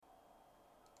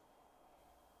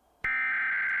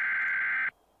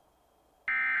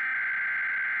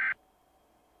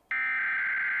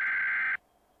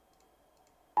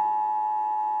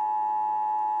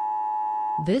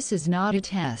This is not a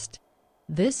test.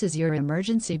 This is your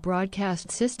emergency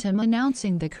broadcast system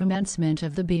announcing the commencement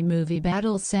of the B-movie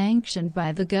battle sanctioned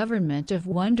by the government of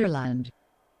Wonderland.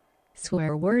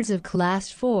 Swear words of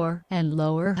Class 4 and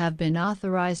lower have been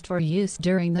authorized for use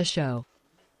during the show.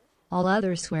 All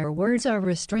other swear words are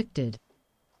restricted.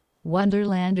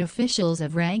 Wonderland officials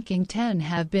of Ranking 10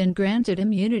 have been granted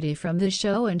immunity from the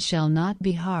show and shall not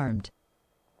be harmed.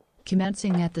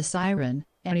 Commencing at the siren,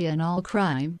 any and all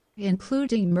crime,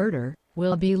 including murder,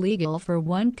 will be legal for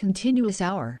 1 continuous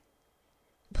hour.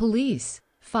 Police,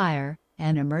 fire,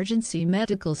 and emergency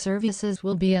medical services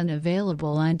will be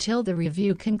unavailable until the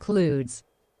review concludes.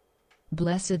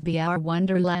 Blessed be our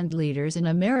Wonderland leaders in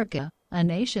America, a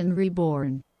nation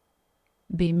reborn.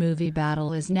 B-movie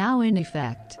battle is now in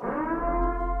effect.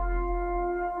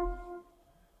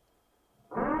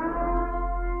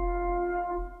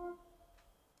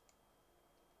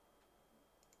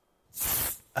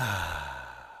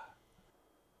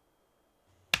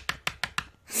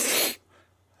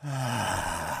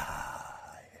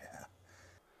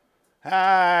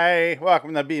 Hi,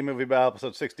 welcome to B-Movie Battle,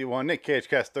 episode 61, Nick Cage,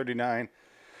 cast 39,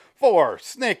 for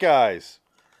Snake Eyes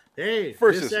Hey,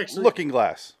 versus this actually, Looking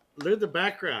Glass. Look at the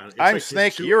background. It's I'm like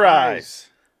Snake, his two your eyes.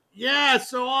 Yeah, it's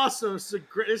so awesome. It's a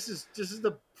great, this is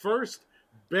the first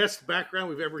best background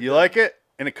we've ever done. You like it?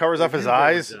 And it covers up his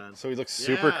eyes, done. so he looks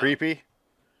super Yeah. creepy.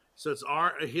 So it's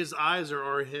his eyes are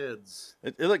our heads.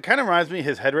 It kind of reminds me,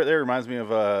 his head right there reminds me of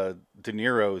De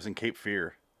Niro's in Cape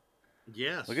Fear.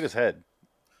 Yes. Look at his head.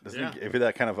 Doesn't he give you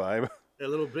that kind of vibe? A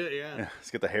little bit, yeah.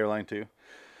 Let's get the hairline too.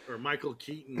 Or Michael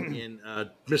Keaton in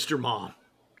Mr. Mom.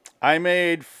 I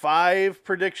made 5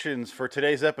 predictions for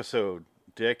today's episode,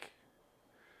 Dick.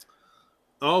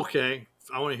 Okay,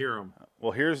 I want to hear them.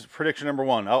 Well, here's prediction number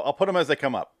 1. I'll put them as they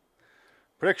come up.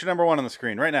 Prediction number 1 on the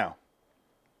screen right now.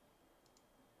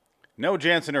 No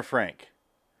Jansen or Frank.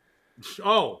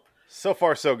 Oh, So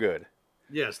far, so good.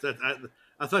 yes.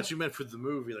 I thought you meant for the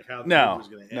movie, like how the movie No, was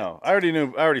going to end. no. I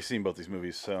already seen both these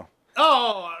movies, so.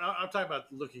 Oh, I'm talking about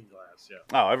Looking Glass. Yeah.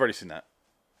 Oh, I've already seen that.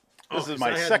 This is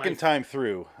my second time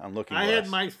through on Looking Glass. I had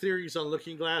my theories on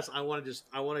Looking Glass. I want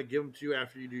to give them to you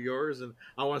after you do yours, and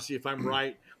I want to see if I'm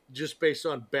right, just based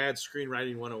on bad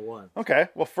screenwriting 101. Okay,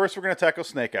 well, first we're going to tackle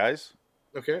Snake Eyes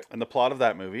Okay, and the plot of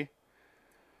that movie.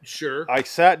 sure. I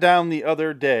sat down the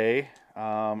other day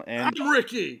and I'm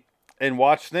Ricky.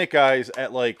 watched Snake Eyes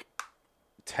at like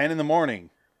 10 in the morning.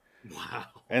 Wow.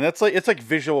 And it's like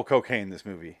visual cocaine, this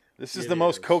movie. This is It the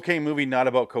most is. cocaine movie not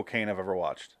about cocaine I've ever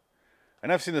watched.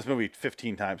 And I've seen this movie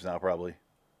 15 times now, probably.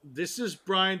 This is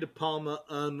Brian De Palma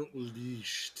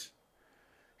unleashed.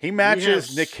 He matches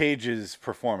Yes. Nick Cage's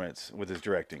performance with his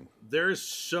directing. There's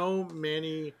so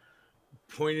many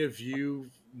point of view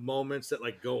moments that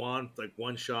like go on like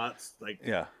one shots, like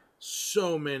Yeah.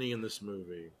 so many in this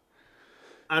movie.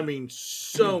 I mean,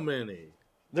 so many.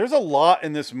 There's a lot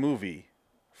in this movie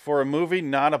for a movie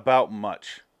not about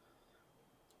much.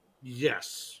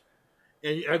 Yes.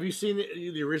 And have you seen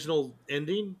the original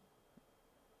ending?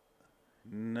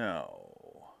 No.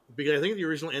 Because I think the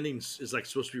original ending is like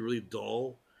supposed to be really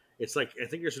dull. It's like I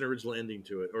think there's an original ending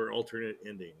to it or alternate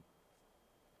ending.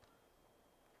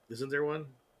 Isn't there one?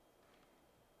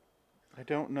 I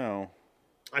don't know.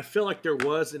 I feel like there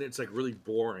was, and it's like really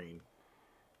boring,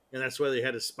 and that's why they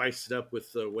had to spice it up with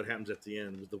what happens at the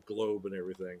end with the globe and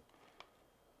everything.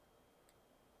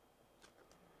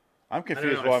 I'm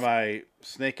confused know. why my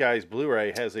Snake Eyes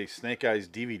Blu-ray has a Snake Eyes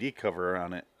DVD cover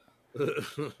on it.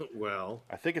 Well,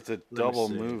 I think it's a me double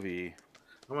see. movie.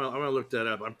 I'm gonna look that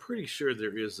up. I'm pretty sure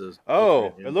there is a. Oh,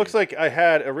 alternate it looks ending. like I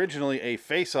had originally a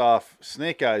Face-Off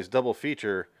Snake Eyes double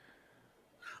feature.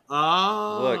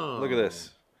 Oh, Look at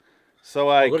this. So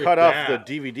I look at cut off that.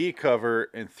 the DVD cover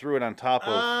and threw it on top of,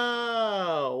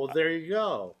 Oh, well, there you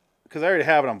go. because I already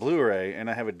have it on Blu-ray and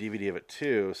I have a DVD of it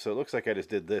too. So it looks like I just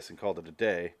did this and called it a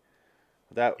day.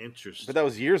 Interesting. But that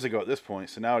was years ago at this point,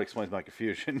 so now it explains my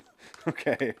confusion.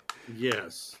 Okay.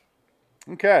 Yes.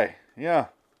 Okay. Yeah.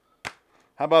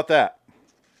 How about that?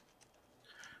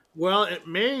 Well, it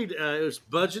was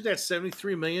budgeted at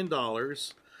 $73 million,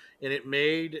 and it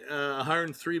made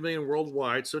 $103 million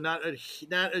worldwide. So not a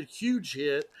huge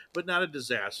hit, but not a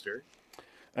disaster.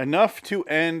 Enough to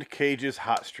end Cage's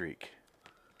hot streak.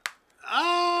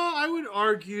 I would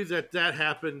argue that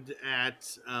happened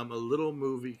at a little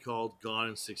movie called Gone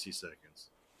in 60 Seconds.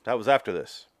 That was after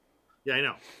this. Yeah, I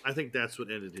know. I think that's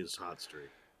what ended his hot streak.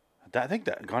 I think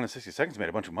that Gone in 60 Seconds made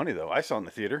a bunch of money, though. I saw it in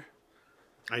the theater.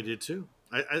 I did too.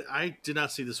 I did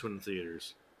not see this one in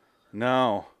theaters.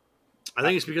 No. I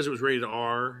think it's because it was rated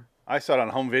R. I saw it on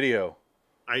home video.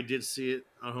 I did see it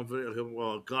on home video.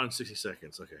 Well, Gone in 60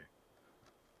 Seconds. Okay.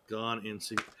 Gone in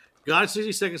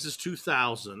 60 Seconds is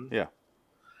 2000. Yeah.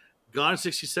 Gone in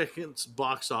 60 Seconds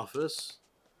box office.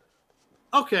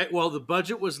 Okay, well, the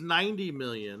budget was $90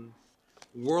 million.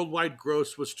 Worldwide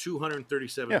gross was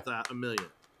 $237 million.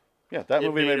 Yeah, that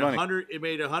movie made money. It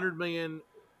made $100 million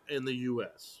in the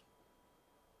U.S.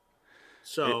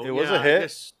 So it was a hit.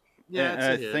 it's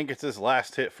a hit. I think it's his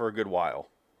last hit for a good while.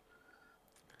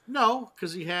 No,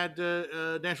 because he had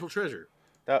National Treasure.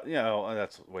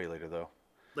 That's way later though.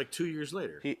 Like 2 years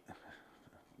later.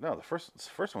 The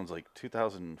first one's like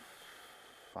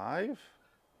 2005.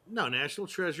 No, National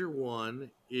Treasure 1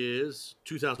 is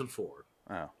 2004.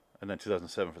 Oh, and then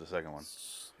 2007 for the second one.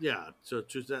 Yeah, so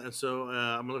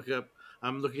I'm looking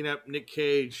up Nick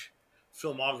Cage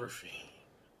filmography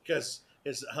because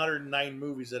it's 109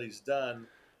 movies that he's done.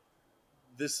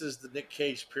 This is the Nick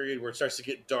Cage period where it starts to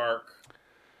get dark.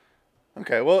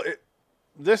 Okay, well,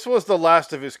 this was the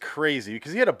last of his crazy,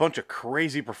 because he had a bunch of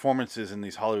crazy performances in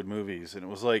these Hollywood movies, and it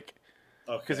was like,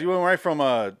 because he went right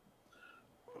from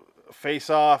Face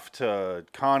Off to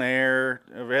Con Air.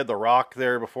 We had The Rock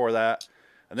there before that,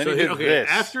 and then he did this.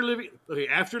 After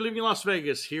leaving Las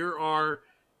Vegas, here are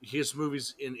his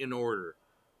movies in order: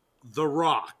 The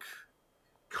Rock,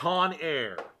 Con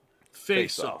Air,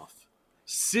 Face Off,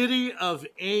 City of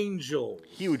Angels,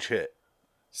 huge hit.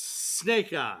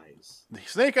 Snake Eyes.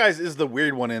 Snake Eyes is the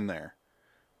weird one in there.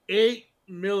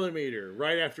 8mm,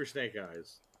 right after Snake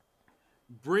Eyes.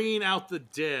 Bringing Out the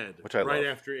Dead, which I right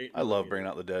love. after 8mm. I love Bringing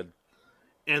Out the Dead.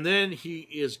 And then he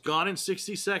is Gone in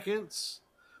 60 Seconds,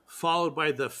 followed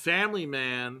by The Family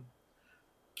Man,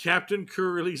 Captain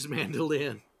Curly's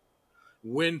Mandolin,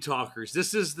 Wind Talkers.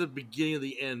 This is the beginning of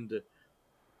the end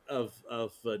of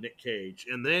Nick Cage.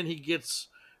 And then he gets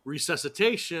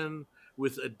Resuscitation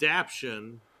with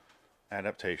Adaptation,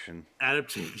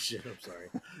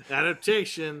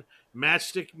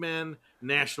 Matchstick Men,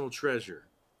 National Treasure.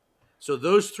 So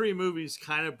those three movies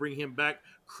kind of bring him back,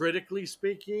 critically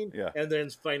speaking, and then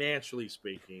financially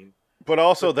speaking. But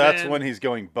also, that's when he's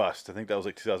going bust. I think that was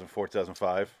like 2004,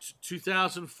 2005.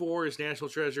 2004 is National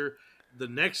Treasure. The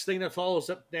next thing that follows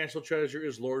up National Treasure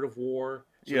is Lord of War.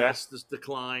 So that's this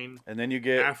decline. And then you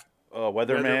get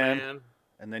Weatherman.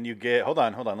 And then you get... Hold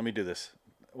on. Let me do this.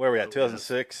 Where are we at?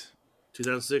 2006?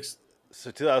 2006. So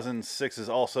 2006 is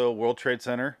also World Trade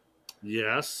Center.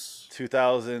 Yes.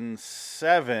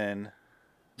 2007.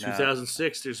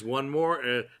 2006. There's one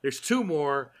more. There's two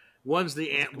more. One's the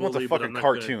Ant Bully. One's a fucking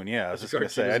cartoon. I was just going to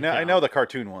say. I know the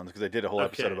cartoon ones because I did a whole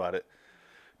episode about it.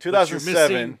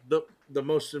 2007. The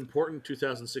most important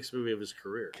 2006 movie of his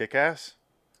career. Kick-Ass?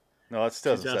 No, that's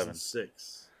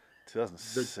 2006.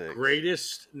 2006. The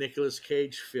greatest Nicolas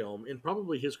Cage film in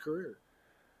probably his career.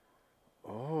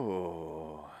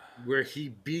 Oh. Where he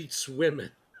beats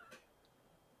women.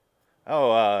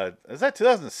 Oh, is that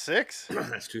 2006?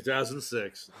 That's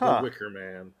 2006. Huh. The Wicker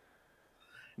Man.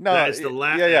 No, that is the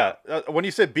last. Yeah. When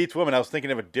you said beats women, I was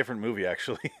thinking of a different movie,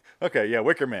 actually. Okay, yeah,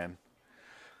 Wicker Man.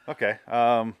 Okay.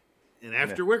 And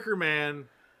after Wicker Man,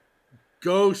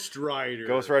 Ghost Rider.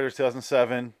 Ghost Rider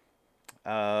 2007.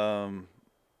 In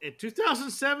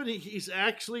 2007, he's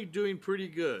actually doing pretty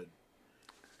good.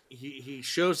 He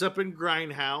shows up in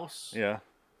Grindhouse. Yeah.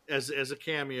 As a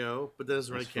cameo, but that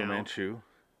doesn't really count. Manchu.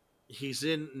 He's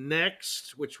in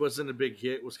Next, which wasn't a big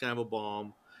hit, was kind of a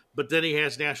bomb. But then he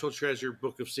has National Treasure,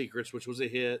 Book of Secrets, which was a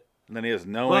hit. And then he has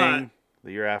Knowing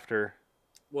the year after.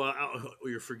 Well,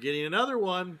 you're forgetting another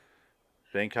one.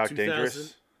 Bangkok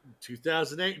Dangerous.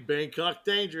 2008, Bangkok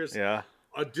Dangerous. Yeah.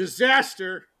 A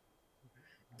disaster.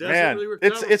 Man, really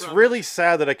it's really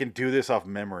sad that I can do this off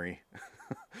memory.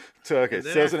 So,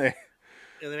 2008.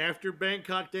 And then after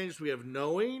Bangkok Dangerous, we have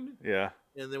Knowing. Yeah.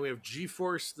 And then we have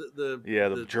G-Force, the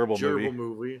gerbil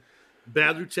movie.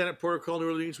 Bad Lieutenant Protocol New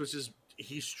Orleans, which is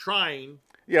he's trying.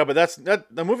 Yeah, but a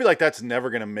movie like that's never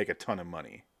going to make a ton of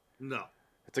money. No.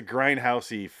 It's a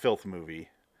grindhousey filth movie.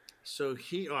 So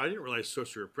I didn't realize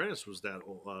Sorcerer Apprentice was that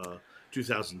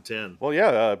 2010. Well,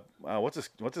 yeah. What's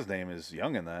his name is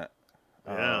young in that.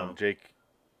 Yeah. Jake.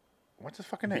 What's his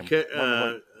fucking name? Jake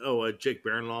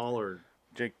Barenlaw or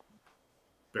Jake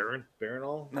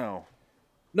Barenlaw?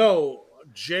 No,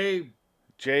 Jay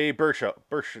Baruchel.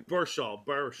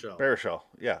 Baruchel.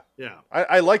 Yeah. Yeah.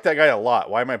 I like that guy a lot.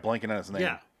 Why am I blanking on his name?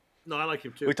 Yeah. No, I like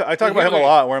him too. I talk about him a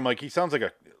lot. Where I'm like, he sounds like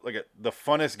the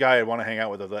funnest guy I'd want to hang out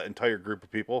with of that entire group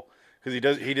of people because he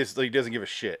doesn't give a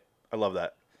shit. I love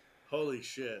that. Holy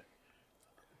shit.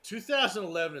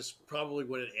 2011 is probably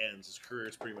when it ends. His career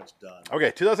is pretty much done. Okay,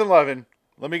 2011.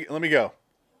 Let me go.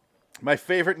 My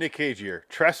favorite Nick Cage year: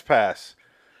 Trespass,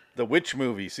 The Witch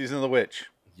movie, Season of the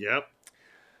Witch. Yep.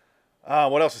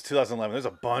 What else is 2011? There's a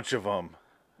bunch of them.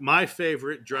 My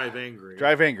favorite, Drive Angry.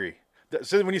 Drive Angry.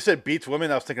 So when you said beats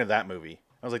women, I was thinking of that movie.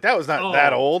 I was like, that was not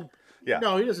that old. Yeah.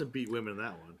 No, he doesn't beat women in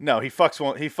that one. No, he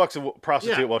fucks a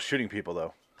prostitute while shooting people,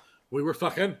 though. We were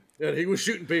fucking, and he was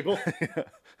shooting people.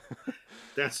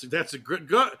 That's a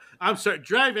good. I'm sorry.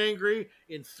 Drive Angry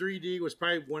in 3D was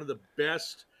probably one of the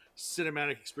best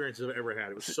cinematic experiences I've ever had.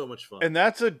 It was so much fun. And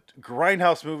that's a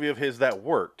Grindhouse movie of his that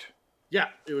worked. Yeah,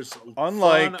 it was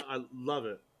unlike fun. I love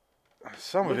it.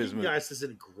 Some of his movies. Guys,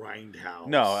 isn't Grindhouse.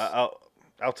 No,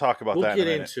 I'll talk about that. We'll get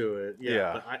into it.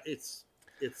 Yeah. But it's.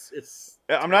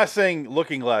 I'm not saying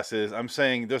Looking Glass is. I'm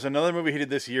saying there's another movie he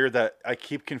did this year that I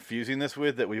keep confusing this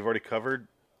with that we've already covered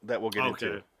that we'll get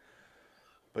into.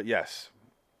 But yes,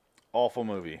 awful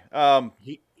movie. So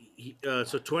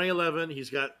 2011,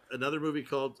 he's got another movie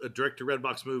called a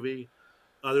direct-to-Redbox movie,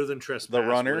 other than Trespass. The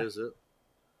Runner. What is it?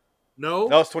 No,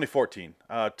 that was 2014.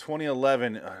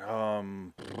 2011.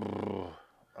 No,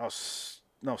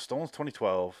 Stolen's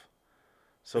 2012.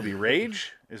 So it'll be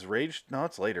Rage. Is Rage? No,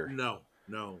 it's later. No.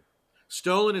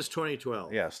 Stolen is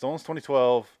 2012. Yeah, Stolen's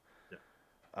 2012.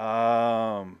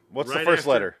 Yeah. What's the first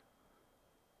letter?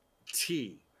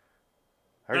 T.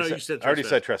 I already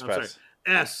said Trespass.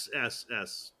 S.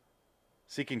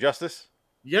 Seeking Justice?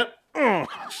 Yep.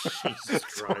 Jesus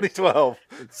Christ. 2012.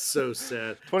 It's so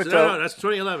sad. 2012. No, that's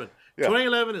 2011. Yeah.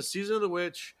 2011 is Season of the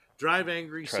Witch, Drive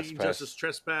Angry, Seeking Justice,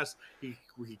 Trespass. He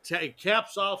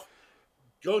caps off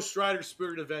Ghost Rider,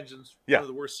 Spirit of Vengeance, one of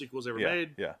the worst sequels ever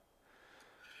made. Yeah.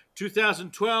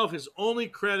 2012, his only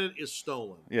credit is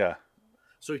Stolen. Yeah.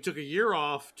 So he took a year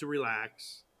off to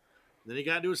relax. Then he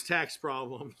got into his tax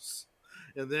problems.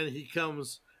 And then he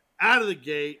comes out of the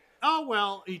gate. Oh,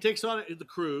 well, he takes on The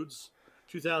Croods,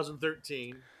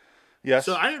 2013. Yes.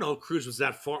 So I didn't know Croods was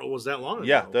that long ago.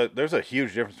 Yeah, there's a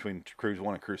huge difference between Cruise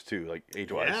 1 and Cruise 2, like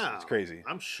age-wise. Yeah, it's crazy.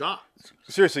 I'm shocked.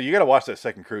 Seriously, you got to watch that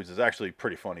second Cruise. It's actually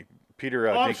pretty funny. Peter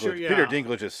Dinklage. Sure, yeah. Peter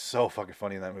Dinklage is so fucking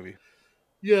funny in that movie.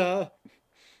 Yeah.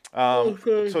 So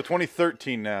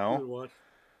 2013 now.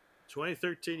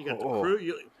 2013, you got The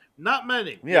Crew. Not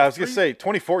many. Yeah, I was gonna say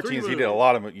 2014. He did a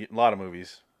lot of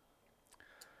movies.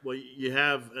 Well, you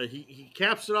have he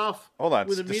caps it off. Hold on,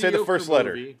 with a say the first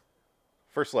letter. Movie.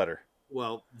 First letter.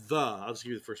 Well, I'll just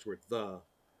give you the first word.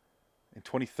 In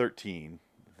 2013,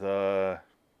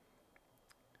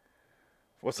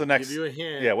 what's the next? Give you a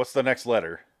hint. Yeah, what's the next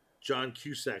letter? John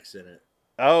Cusack's in it.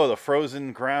 Oh, The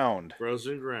Frozen Ground.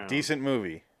 Frozen Ground. Decent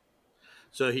movie.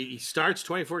 So he starts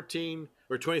 2014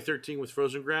 or 2013 with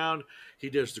Frozen Ground. He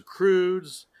does The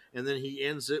Croods, and then he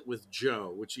ends it with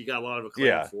Joe, which he got a lot of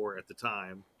acclaim for at the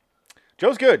time.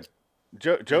 Joe's good.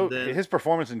 Joe, his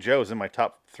performance in Joe is in my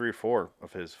top 3 or 4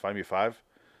 of his. Find me 5.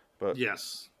 But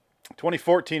yes,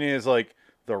 2014 is like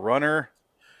The Runner.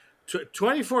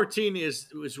 2014 is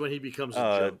when he becomes a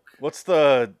joke. What's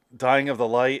the Dying of the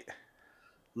Light?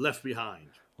 Left Behind.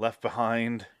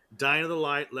 Dying of the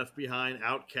Light, Left Behind,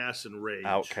 Outcast, and Rage.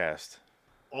 Outcast.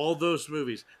 All those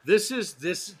movies. This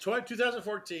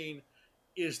 2014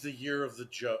 is the year of the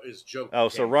joke. Oh,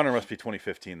 so Runner must be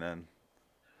 2015 then.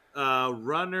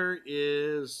 Runner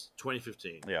is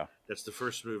 2015. Yeah, that's the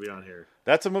first movie on here.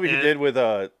 That's a movie he did with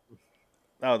The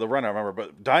Runner. I remember,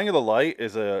 but Dying of the Light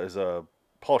is a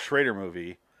Paul Schrader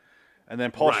movie, and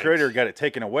then Paul Schrader got it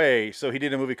taken away, so he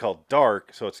did a movie called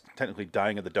Dark. So it's technically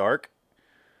Dying of the Dark.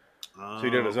 So he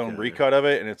did his own recut of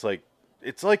it, and it's like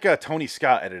Tony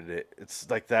Scott edited it. It's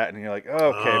like that, and you're like,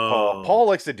 okay, Paul. Paul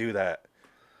likes to do that.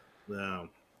 No.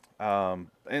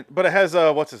 But it has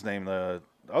what's his name? The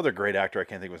other great actor, I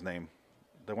can't think of his name.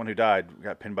 The one who died,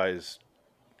 got pinned by his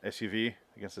SUV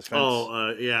against his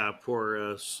fence. Yeah,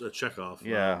 poor Chekhov.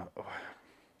 Yeah.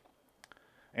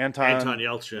 Anton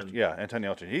Yelchin. Yeah, Anton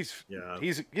Yelchin.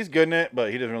 He's good in it,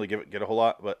 but he doesn't really get a whole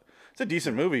lot. But it's a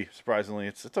decent movie. Surprisingly,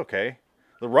 it's okay.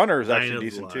 The Runner is actually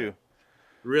decent too.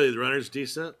 Really, The Runner's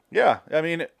decent. Yeah, I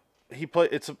mean, he play.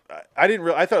 I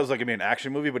thought it was like an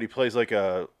action movie, but he plays like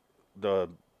I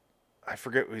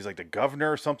forget. He's like the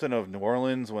governor or something of New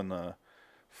Orleans when the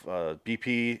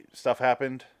BP stuff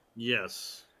happened.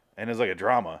 Yes. And it's like a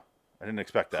drama. I didn't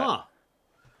expect that. Huh.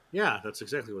 Yeah, that's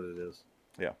exactly what it is.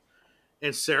 Yeah.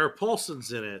 And Sarah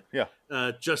Paulson's in it.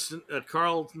 Yeah. Justin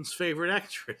Carlton's favorite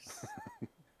actress,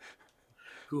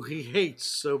 who he hates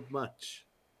so much.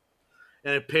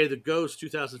 And it Pay the Ghost,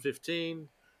 2015.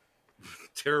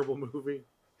 Terrible movie.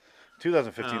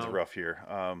 2015 is a rough year.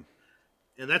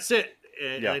 And that's it.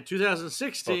 And in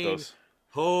 2016,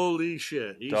 holy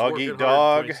shit. He's Dog working Eat Dog.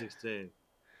 hard in 2016.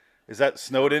 Is that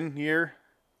Snowden year?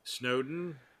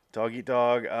 Snowden. Dog Eat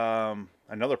Dog.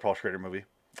 Another Paul Schrader movie.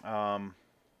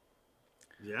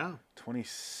 Yeah.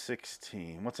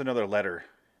 2016. What's another letter?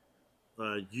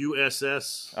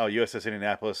 USS. Oh, USS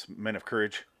Indianapolis, Men of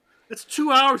Courage. It's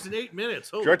 2 hours and 8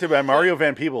 minutes. Holy Directed by shit. Mario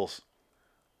Van Peebles.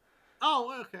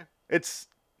 Oh, okay.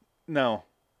 No.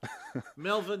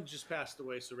 Melvin just passed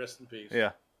away, so rest in peace.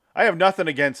 Yeah. I have nothing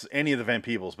against any of the Van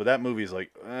Peebles, but that movie's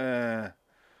like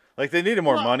they needed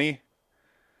more money.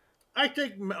 I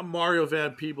think Mario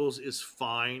Van Peebles is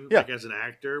fine, Yeah. like as an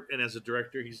actor and as a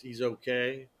director, he's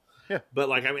okay. Yeah. But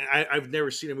like, I mean, I've never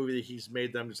seen a movie that he's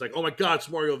made that I'm just like, oh my god, it's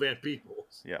Mario Van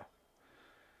Peebles. Yeah.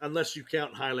 Unless you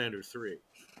count Highlander 3.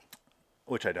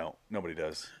 Which I don't. Nobody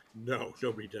does. No,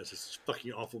 nobody does. It's a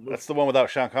fucking awful movie. That's the one without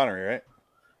Sean Connery, right?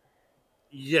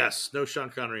 Yes, no Sean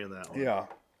Connery in that one. Yeah.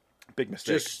 Big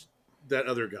mistake. Just that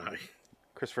other guy.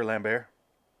 Christopher Lambert.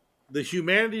 The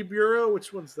Humanity Bureau,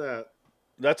 which one's that?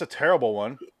 That's a terrible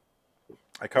one.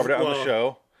 I covered it on the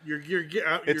show.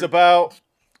 It's about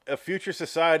a future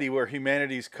society where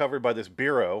humanity's covered by this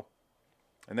bureau,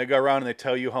 and they go around and they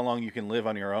tell you how long you can live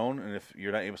on your own, and if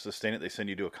you're not able to sustain it, they send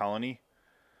you to a colony.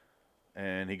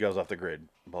 And he goes off the grid.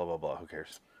 Blah blah blah. Who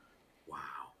cares? Wow,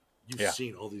 you've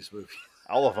seen all these movies.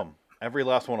 All of them. Every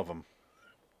last one of them.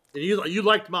 And you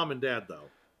liked Mom and Dad though.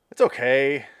 It's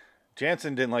okay.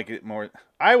 Jansen didn't like it more.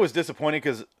 I was disappointed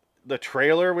because the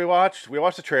trailer we watched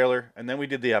the trailer, and then we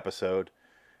did the episode.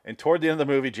 And toward the end of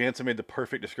the movie, Jansen made the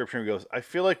perfect description. He goes, I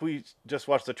feel like we just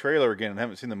watched the trailer again and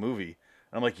haven't seen the movie.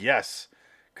 And I'm like, yes,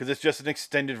 because it's just an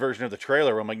extended version of the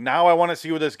trailer. I'm like, now I want to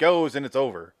see where this goes, and it's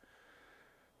over.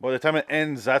 By the time it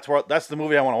ends, that's the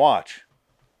movie I want to watch.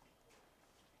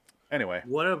 Anyway.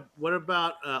 What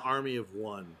about Army of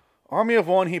One? Army of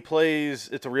One, he plays,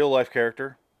 it's a real-life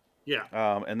character. Yeah.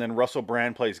 And then Russell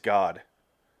Brand plays God.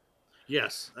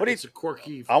 Yes, but it's a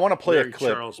quirky. I want to play Larry a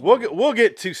clip. Charles We'll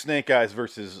get to Snake Eyes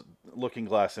versus Looking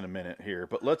Glass in a minute here,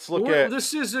 but let's look at.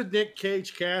 This is a Nick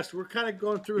Cage cast. We're kind of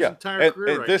going through his entire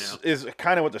career right this now. Is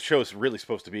kind of what the show is really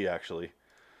supposed to be, actually.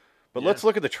 But let's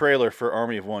look at the trailer for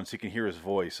Army of One so you can hear his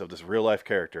voice of this real life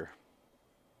character.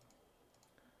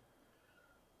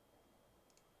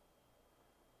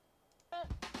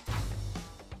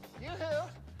 You who?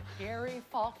 Gary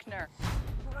Faulkner.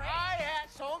 I had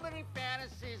so many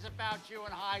fantasies about you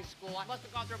in high school. I must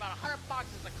have gone through about 100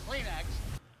 boxes of Kleenex.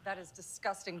 That is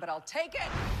disgusting, but I'll take it.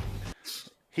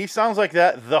 He sounds like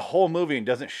that the whole movie and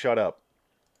doesn't shut up.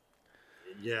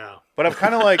 Yeah. But I'm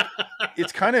kind of like,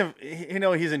 it's kind of,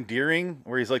 he's endearing,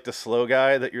 where he's like the slow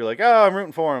guy that you're like, oh, I'm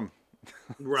rooting for him.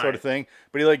 Right. Sort of thing.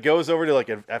 But he like goes over to like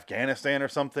Afghanistan or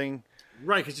something.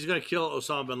 Right, because he's going to kill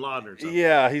Osama bin Laden or something.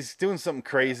 Yeah, he's doing something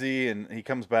crazy, and he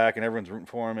comes back, and everyone's rooting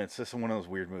for him. It's just one of those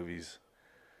weird movies.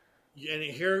 And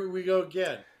here we go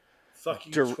again.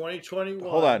 Fucking 2021.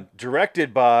 Hold on.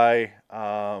 Directed by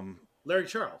Larry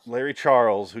Charles. Larry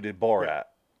Charles, who did Borat.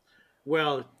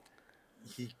 Well,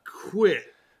 he quit.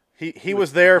 He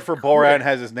was there for Borat and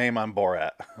has his name on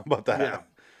Borat. How about that? Yeah,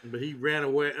 but he ran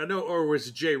away. I know, or was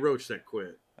it Jay Roach that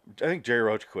quit? I think Jay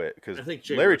Roach quit because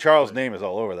Jay Larry Roach Charles' quit. name is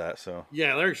all over that. So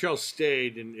yeah, Larry Charles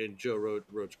stayed and Joe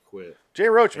Roach quit. Jay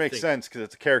Roach makes sense because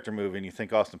it's a character movie, and you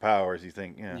think Austin Powers, you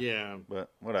think yeah,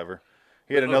 but whatever.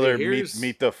 He had another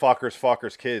meet the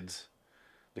Fockers kids,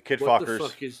 the Kid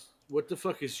Fockers. What the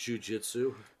fuck is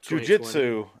Jiu-Jitsu?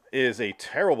 Jiu-Jitsu is a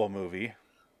terrible movie.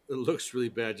 It looks really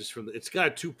bad just from it's got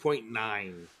a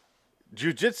 2.9.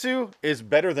 Jiu-Jitsu is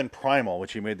better than Primal,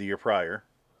 which he made the year prior.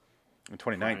 In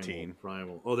 2019.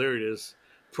 Primal. Oh, there it is.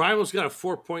 Primal's got a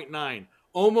 4.9.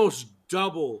 Almost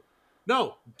double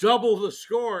the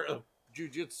score of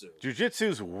Jiu-Jitsu.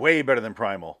 Jiu-Jitsu's way better than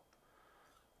Primal.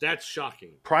 That's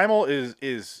shocking. Primal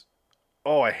is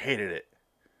I hated it.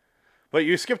 But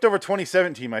you skipped over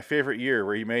 2017, my favorite year,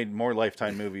 where he made more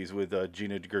Lifetime movies with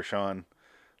Gina Gershon.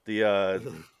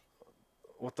 The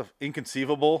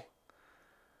Inconceivable.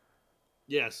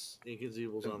 Yes,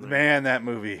 Inconceivable's on there. Man, that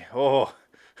movie. Oh.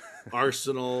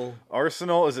 Arsenal.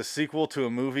 Arsenal is a sequel to a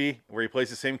movie where he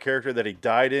plays the same character that he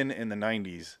died in the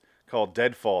 90s called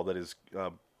Deadfall that his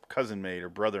cousin made or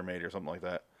brother made or something like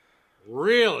that.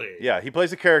 Really? Yeah, he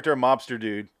plays a character, a mobster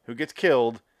dude, who gets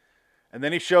killed, and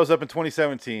then he shows up in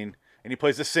 2017, and he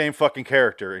plays the same fucking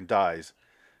character and dies.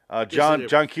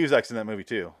 John Cusack's in that movie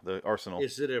too, the Arsenal.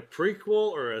 Is it a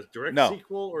prequel or a direct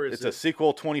sequel? Or is it's a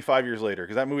sequel 25 years later,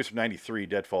 because that movie's from 93,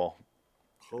 Deadfall.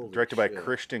 Directed by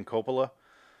Christian Coppola.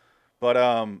 But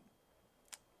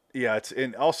yeah, it's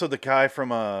and also the guy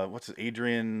from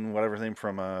Adrian, whatever his name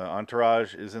from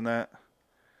Entourage is in that.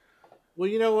 Well,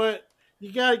 you know what?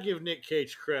 You gotta give Nick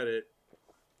Cage credit.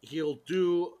 He'll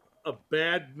do a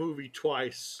bad movie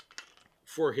twice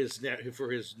for his nephew.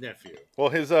 Well,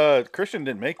 his Christian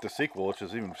didn't make the sequel, which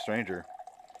is even stranger.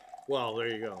 Well, there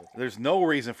you go. There's no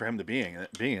reason for him to be in it.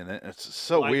 It's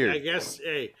so weird. I guess,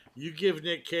 hey, you give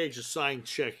Nick Cage a signed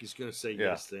check, he's going to say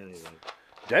yes to anything.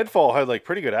 Deadfall had like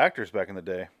pretty good actors back in the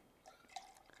day.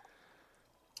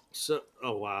 So,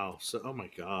 oh wow. So, oh my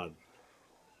god.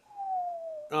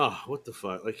 Oh, what the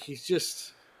fuck? Like he's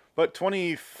just. But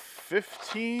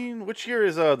 2015. Which year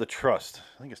is The Trust?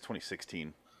 I think it's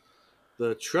 2016.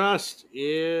 The Trust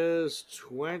is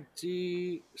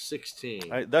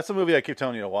 2016. That's a movie I keep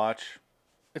telling you to watch.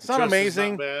 It's not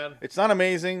amazing. It's not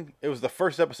amazing. It was the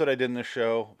first episode I did in this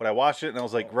show, but I watched it and I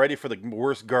was like ready for the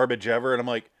worst garbage ever, and I'm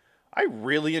like, I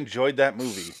really enjoyed that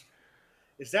movie.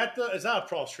 Is that a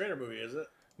Paul Schrader movie? Is it?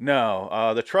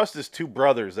 No, The Trust is two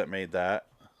brothers that made that.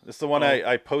 It's the one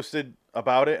I posted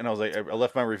about it, and I was like, I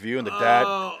left my review, and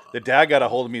the dad got a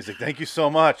hold of me. He's like, thank you so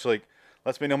much. Like,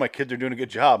 lets me know my kids are doing a good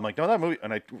job. I'm like, no, that movie,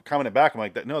 and I commented back. I'm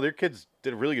like, no, their kids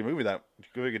did a really good movie.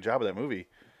 Really good job of that movie.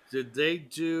 Did they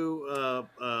do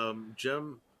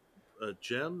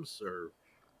Gems or?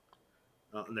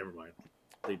 Never mind,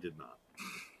 they did not.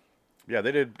 Yeah,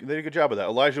 they did a good job of that.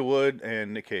 Elijah Wood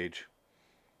and Nick Cage,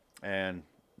 and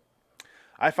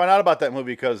I found out about that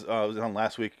movie because I was on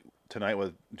Last Week Tonight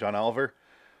with John Oliver,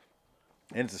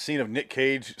 and it's a scene of Nick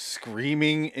Cage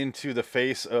screaming into the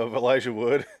face of Elijah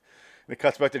Wood. And it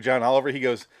cuts back to John Oliver. He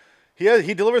goes,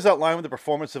 he delivers that line with the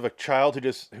performance of a child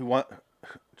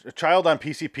a child on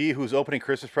PCP who's opening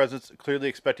Christmas presents, clearly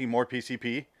expecting more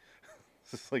PCP.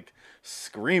 It's just like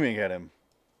screaming at him.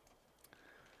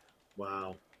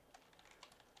 Wow.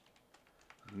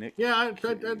 Nick. Yeah,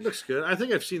 that looks good. I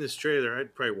think I've seen this trailer.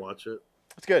 I'd probably watch it.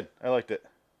 It's good. I liked it.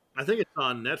 I think it's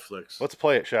on Netflix. Let's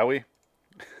play it, shall we?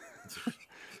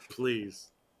 Please.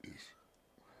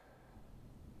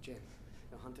 Jim,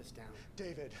 they'll hunt us down.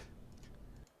 David.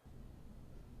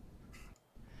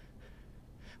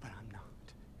 But I'm not.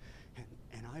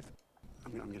 And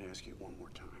I'm going to ask you one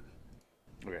more time.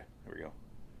 Okay, here we go.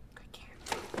 I can't.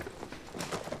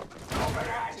 Open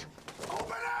it!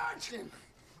 Open it! Jim.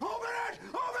 Open it!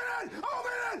 Open it!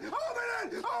 Open it! Open it!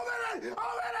 Open it! Open it!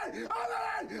 Open it!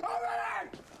 Open it!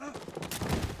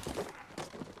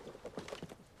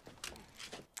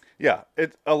 Yeah,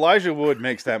 Elijah Wood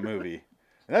makes that movie,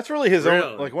 and that's really his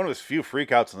own, like one of his few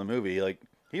freakouts in the movie. Like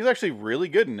he's actually really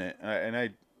good in it,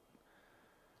 and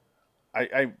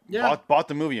I bought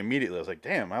the movie immediately. I was like,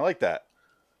 damn, I like that.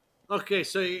 Okay,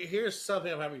 so here's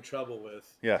something I'm having trouble with.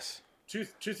 Yes.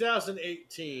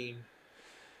 2018,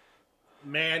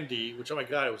 Mandy, which, oh my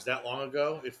God, it was that long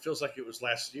ago. It feels like it was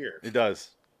last year. It does.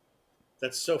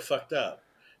 That's so fucked up.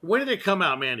 When did it come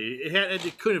out, Mandy?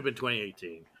 It couldn't have been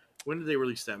 2018. When did they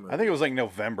release that movie? I think it was like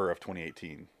November of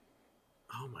 2018.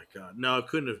 Oh my God. No, it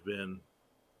couldn't have been.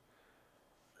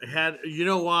 It had, you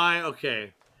know why?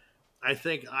 Okay. I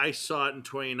think I saw it in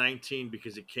 2019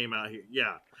 because it came out here.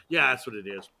 Yeah, that's what it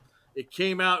is. It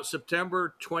came out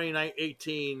September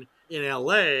 2018 in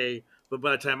LA, but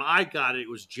by the time I got it, it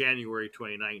was January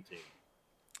 2019.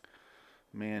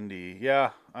 Mandy,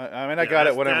 yeah. I mean, I got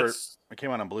it whenever it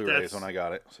came out on Blu-rays when I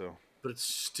got it. So, but it's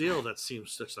still, that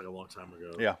seems such like a long time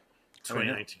ago. Yeah,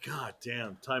 2019. God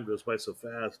damn, time goes by so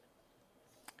fast.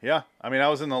 Yeah, I mean, I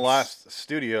was in the last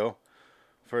studio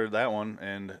for that one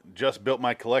and just built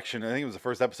my collection. I think it was the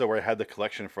first episode where I had the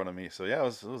collection in front of me. So yeah, it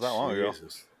was that long ago.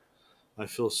 I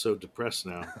feel so depressed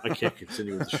now. I can't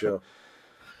continue with the show.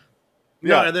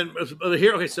 Yeah, no, and then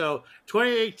here. Okay, so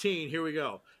 2018. Here we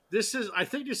go. I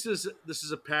think this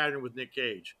is a pattern with Nick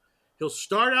Cage. He'll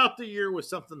start out the year with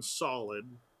something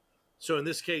solid. So in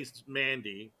this case,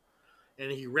 Mandy, and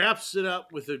he wraps it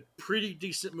up with a pretty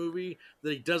decent movie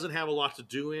that he doesn't have a lot to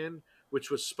do in,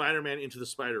 which was Spider-Man Into the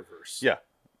Spider-Verse. Yeah,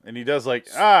 and he does like,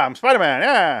 I'm Spider-Man.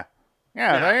 Yeah.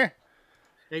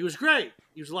 And he was great.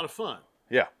 He was a lot of fun.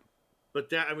 Yeah. But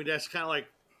that's kind of like,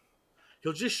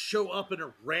 he'll just show up in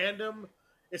a random.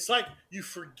 It's like you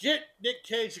forget Nick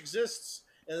Cage exists,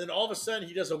 and then all of a sudden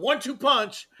he does a 1-2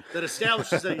 punch that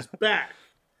establishes that he's back.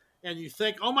 And you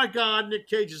think, oh my God, Nick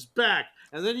Cage is back.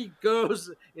 And then he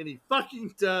goes and he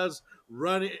fucking does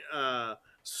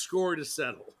Score to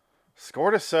Settle.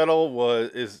 Score to Settle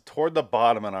is toward the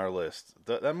bottom on our list.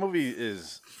 That movie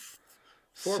is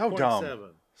 4. so dumb. 7.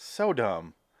 So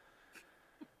dumb.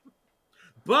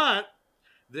 But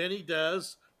then he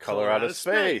does Color Out of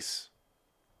Space.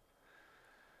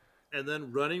 And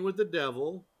then Running with the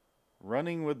Devil.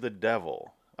 Running with the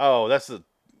Devil. Oh, that's the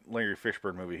Larry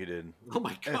Fishburne movie he did. Oh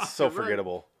my God. It's so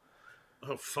forgettable.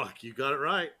 Right. Oh, fuck. You got it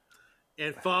right.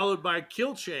 And followed by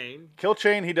Kill Chain. Kill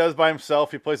Chain he does by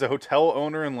himself. He plays a hotel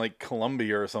owner in like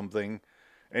Colombia or something.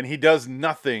 And he does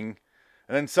nothing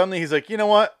And then suddenly he's like, you know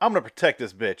what? I'm going to protect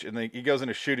this bitch. And then he goes in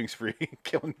a shooting spree,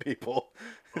 killing people.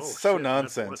 It's so shit,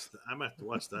 nonsense. I'm going to have to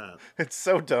watch that. It's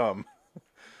so dumb.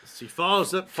 He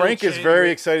follows up. Frank is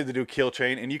very excited to do Kill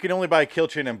Chain, and you can only buy Kill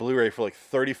Chain on Blu-ray for like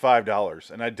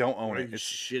 $35, and I don't own it.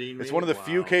 It's one of the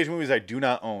few Cage movies I do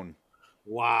not own.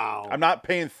 Wow. I'm not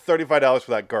paying $35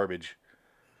 for that garbage.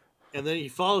 And then he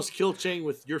follows Kill Chain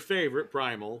with your favorite,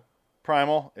 Primal.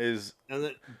 Primal is... And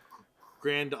then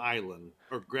Grand Island.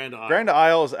 Or Grand Isle. Grand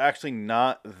Isle is actually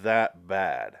not that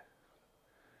bad.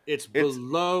 It's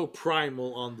below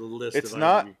Primal on the list.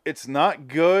 It's not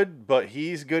good, but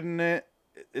he's good in it.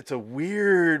 It's a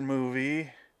weird movie.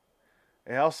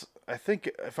 I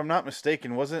think, if I'm not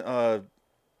mistaken, wasn't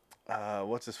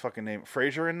what's his fucking name?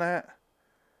 Fraser in that?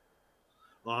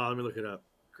 Let me look it up.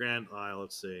 Grand Isle.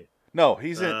 Let's see. No,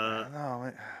 he's in.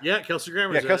 No, yeah, Kelsey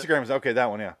Grammer's. Yeah, Kelsey Grammer's. Okay, that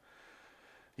one. Yeah,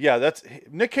 yeah. That's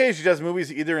Nick Cage does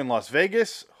movies either in Las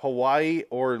Vegas, Hawaii,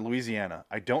 or Louisiana.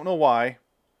 I don't know why.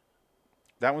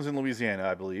 That one's in Louisiana,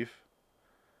 I believe.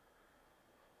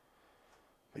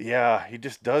 But yeah, he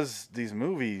just does these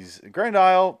movies. Grand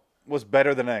Isle was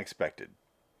better than I expected.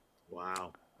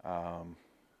 Wow.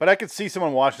 But I could see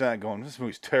someone watching that and going, "This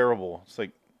movie's terrible." It's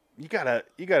like you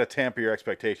gotta tamper your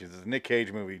expectations. It's a Nick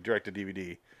Cage movie, direct to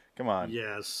DVD. Come on.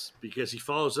 Yes, because he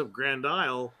follows up Grand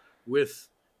Isle with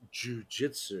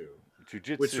Jiu-Jitsu.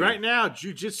 Jiu-Jitsu. Which right now,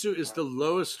 Jiu-Jitsu is the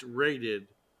lowest rated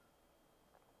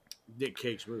Nick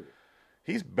Cage movie.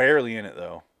 He's barely in it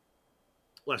though.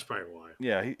 Well, that's probably why.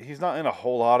 Yeah, he's not in a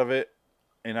whole lot of it,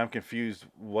 and I'm confused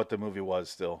what the movie was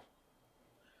still.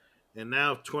 And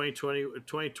now 2020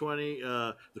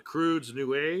 The Croods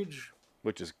New Age.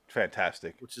 Which is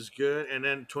fantastic. Which is good. And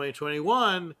then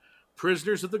 2021,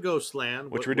 Prisoners of the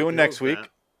Ghostland. Which we're doing next week.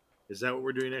 Is that what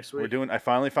we're doing next week? I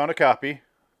finally found a copy,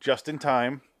 just in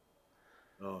time.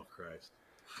 Oh, Christ.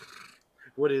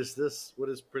 What is this? What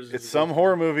is Prisoners It's some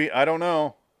horror movie. I don't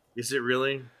know. Is it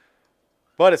really?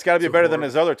 But it's got to be better than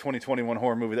his other 2021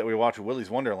 horror movie that we watched, Willy's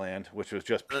Wonderland, which was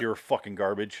just pure fucking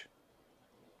garbage.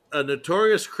 A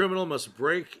notorious criminal must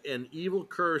break an evil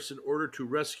curse in order to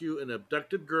rescue an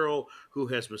abducted girl who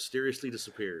has mysteriously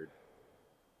disappeared.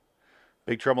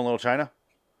 Big Trouble in Little China?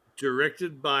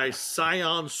 Directed by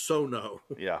Sion Sono.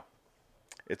 Yeah.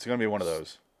 It's going to be one of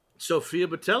those. Sophia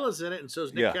Botella's in it, and so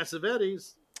is Nick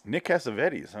Cassavetes. Nick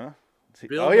Cassavetes, huh?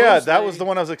 Bill oh, yeah, Moseley. that was the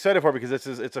one I was excited for because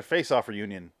it's a face-off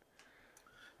reunion.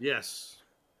 Yes.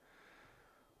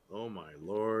 Oh, my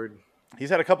Lord. He's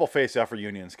had a couple face-off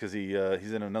reunions because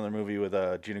he's in another movie with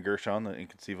Gina Gershon, the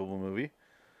Inconceivable movie.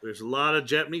 There's a lot of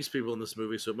Japanese people in this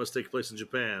movie, so it must take place in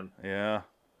Japan. Yeah.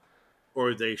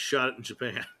 Or they shot it in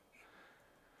Japan.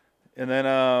 And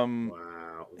then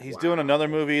he's doing another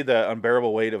movie, The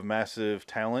Unbearable Weight of Massive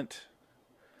Talent,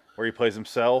 where he plays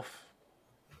himself.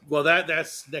 Well,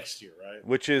 that's next year, right?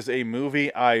 Which is a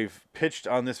movie I've pitched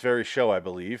on this very show, I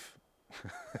believe.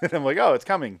 And I'm like, oh, it's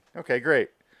coming. Okay, great.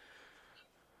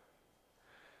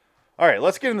 All right,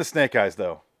 let's get into Snake Eyes,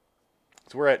 though.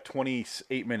 So we're at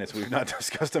 28 minutes. We've not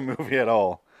discussed a movie at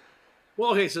all.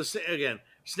 Well, okay, so again,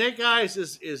 Snake Eyes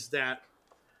is that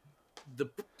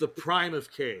the prime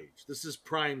of Cage. This is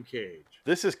prime Cage.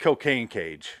 This is Cocaine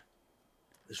Cage.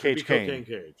 This would be Cocaine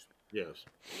Cage. Yes.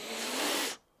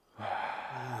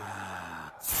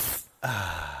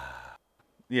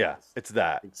 Yeah, it's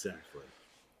that. Exactly.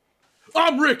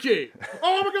 I'm Ricky!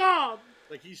 Oh my God!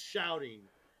 Like he's shouting.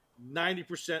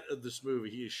 90% of this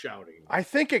movie, he is shouting. I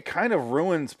think it kind of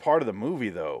ruins part of the movie,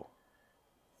 though.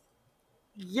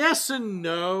 Yes and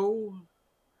no.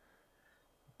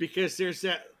 Because there's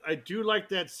that... I do like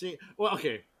that scene. Well,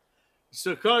 okay.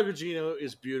 So Carla Gugino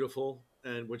is beautiful.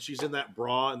 And when she's in that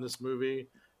bra in this movie,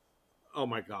 oh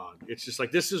my God. It's just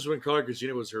like, this is when Carla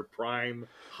Gugino was her prime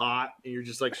hot. And you're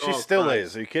just like, She still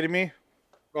is. Are you kidding me?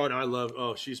 Oh,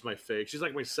 no, she's my fave. She's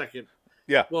like my second...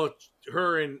 Yeah. Well,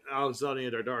 her and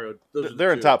Alexandria Daddario,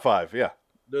 they're in top 5, yeah.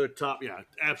 They're top, yeah,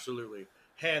 absolutely.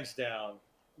 Hands down,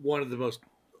 one of the most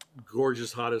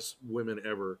gorgeous, hottest women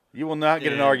ever. You will not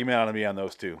get an argument out of me on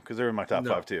those two, because they're in my top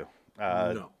 5, too.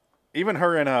 No. Even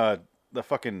her in the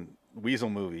fucking Weasel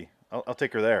movie. I'll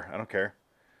take her there. I don't care.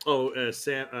 Oh,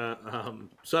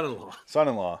 son-in-law.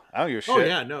 Son-in-law. I don't give a shit. Oh,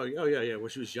 yeah, no. Oh, yeah. When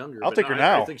she was younger. I'll take her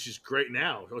now. I think she's great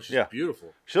now. Oh, she's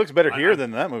beautiful. She looks better here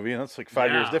than that movie, and that's like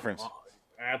 5 years difference.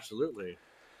 Absolutely.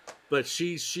 But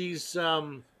she's I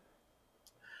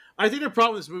think the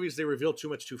problem with this movie is they reveal too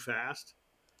much too fast.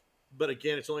 But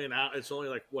again, it's only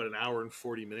like what, an hour and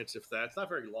 40 minutes, if that. It's not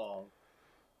very long.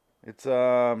 It's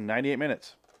 98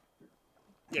 minutes.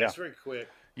 Yeah, it's very quick.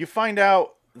 You find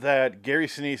out that Gary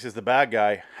Sinise is the bad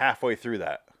guy halfway through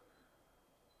that.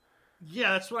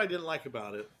 Yeah, that's what I didn't like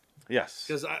about it. Yes.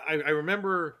 Because I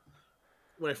remember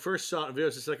when I first saw it in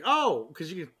videos, it's like, oh,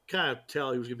 because you can kind of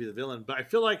tell he was going to be the villain. But I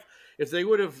feel like if they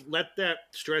would have let that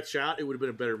stretch out, it would have been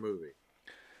a better movie.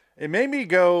 It made me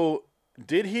go,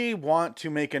 did he want to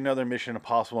make another Mission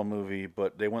Impossible movie,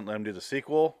 but they wouldn't let him do the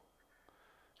sequel?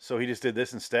 So he just did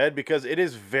this instead? Because it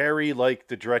is very like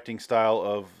the directing style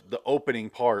of the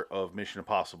opening part of Mission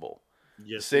Impossible.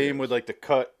 Yes, Same with like the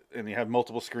cut, and you have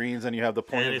multiple screens, and you have the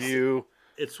point of view.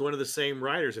 It's one of the same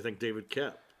writers, I think David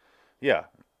kept. Yeah.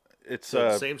 It's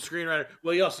the same screenwriter.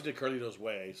 Well, he also did Carlito's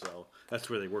Way, so that's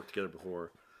where they worked together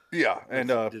before. Yeah, and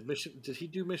did he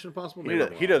do Mission Impossible?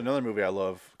 He did another movie I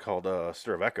love called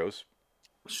Stir of Echoes.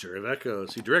 Stir of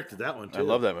Echoes. He directed that one too. I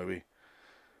love that movie.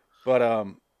 But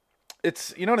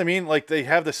it's, you know what I mean? Like they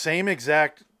have the same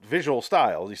exact visual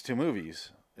style, these two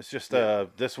movies. It's just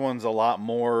this one's a lot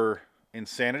more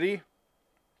insanity.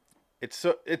 It's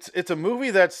a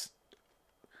movie that's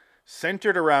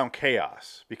centered around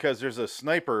chaos because there's a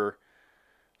sniper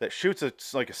that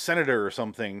shoots like a senator or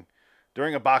something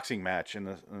during a boxing match in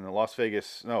the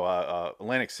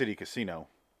Atlantic City casino.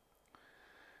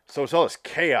 So it's all this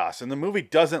chaos, and the movie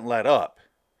doesn't let up.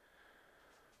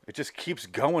 It just keeps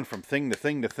going from thing to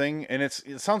thing to thing, and it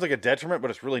sounds like a detriment,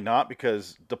 but it's really not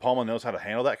because De Palma knows how to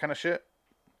handle that kind of shit.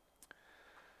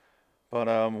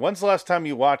 But when's the last time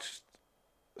you watched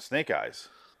Snake Eyes?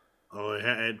 Oh, it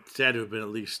had to have been at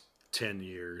least 10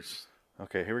 years.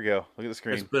 Okay, here we go. Look at the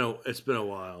screen. It's been a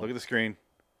while. Look at the screen.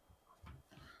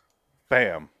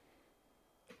 Bam.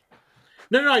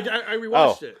 No, I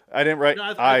rewatched it. I didn't write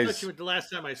I eyes. thought you were the last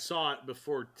time I saw it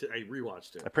before I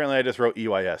rewatched it. Apparently, I just wrote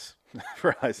EYS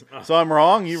for eyes. So I'm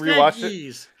wrong. You rewatched it.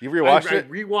 You rewatched it. I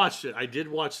rewatched it. I did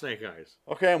watch Snake Eyes.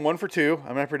 Okay, I'm 1 for 2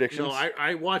 on my predictions. No,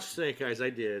 I watched Snake Eyes. I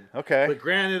did. Okay. But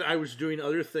granted, I was doing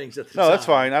other things at the time. No, that's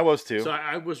fine. I was too. So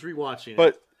I was rewatching it.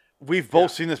 But we've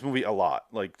both seen this movie a lot.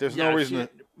 Like, there's no reason I've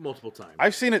seen it multiple times.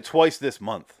 I've seen it twice this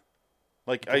month.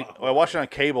 Like, I watched it on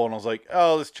cable, and I was like,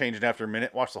 oh, this changed after a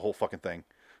minute. Watch the whole fucking thing.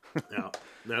 No,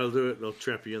 that'll do it. They'll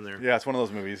trap you in there. Yeah, it's one of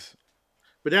those movies.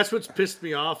 But that's what's pissed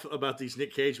me off about these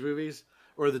Nick Cage movies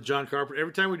or the John Carpenter.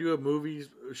 Every time we do a movie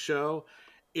show,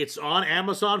 it's on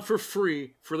Amazon for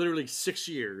free for literally 6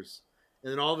 years.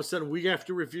 And then all of a sudden we have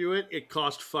to review it. It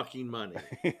cost fucking money.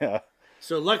 Yeah.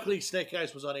 So luckily Snake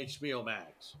Eyes was on HBO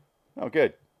Max. Oh,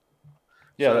 good.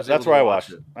 Yeah, So that's where I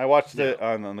watched it. I watched it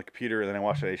on the computer, and then I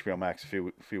watched it on HBO Max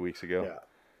a few weeks ago. Yeah.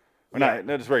 Or not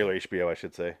just regular HBO, I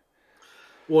should say.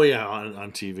 Well, yeah,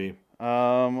 on TV.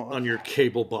 On your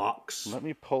cable box. Let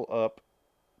me pull up.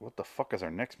 What the fuck is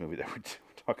our next movie that we're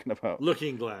talking about?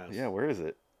 Looking Glass. Yeah, where is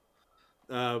it?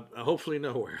 Hopefully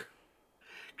nowhere.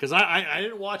 Because I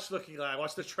didn't watch Looking Glass. I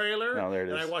watched the trailer. No, there it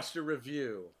is. And I watched the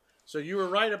review. So you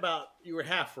were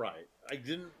half right. I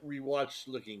didn't rewatch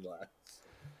Looking Glass.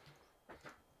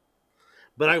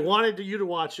 But I wanted you to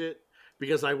watch it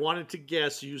because I wanted to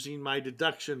guess, using my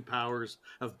deduction powers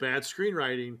of bad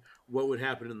screenwriting, what would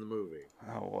happen in the movie.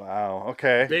 Oh, wow.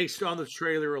 Okay. Based on the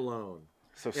trailer alone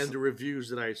and the reviews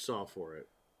that I saw for it.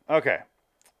 Okay.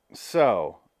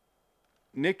 So,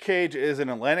 Nick Cage is an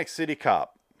Atlantic City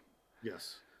cop.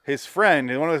 Yes. His friend,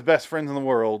 one of his best friends in the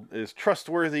world, is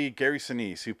trustworthy Gary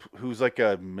Sinise, who's like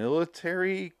a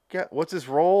military guy. What's his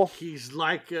role? He's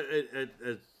like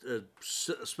a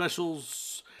special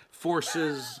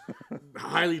forces,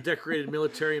 highly decorated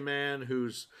military man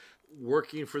who's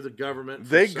working for the government.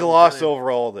 They gloss over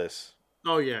all this.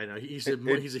 Oh yeah, I know. He's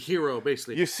a hero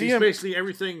basically. You see he's him basically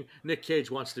everything Nick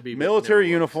Cage wants to be. Military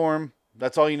uniform.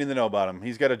 That's all you need to know about him.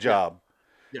 He's got a job.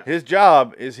 Yeah. His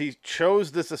job is he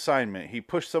chose this assignment. He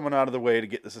pushed someone out of the way to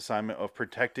get this assignment of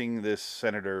protecting this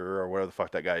senator or whatever the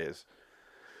fuck that guy is.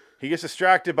 He gets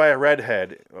distracted by a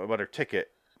redhead about her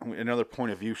ticket. Another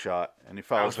point of view shot, and he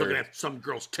follows her. I was looking at some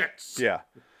girl's tits. Yeah,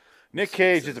 Nick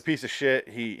Cage is a piece of shit.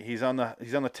 He's on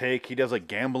the take. He does like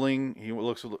gambling. He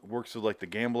works with like the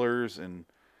gamblers, and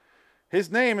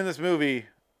his name in this movie,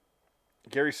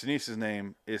 Gary Sinise's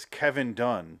name, is Kevin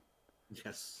Dunn.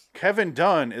 Yes, Kevin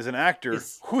Dunn is an actor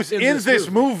who's in this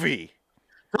movie,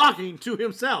 talking to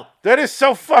himself. That is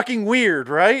so fucking weird,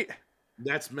 right?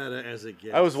 That's meta as it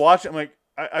gets. I was watching. I'm like,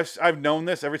 I've known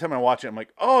this. Every time I watch it, I'm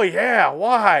like, oh yeah,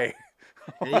 why?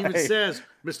 And he even says,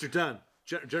 Mr. Dunn,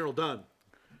 General Dunn,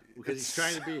 because he's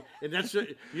trying to be. And that's what,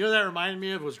 that reminded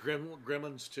me of was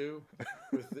Gremlins 2,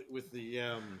 with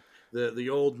the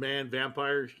old man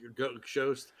vampire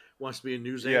ghost wants to be a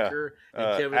news anchor,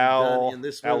 and Kevin Dunn in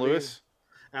this movie.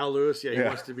 Al Lewis, he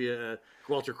wants to be a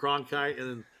Walter Cronkite,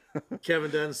 and then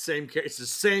Kevin Dunn, it's the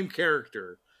same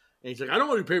character, and he's like, I don't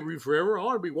want to be pay-per-view forever. I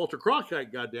want to be Walter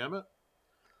Cronkite. God damn it.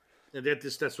 And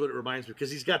that's what it reminds me,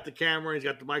 because he's got the camera, he's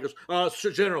got the mic. Goes,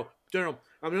 Sir General, I'm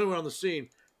the only one on the scene.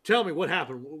 Tell me what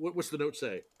happened. What's the note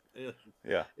say?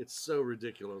 Yeah. It's so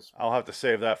ridiculous. I'll have to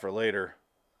save that for later.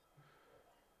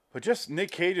 But just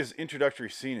Nick Cage's introductory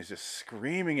scene is just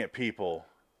screaming at people.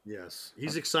 Yes.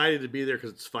 He's excited to be there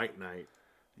because it's fight night.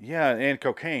 Yeah, and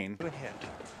cocaine. Good hit.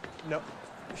 No.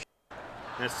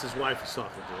 That's his wife he's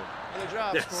talking to. Good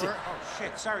job, That's score. it. Oh,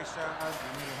 shit. Sorry, sir.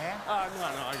 You need a hand? No,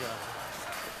 I got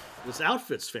it. This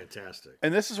outfit's fantastic.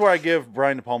 And this is where I give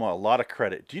Brian De Palma a lot of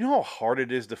credit. Do you know how hard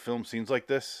it is to film scenes like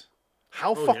this?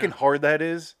 How fucking hard that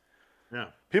is? Yeah.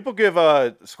 People give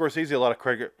Scorsese a lot of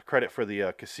credit for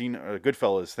the casino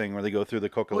Goodfellas thing where they go through the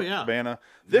Cabana.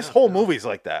 This whole movie's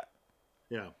like that.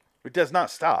 Yeah. It does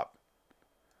not stop.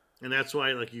 And that's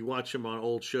why, like, you watch him on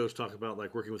old shows talk about,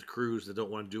 like, working with crews that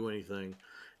don't want to do anything.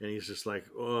 And he's just like,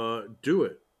 do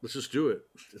it. Let's just do it.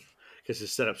 Because his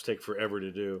setups take forever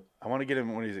to do. I want to get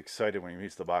him when he's excited when he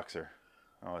meets the boxer.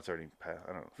 Oh, it's already past.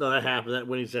 I don't know. No, that happened. That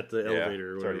when he's at the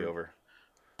elevator. Or it's whatever. already over.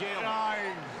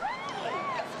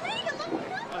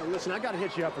 Listen, I got to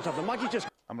hit you up or something. Monkey just...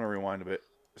 I'm going to rewind a bit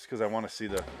just because I want to see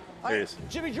the... There he is.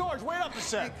 Jimmy George, wait up a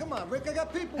sec. Hey, come on, Rick. I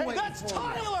got people waiting That's for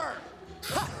me. Tyler!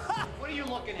 What are you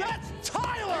looking at? That's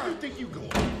Tyler! You think you go?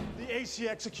 The AC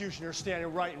executioner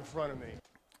standing right in front of me.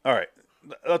 All right.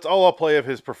 That's all I'll play of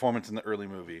his performance in the early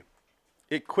movie.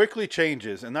 It quickly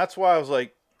changes, and that's why I was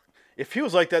like, if he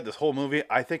was like that this whole movie,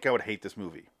 I think I would hate this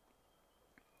movie.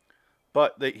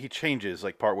 But he changes,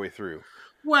 like, partway through.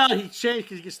 Well, he changed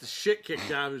because he gets the shit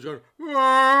kicked out. He's going,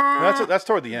 That's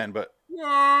toward the end, but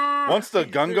once the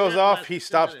gun goes off, he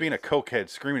stops being a cokehead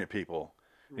screaming at people.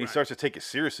 And he starts to take it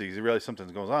seriously because he realizes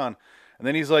something's going on. And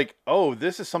then he's like, oh,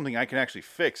 this is something I can actually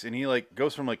fix. And he, like,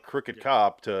 goes from, like, crooked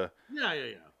cop to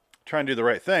trying to do the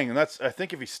right thing. And I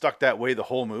think if he stuck that way the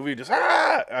whole movie, just,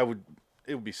 it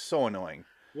would be so annoying.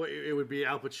 Well, it would be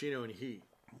Al Pacino in Heat.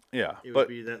 Yeah, it would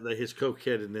be that his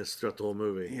cokehead in this throughout the whole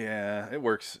movie. Yeah, it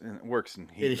works. It works in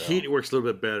Heat. In Heat, it works a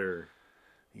little bit better.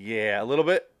 Yeah, a little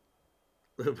bit.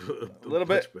 a little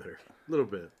bit better. A little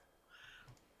bit.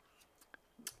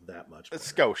 That much. A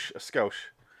skosh.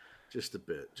 Just a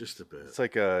bit. It's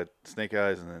like Snake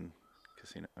Eyes and then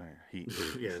Casino Heat.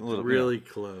 Yeah, a little really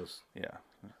close. Yeah,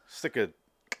 stick a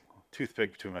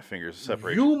toothpick between my fingers.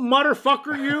 Separate. You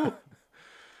motherfucker, you.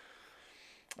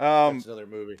 That's another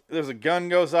movie. There's a gun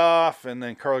goes off, and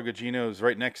then Carlo Gugino is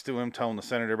right next to him, telling the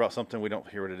senator about something. We don't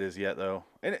hear what it is yet, though.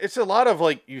 And it's a lot of,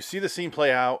 like, you see the scene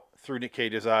play out through Nick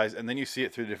Cage's eyes, and then you see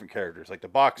it through the different characters, like the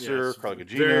boxer, Carlo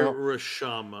Gugino, very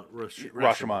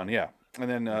Rashomon, yeah, and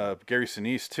then Gary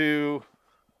Sinise too.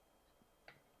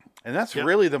 And that's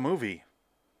really the movie.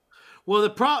 Well,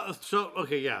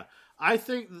 I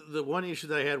think the one issue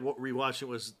that I had rewatching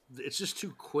was it's just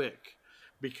too quick,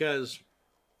 because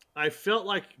I felt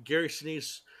like Gary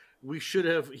Sinise, he should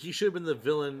have been the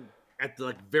villain at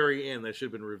the very end. That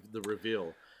should have been the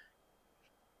reveal,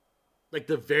 like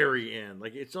the very end.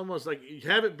 Like it's almost like you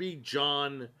have it be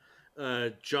John,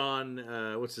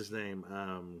 what's his name,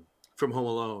 from Home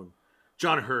Alone,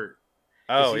 John Hurt.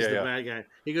 Oh, he's the bad guy.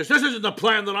 He goes, "This isn't the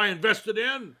plan that I invested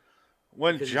in."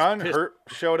 When John Hurt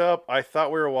showed up, I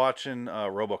thought we were watching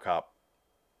RoboCop.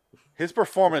 His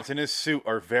performance and his suit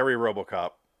are very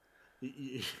RoboCop. Do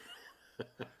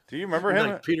you remember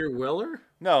him? Like Peter Weller?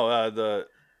 No,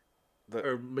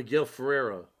 or Miguel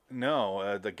Ferreira.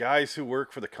 No, the guys who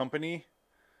work for the company.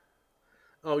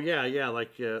 Oh yeah.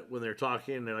 Like when they're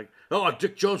talking, they're like, "Oh,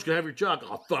 Dick Jones can have your job."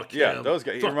 Oh, fuck yeah, him. Those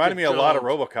guys. Fuck He reminded me a lot of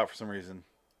RoboCop for some reason.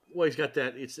 Well, he's got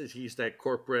that. He's that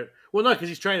corporate. Well, no, because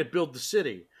he's trying to build the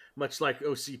city, much like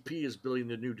OCP is building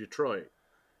the new Detroit.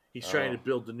 He's trying to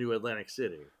build the new Atlantic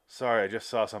City. Sorry, I just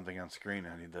saw something on screen.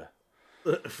 I need to.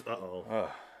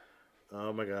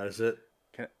 Oh my God, is it?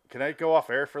 Can I go off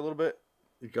air for a little bit?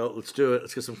 Go. Let's do it.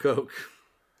 Let's get some Coke.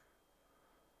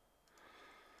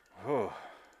 Oh.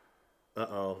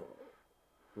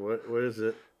 What is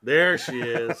it? There she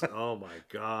is. Oh my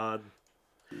God.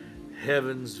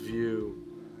 Heaven's View.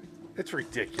 It's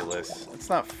ridiculous. It's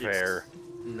not fair.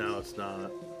 No, it's not.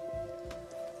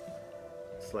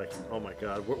 It's like, oh my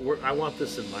God, I want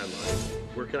this in my life.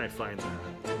 Where can I find that?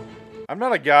 I'm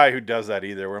not a guy who does that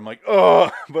either, where I'm like,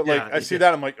 oh, but like, I see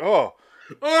that, I'm like, oh.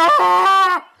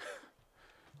 I'm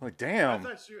like, damn.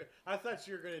 I thought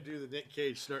you were going to do the Nick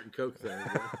Cage snorting Coke thing.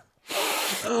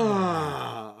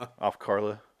 Off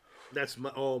Carla. That's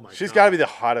my, oh my God. She's got to be the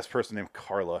hottest person named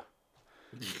Carla.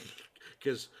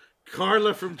 Because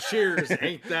Carla from Cheers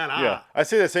ain't that hot. Yeah, I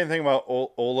say the same thing about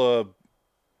Ola,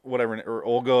 whatever, or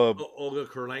Olga. Olga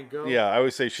Kurylenko. Yeah, I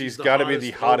always say she's got to be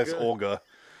the hottest Olga.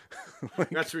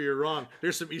 That's where you're wrong.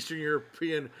 There's some Eastern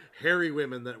European hairy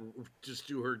women that just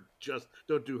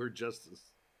don't do her justice.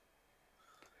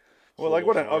 Well, like,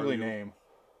 what an ugly name.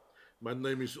 My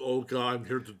name is Olga. I'm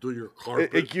here to do your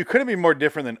carpet. You couldn't be more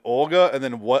different than Olga and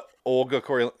then what Olga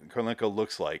Kurylenko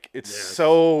looks like. It's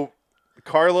so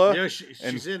Carla. Yeah,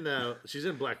 she's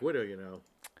in Black Widow, you know.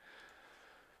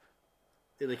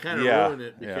 They kind of ruin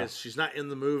it because she's not in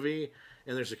the movie,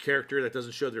 and there's a character that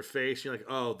doesn't show their face. You're like,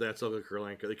 oh, that's Olga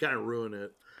Kurylenko. They kind of ruin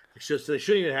it. It's just they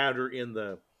shouldn't even have her in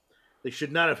the. They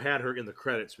should not have had her in the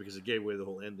credits because it gave away the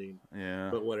whole ending. Yeah.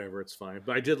 But whatever, it's fine.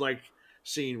 But I did like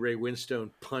seeing Ray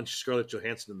Winstone punch Scarlett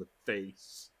Johansson in the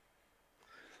face.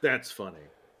 That's funny.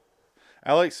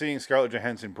 I like seeing Scarlett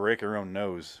Johansson break her own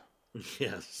nose.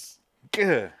 Yes.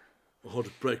 Gah. I had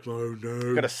to break my own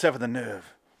nose. Gotta sever the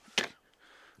nerve.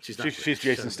 She's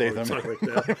Jason Statham.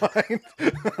 Like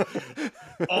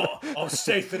I'm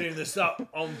Stathaming this up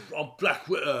on Black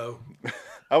Widow.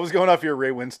 I was going off your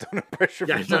Ray Winstone impression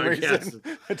for some reason.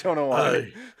 Yes. I don't know why.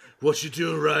 Hey, what you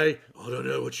doing, Ray? I don't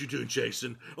know. What you doing,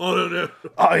 Jason? I don't know.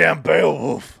 I am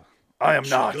Beowulf. I am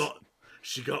not.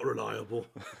 She got reliable.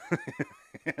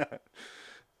 Yeah.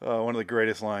 One of the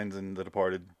greatest lines in The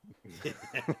Departed.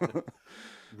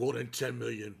 More than 10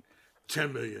 million.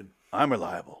 10 million. I'm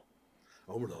reliable.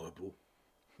 I'm reliable.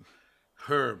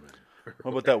 Herman.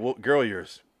 What about that girl of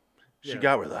yours? She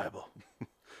got reliable.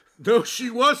 No, she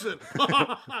wasn't.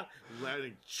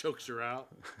 Lanning chokes her out.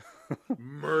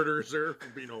 Murders her for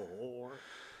being a whore.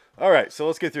 All right, so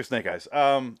let's get through Snake Eyes.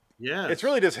 Yeah. It's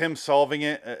really just him solving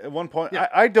it. At one point,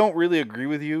 I don't really agree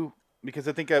with you because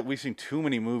I think that we've seen too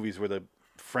many movies where the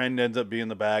friend ends up being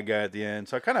the bad guy at the end.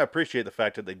 So I kind of appreciate the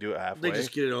fact that they do it halfway. They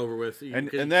just get it over with. And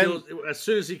then as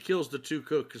soon as he kills the two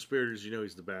co-conspirators, you know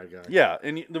he's the bad guy. Yeah,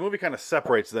 and the movie kind of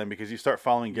separates them because you start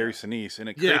following Gary Sinise, and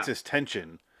it creates this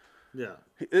tension. Yeah.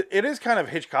 It is kind of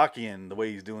Hitchcockian the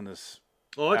way he's doing this.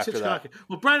 Oh, it's Hitchcockian.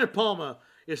 Well, Brian De Palma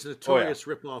is a notorious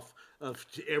ripoff of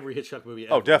every Hitchcock movie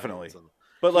ever. Oh, definitely.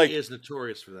 But he is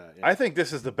notorious for that. Yeah. I think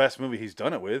this is the best movie he's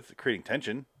done it with, creating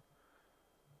tension.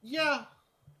 Yeah.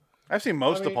 I've seen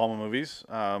most De Palma movies.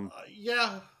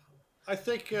 Yeah. I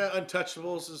think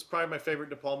Untouchables is probably my favorite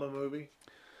De Palma movie.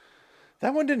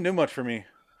 That one didn't do much for me.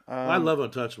 I love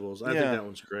Untouchables. I think that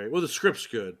one's great. Well, the script's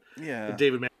good. Yeah. The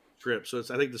David Mann script. So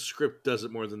I think the script does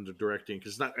it more than the directing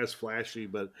because it's not as flashy,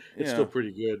 but it's still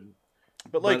pretty good.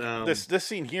 But this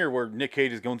scene here where Nick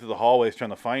Cage is going through the hallways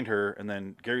trying to find her, and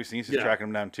then Gary Sinise is tracking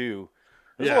him down too.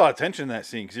 There's a lot of tension in that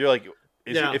scene because you're like,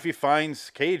 if he finds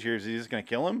Cage here, is he just going to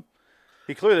kill him?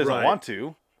 He clearly doesn't want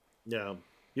to. Yeah,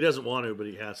 he doesn't want to, but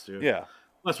he has to. Yeah,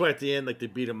 that's why at the end, like they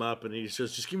beat him up, and he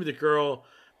says, "Just give me the girl.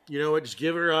 You know what? Just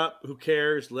give her up. Who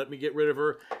cares? Let me get rid of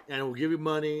her, and we'll give you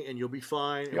money, and you'll be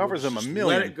fine." He offers him $1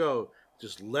 million. Let it go.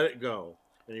 Just let it go,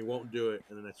 and he won't do it,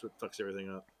 and then that's what fucks everything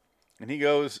up. And he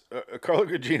goes, Carla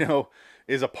Gugino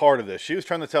is a part of this. She was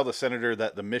trying to tell the senator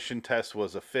that the mission test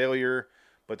was a failure,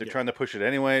 but they're trying to push it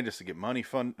anyway just to get money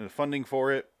funding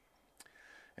for it.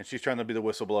 And she's trying to be the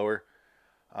whistleblower.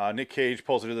 Nick Cage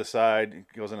pulls her to the side,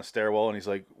 goes in a stairwell, and he's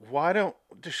like, "Why don't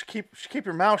just keep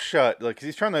your mouth shut?" Like, 'cause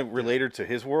he's trying to relate her to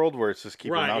his world, where it's just keep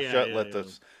your mouth shut,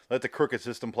 let the crooked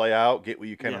system play out, get what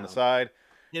you can on the side.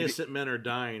 Innocent men are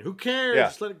dying. Who cares? Yeah,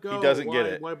 just let it go. He doesn't get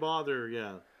it. Why bother?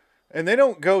 Yeah. And they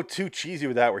don't go too cheesy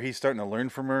with that, where he's starting to learn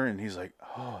from her, and he's like,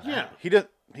 "Oh, yeah."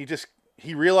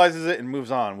 He realizes it and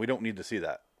moves on. We don't need to see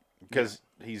that because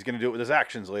he's going to do it with his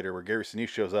actions later, where Gary Sinise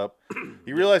shows up.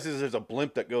 He realizes there's a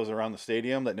blimp that goes around the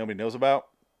stadium that nobody knows about.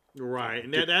 Right,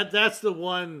 and that's the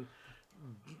one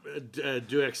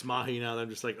Deus Ex Machina. I'm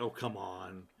just like, oh, come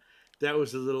on, that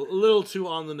was a little too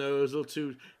on the nose, a little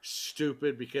too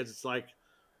stupid, because it's like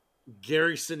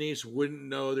Gary Sinise wouldn't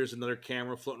know there's another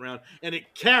camera floating around, and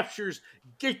it captures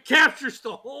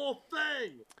the whole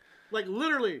thing, like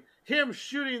literally him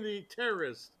shooting the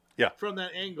terrorist. Yeah, from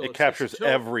that angle, it captures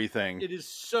everything. It is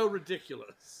so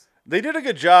ridiculous. They did a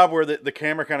good job where the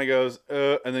camera kind of goes,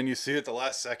 and then you see it at the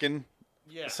last second.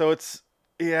 Yeah. So it's,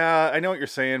 I know what you're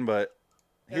saying, but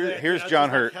here's John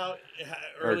Hurt. Like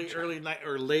early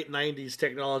or late '90s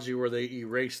technology where they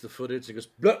erase the footage and goes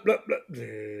blah blah blah.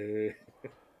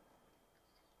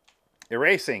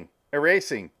 Erasing.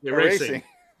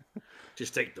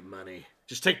 Just take the money.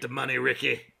 Just take the money,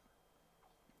 Ricky.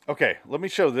 Okay, let me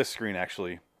show this screen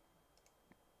actually.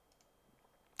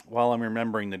 While I'm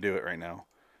remembering to do it right now.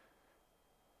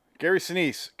 Gary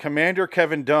Sinise, Commander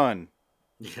Kevin Dunn.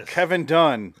 Yes. Kevin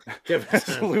Dunn.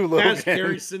 As Lou Logan. As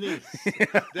Gary Sinise.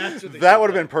 Yeah. That would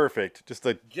have been perfect. Just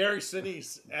the Gary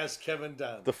Sinise as Kevin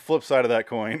Dunn. The flip side of that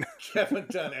coin. Kevin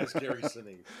Dunn as Gary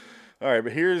Sinise. All right,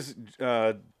 but here's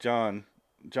John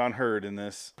Hurd in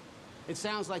this. It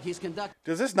sounds like he's conducting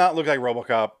Does this not look like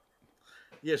RoboCop?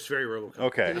 Yes, very RoboCop.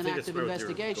 Okay. an active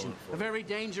investigation. A very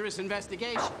dangerous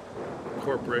investigation.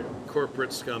 Corporate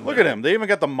scumbag. Look at him. They even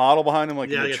got the model behind him, like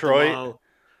Yeah, in they got the Detroit. model.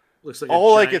 Looks like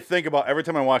All a I giant... could think about every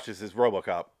time I watch this is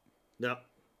RoboCop. No.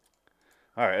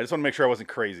 All right, I just want to make sure I wasn't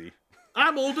crazy.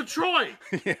 I'm old Detroit.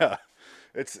 Yeah,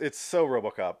 it's so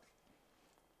RoboCop.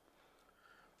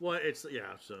 Well,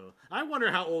 so I wonder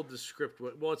how old this script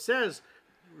was. Well, it says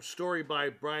story by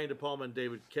Brian De Palma and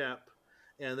David Koepp,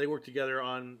 and they worked together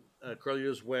on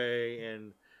Carlito's Way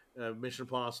and Mission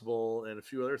Impossible and a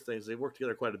few other things. They worked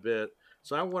together quite a bit.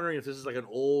 So I'm wondering if this is like an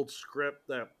old script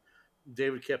that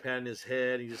David Koepp had in his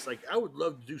head. He's just like, I would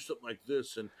love to do something like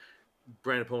this, and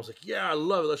Brian De Palma's like, yeah, I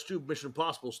love it. Let's do Mission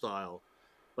Impossible style,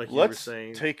 like you were saying.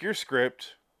 Let's take your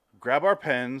script, grab our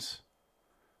pens,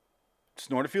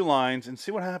 snort a few lines, and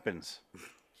see what happens.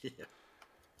 Yeah.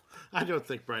 I don't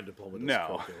think Brian De Palma does No,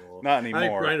 coke at all. not anymore. I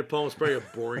think Brian De Palma's probably a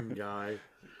boring guy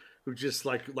who just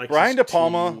like Brian De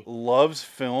Palma loves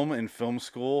film and film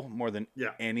school more than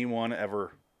anyone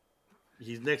ever.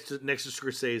 He's next to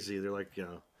Scorsese. They're like,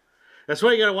 that's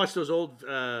why you got to watch those old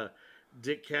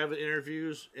Dick Cavett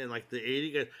interviews in like the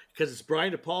 80s, because it's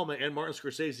Brian De Palma and Martin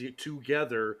Scorsese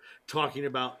together talking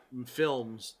about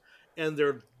films, and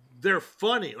they're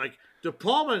funny. Like De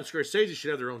Palma and Scorsese should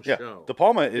have their own show. De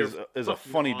Palma is a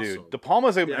funny awesome. dude. De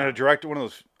Palma's a director, one of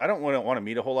those. I don't want to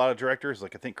meet a whole lot of directors.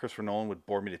 Like I think Christopher Nolan would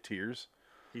bore me to tears.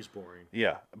 He's boring.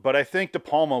 Yeah, but I think De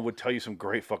Palma would tell you some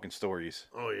great fucking stories.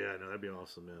 Oh yeah, no, that'd be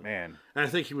awesome, man. Man, and I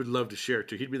think he would love to share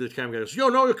too. He'd be the kind of guy who goes, "Yo,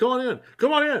 no, come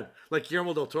on in," like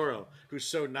Guillermo del Toro, who's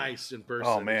so nice in person.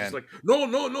 Oh man, he's like, no,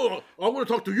 I want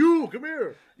to talk to you. Come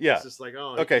here. Yeah, it's just like,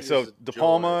 oh, okay. So De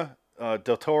Palma,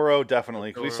 del Toro, definitely.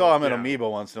 Because we saw him at Amoeba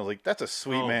once, and I was like, "That's a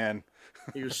sweet man."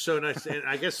 He was so nice, and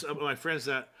I guess my friends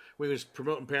that. When he was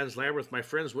promoting Pan's Labyrinth, my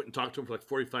friends went and talked to him for like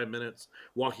 45 minutes,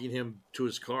 walking him to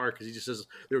his car because he just says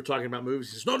they were talking about movies.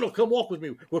 He says, "No, come walk with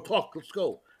me. We'll talk. Let's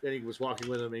go." And he was walking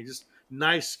with him. And he's just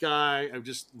nice guy,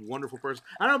 just wonderful person.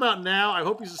 I don't know about now. I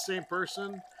hope he's the same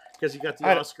person because he got the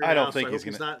Oscar. I don't now, think so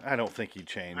he's gonna. I don't think he'd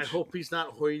change. I hope he's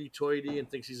not hoity-toity and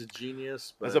thinks he's a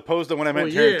genius. But, as opposed to when I met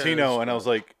Tarantino, and I was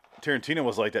like. Tarantino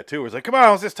was like that too. It was like, come on,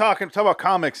 I was just talk about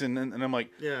comics, and I'm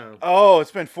like, oh, it's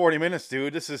been 40 minutes,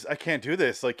 dude. I can't do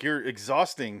this. Like, you're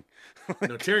exhausting.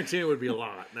 No, Tarantino would be a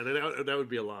lot. That would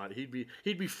be a lot. He'd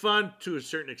be fun to a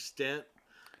certain extent,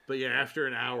 but yeah, after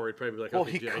an hour, it'd probably be like, well,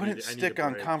 okay, he dude, couldn't stick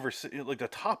on conversation, like the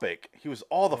topic. He was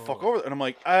all the fuck over, and I'm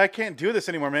like, I can't do this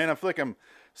anymore, man. I feel like I'm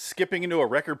skipping into a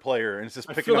record player, and it's just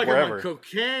picking up wherever. I'm on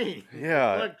cocaine.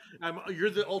 Yeah, you're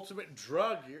the ultimate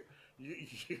drug. You're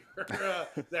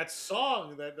that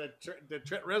song, that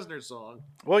Trent Reznor song.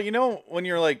 Well, when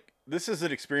you're like, this is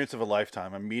an experience of a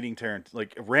lifetime. I'm meeting Tarrant,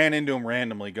 like ran into him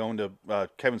randomly going to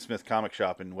Kevin Smith comic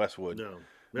shop in Westwood. No.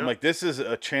 I'm like, this is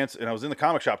a chance, and I was in the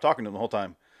comic shop talking to him the whole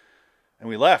time, and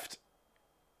we left.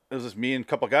 It was just me and a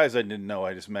couple of guys I didn't know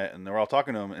I just met, and they were all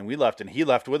talking to him, and we left, and he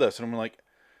left with us, and I'm like,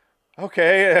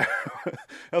 okay.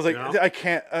 I was like, I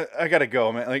can't, I gotta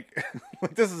go, man. Like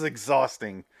this is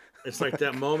exhausting. It's like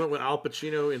that moment when Al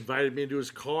Pacino invited me into his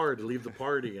car to leave the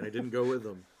party, and I didn't go with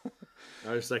him.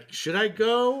 I was like, should I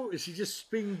go? Is he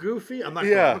just being goofy? I'm not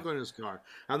going in his car.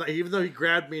 Even though he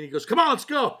grabbed me and he goes, come on, let's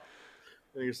go.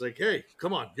 And he was like, hey,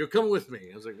 come on, you're coming with me.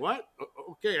 I was like, what?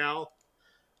 Okay, Al.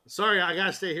 Sorry, I got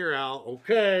to stay here, Al.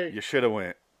 Okay. You should have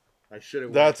went. I should have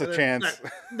went. That's a chance.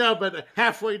 No, but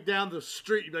halfway down the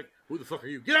street, you'd be like, who the fuck are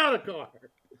you? Get out of the car.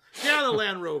 Get out of the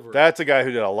Land Rover. That's a guy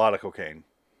who did a lot of cocaine.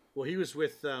 Well, he was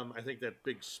with, I think, that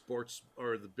big sports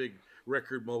or the big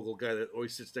record mogul guy that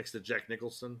always sits next to Jack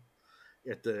Nicholson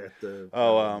at the.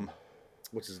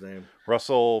 What's his name?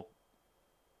 Russell.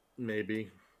 Maybe.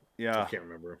 Yeah. I can't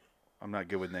remember. I'm not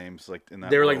good with names like in that.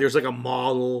 They were like, there's like a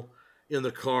model in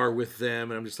the car with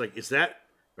them, and I'm just like,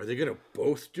 are they gonna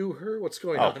both do her? What's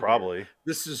going on? Oh, probably. Here?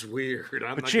 This is weird.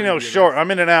 Pacino's short.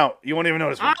 I'm in and out. You won't even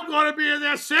notice me. I'm gonna be in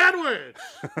that sandwich.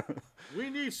 We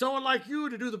need someone like you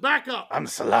to do the backup. I'm the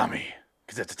salami,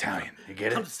 because it's Italian. You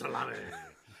get it? I'm the salami.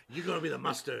 You're going to be the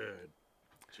mustard.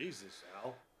 Jesus,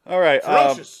 Al. All right.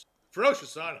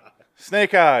 Ferocious on.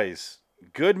 Snake Eyes.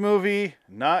 Good movie.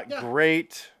 Not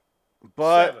great,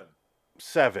 but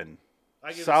 7.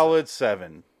 Solid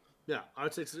 7. Yeah, I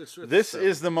would say it's this 7.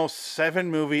 is the most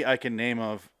 7 movie I can name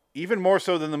of, even more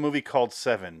so than the movie called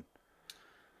 7.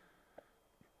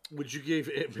 Would you give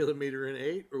 8mm an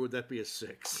 8, or would that be a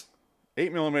 6?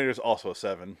 8mm is also a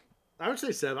 7. I would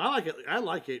say 7. I like it. I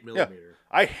like 8mm. Yeah.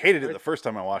 I hated it the first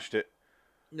time I watched it.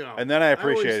 No. And then I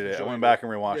appreciated it. I went back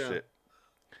and rewatched it.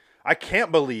 I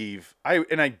can't believe, I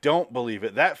don't believe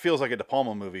it. That feels like a De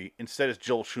Palma movie. Instead, it's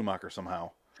Joel Schumacher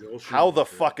somehow. How the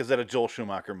fuck is that a Joel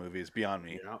Schumacher movie? Is beyond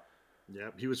me. Yeah.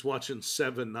 Yeah, he was watching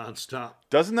Seven nonstop.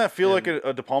 Doesn't that feel like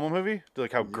a De Palma movie?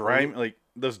 Like how grime, like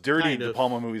those dirty Kind De of.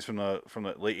 Palma movies from the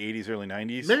late '80s, early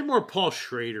 '90s. Maybe more Paul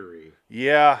Schrader-y.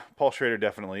 Yeah, Paul Schrader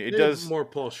definitely. It Maybe does more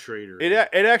Paul Schrader. It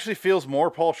actually feels more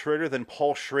Paul Schrader than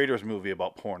Paul Schrader's movie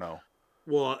about porno.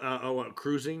 Well,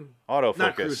 cruising. Autofocus.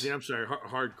 Not cruising. I'm sorry,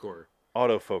 hardcore.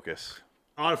 Autofocus.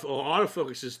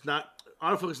 Autofocus is not.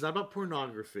 Autofocus is not about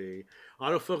pornography.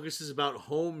 Autofocus is about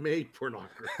homemade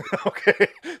pornography. Okay.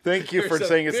 Thank you for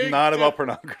saying it's not about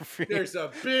pornography. There's a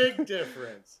big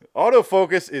difference.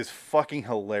 Autofocus is fucking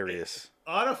hilarious.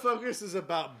 Autofocus is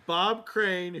about Bob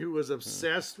Crane, who was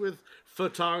obsessed with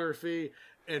photography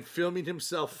and filming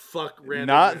himself fuck random.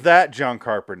 Not that John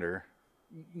Carpenter.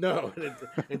 No.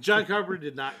 And John Carpenter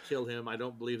did not kill him. I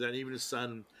don't believe that. And even his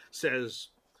son says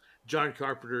John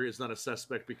Carpenter is not a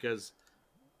suspect because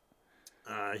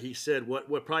he said what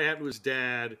probably happened to his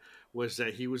dad was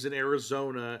that he was in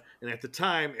Arizona, and at the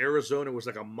time, Arizona was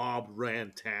like a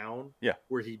mob-ran town. Yeah.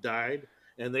 Where he died,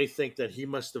 and they think that he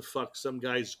must have fucked some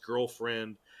guy's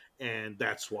girlfriend, and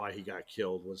that's why he got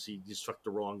killed. Was he just fucked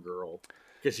the wrong girl?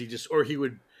 Because he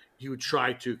would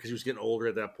try to because he was getting older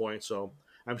at that point. So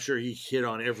I'm sure he hit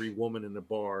on every woman in the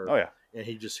bar. Oh yeah. And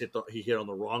he just hit on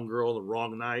the wrong girl the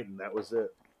wrong night, and that was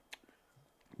it.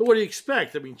 But what do you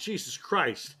expect? I mean, Jesus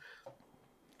Christ.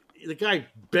 The guy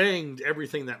banged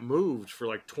everything that moved for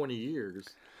like 20 years.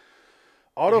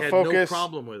 Autofocus no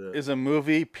problem with it. Is a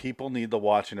movie people need to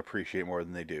watch and appreciate more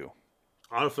than they do.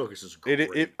 Autofocus is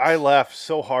great. I laughed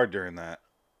so hard during that.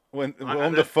 When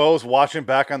Willem Dafoe's watching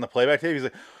back on the playback tape, he's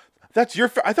like, "That's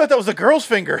your I thought that was a girl's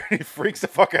finger." And he freaks the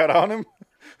fuck out on him.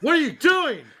 What are you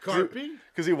doing, Carpy?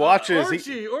 Because he watches.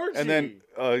 Orgy. And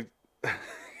then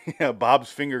yeah,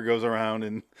 Bob's finger goes around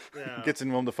and gets in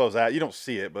Willem Dafoe's ass. You don't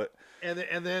see it, but... And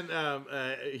then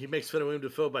he makes fun of Willem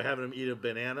Dafoe by having him eat a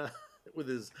banana with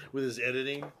his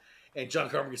editing, and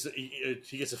John Carpenter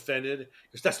gets offended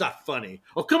because that's not funny.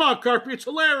 Oh, come on, Carpenter, it's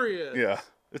hilarious. Yeah,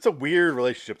 it's a weird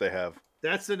relationship they have.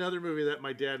 That's another movie that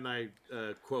my dad and I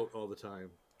quote all the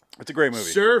time. It's a great movie.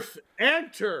 Surf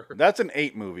Enter. That's an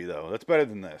 8 movie though. That's better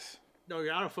than this. No,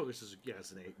 Autofocus is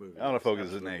it's an 8 movie. Autofocus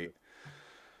is an 8.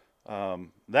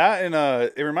 That and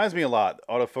it reminds me a lot.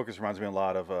 Autofocus reminds me a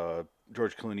lot of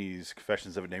George Clooney's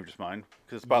Confessions of a Dangerous Mind,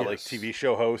 because it's about like TV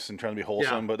show hosts and trying to be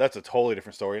wholesome, but that's a totally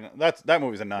different story. And that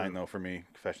movie's a 9 though for me.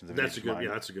 Confessions of a Dangerous Mind.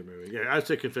 Yeah, that's a good movie. Yeah, I'd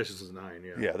say Confessions is a 9.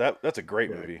 Yeah. Yeah, that's a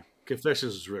great movie.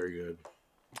 Confessions is very good.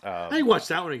 I watched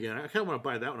that one again. I kind of want to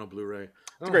buy that one on Blu-ray.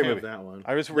 It's a great movie. That one.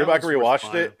 I just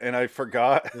rewatched it and I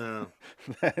forgot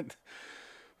that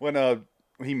when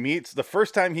he meets the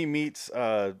first time he meets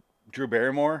Drew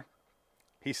Barrymore,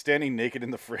 he's standing naked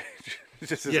in the fridge. It's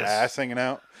just his ass hanging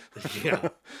out. Yeah,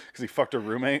 because he fucked her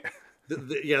roommate.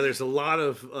 There's a lot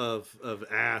of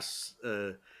ass,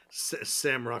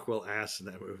 Sam Rockwell ass in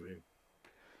that movie.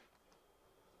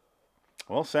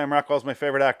 Well, Sam Rockwell's my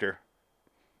favorite actor.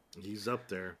 He's up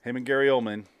there. Him and Gary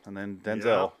Oldman, and then Denzel.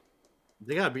 Yeah.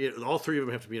 They gotta be. All three of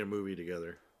them have to be in a movie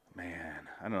together. Man,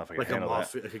 I don't know if I can handle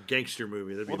that. Like a gangster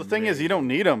movie. Well, the thing is, you don't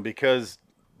need them because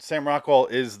Sam Rockwell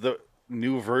is the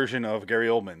new version of Gary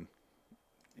Oldman.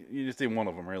 You just need one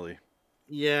of them, really.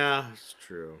 Yeah, it's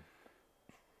true.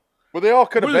 Well, they all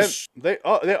could have been.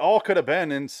 They all could have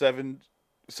been in 7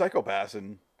 Psychopaths,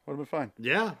 and would have been fine.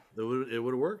 Yeah, it would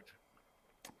have worked.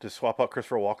 Just swap out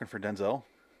Christopher Walken for Denzel.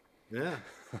 Yeah.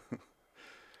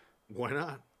 Why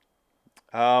not?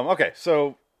 Okay,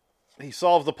 so he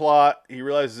solves the plot. He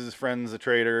realizes his friend's a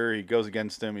traitor. He goes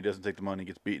against him. He doesn't take the money. He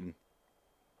gets beaten,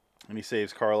 and he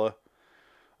saves Carla.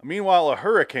 Meanwhile, a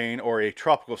hurricane or a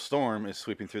tropical storm is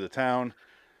sweeping through the town.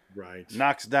 Right.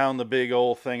 Knocks down the big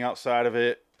old thing outside of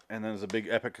it, and then there's a big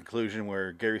epic conclusion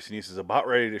where Gary Sinise is about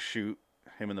ready to shoot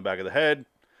him in the back of the head.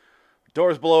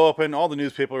 Doors blow open. All the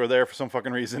news people are there for some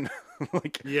fucking reason.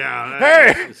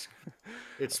 Hey!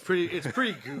 It's pretty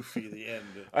goofy, the end.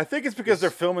 I think it's because they're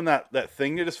filming that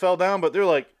thing that just fell down, but they're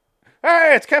like,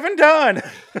 hey, it's Kevin Dunn!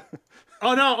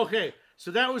 Oh, no, okay.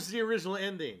 So that was the original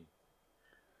ending.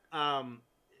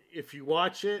 If you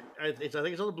watch it, I think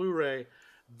it's on the Blu-ray.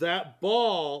 That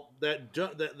ball, that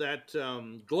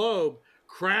globe,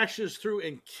 crashes through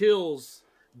and kills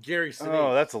Gary Sinise.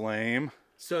 Oh, that's lame.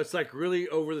 So it's like really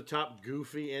over the top,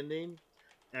 goofy ending.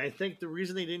 And I think the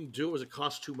reason they didn't do it was it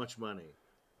cost too much money,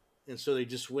 and so they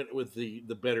just went with the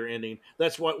better ending.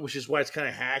 Which is why it's kind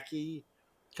of hacky,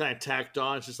 kind of tacked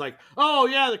on. It's just like, oh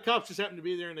yeah, the cops just happened to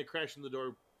be there and they crashed in the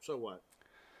door. So what?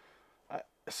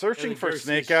 Searching for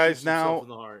Snake Eyes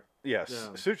now. Yes,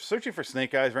 yeah. Searching for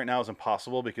Snake Eyes right now is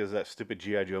impossible because of that stupid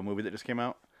G.I. Joe movie that just came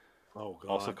out. Oh god.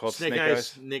 Also called Snake Snake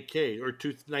Eyes. Nick Cage or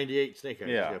 298 Snake Eyes.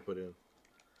 Yeah. You got put in.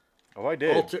 Oh, I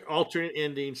did. Alternate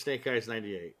ending Snake Eyes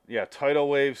 98. Yeah, tidal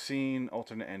wave scene,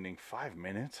 alternate ending, 5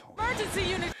 minutes. Emergency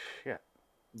unit. Yeah.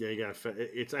 Yeah, you got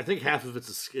it's. I think half of it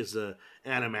is a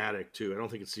animatic too. I don't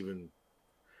think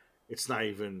it's not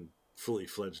even fully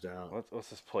fledged out. Let's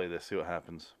just play this. See what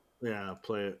happens. Yeah,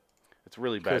 play it. It's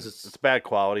really bad. It's bad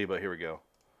quality, but here we go.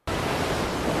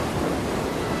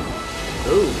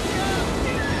 Ooh.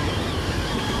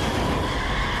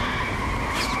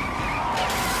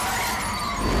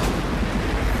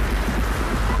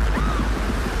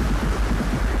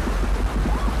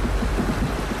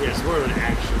 Yeah, it's more of an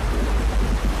action.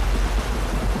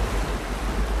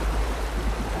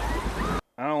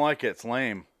 I don't like it. It's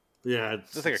lame. Yeah,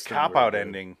 It's just like a cop-out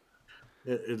ending.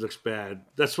 It looks bad.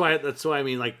 That's why I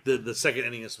mean, like the second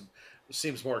ending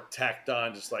seems more tacked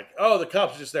on. Just like, oh, the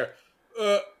cops are just there.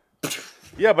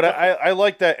 Yeah, but I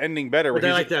like that ending better. But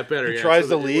I like that better. He yeah. tries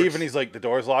So to it leave, works. and he's like, the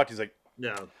door's locked. He's like,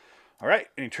 Yeah. all right,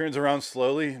 and he turns around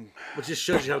slowly. Which just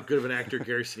shows you how good of an actor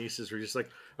Gary Sinise is. We're just like,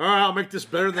 all right, I'll make this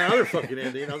better than the other fucking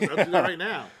ending. I'll do that right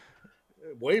now.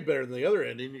 Way better than the other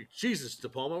ending. Jesus, De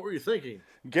Palma, what were you thinking?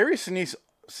 Gary Sinise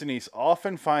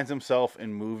often finds himself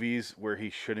in movies where he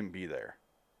shouldn't be there,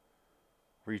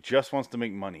 where he just wants to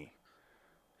make money.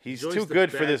 He's always too the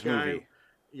good for bad this guy. movie.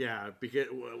 Yeah, because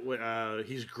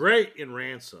he's great in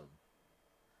Ransom.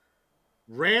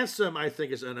 Ransom, I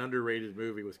think, is an underrated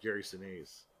movie with Gary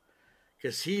Sinise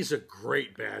because he's a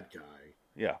great bad guy.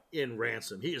 Yeah. In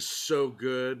Ransom, he is so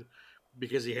good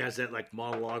because he has that like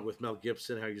monologue with Mel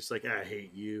Gibson, how he's just like, I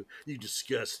hate you, you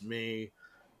disgust me,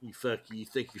 you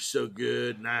think you're so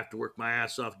good, and I have to work my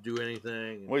ass off to do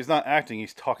anything. Well, he's not acting;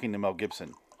 he's talking to Mel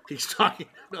Gibson. He's talking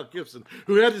to Mel Gibson,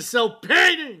 who had to sell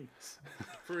paintings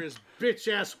for his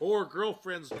bitch-ass whore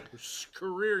girlfriend's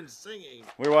career in singing.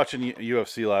 We were watching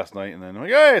UFC last night, and then I'm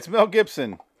like, hey, it's Mel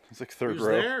Gibson. He's like third He was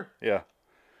row. there? Yeah,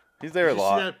 he's there a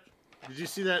lot. Did you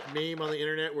see that meme on the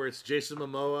internet where it's Jason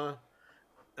Momoa,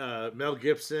 Mel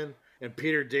Gibson, and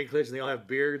Peter Dinklage, and they all have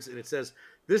beards, and it says,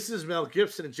 "This is Mel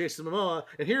Gibson and Jason Momoa,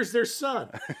 and here's their son."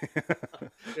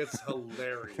 It's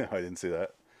hilarious. No, I didn't see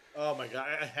that. Oh my god,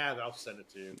 I have. I'll send it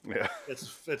to you. Yeah,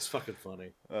 it's fucking funny.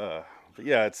 But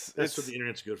yeah, that's what the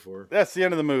internet's good for. That's the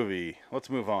end of the movie. Let's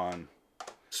move on.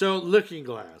 So, Looking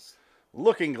Glass.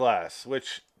 Looking Glass,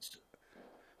 which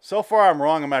so far I'm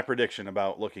wrong in my prediction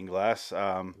about Looking Glass.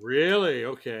 Really?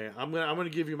 Okay. I'm gonna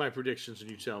give you my predictions, and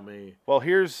you tell me. Well,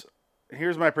 here's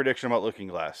my prediction about Looking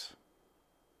Glass.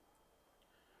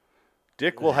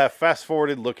 Dick will have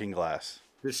fast-forwarded Looking Glass.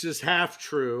 This is half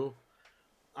true.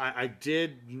 I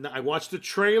watched the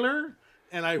trailer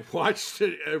and I watched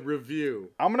a review.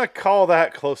 I'm gonna call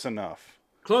that close enough.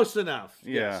 Close enough.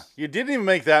 Yeah, Yes. you didn't even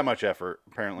make that much effort,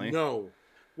 apparently. No.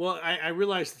 Well, I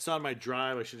realized it's on my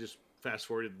drive. I should just fast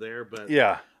forward it there, but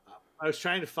Yeah. I was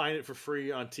trying to find it for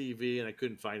free on TV and I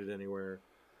couldn't find it anywhere.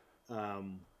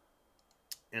 And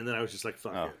then I was just like,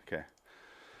 "Fuck it." Okay.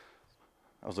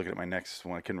 I was looking at my next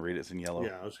one. I couldn't read it. It's in yellow.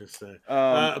 Yeah, I was gonna say.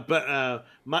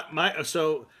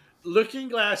 So Looking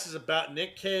Glass is about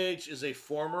Nick Cage is a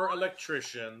former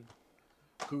electrician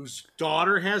whose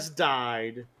daughter has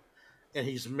died, and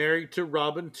he's married to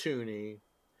Robin Tooney.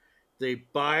 They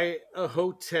buy a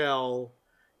hotel,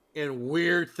 and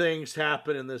weird things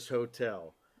happen in this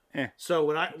hotel. So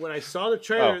when I saw the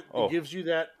trailer, it gives you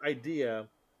that idea.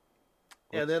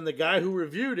 And then the guy who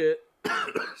reviewed it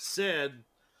said,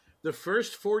 the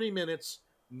first 40 minutes,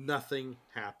 nothing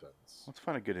happens. Let's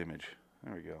find a good image.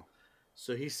 There we go.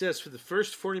 So he says for the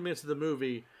first 40 minutes of the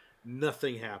movie,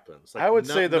 nothing happens. I would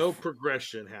say no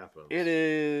progression happens. It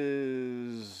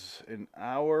is an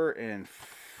hour and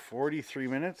 43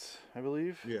 minutes, I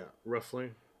believe. Yeah,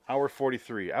 roughly. Hour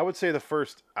 43. I would say the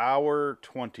first hour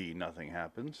 20, nothing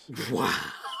happens.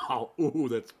 Wow. Ooh,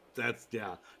 that's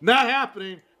yeah. Not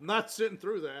happening. Not sitting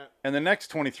through that. And the next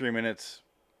 23 minutes,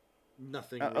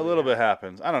 nothing. A little bit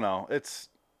happens. I don't know.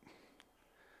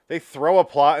 They throw a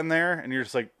plot in there, and you're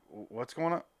just like, what's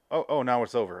going on? Oh, now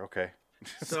it's over. Okay.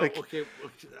 So, okay,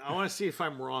 I want to see if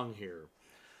I'm wrong here.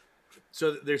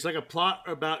 So there's like a plot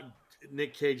about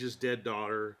Nick Cage's dead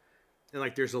daughter, and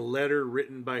like there's a letter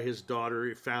written by his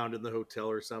daughter found in the hotel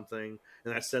or something,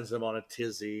 and that sends him on a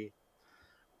tizzy.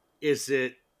 Is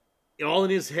it all in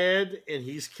his head, and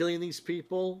he's killing these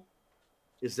people?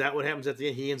 Is that what happens at the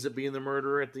end? He ends up being the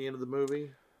murderer at the end of the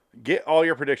movie? Get all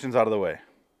your predictions out of the way.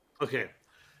 Okay.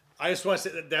 I just want to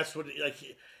say that's what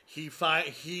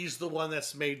he's the one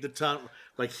that's made the ton.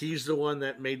 Like he's the one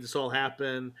that made this all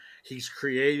happen. He's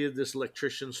created this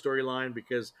electrician storyline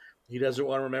because he doesn't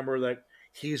want to remember that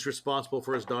he's responsible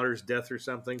for his daughter's death or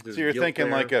something. So you're thinking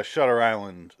like a Shutter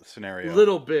Island scenario. A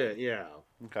little bit, yeah.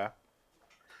 Okay.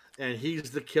 And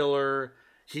he's the killer.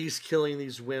 He's killing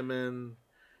these women,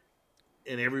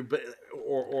 and everybody,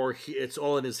 it's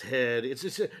all in his head. It's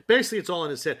basically it's all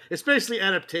in his head. It's basically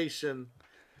adaptation.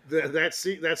 That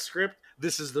script.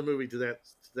 This is the movie to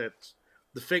that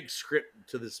the fake script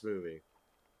to this movie.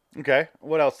 Okay.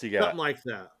 What else do you got? Something like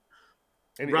that.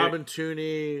 Robin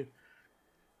Tooney.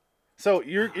 So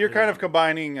you're kind of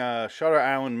combining Shutter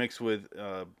Island mixed with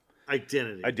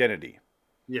Identity.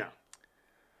 Yeah.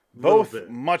 Both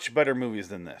much better movies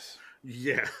than this.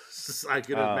 Yes, I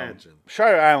can imagine.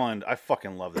 Shutter Island, I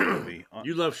fucking love that movie.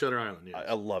 You love Shutter Island, yes.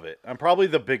 I love it. I'm probably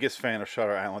the biggest fan of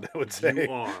Shutter Island, I would say.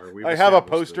 You are. I have a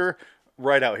poster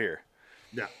right out here.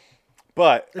 Yeah.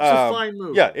 But it's a fine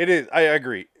movie. Yeah, it is. I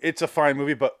agree. It's a fine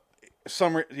movie, but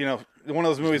one of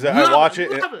those movies that I watch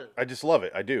it. I just love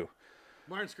it. I do.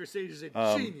 Martin Scorsese is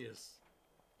a genius.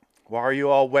 Why are you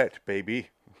all wet, baby?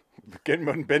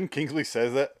 When Ben Kingsley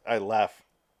says that, I laugh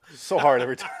so hard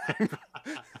every time.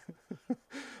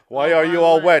 Why are you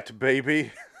all wet,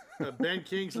 baby? Ben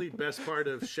Kingsley, best part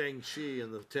of Shang-Chi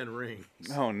and the Ten Rings.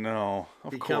 Oh, no.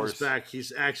 Of course. He comes back.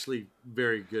 He's actually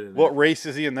very good in it. What race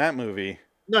is he in that movie?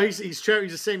 No, he's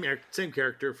the same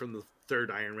character from the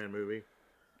third Iron Man movie.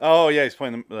 Oh, yeah, he's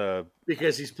playing the...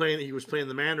 Because he was playing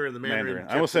the Mandarin. The Mandarin.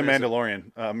 I almost said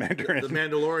Mandalorian. Mandarin. The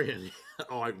Mandalorian.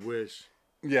 Oh, I wish.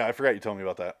 Yeah, I forgot you told me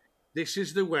about that. This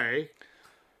is the way.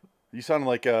 You sound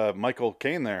like Michael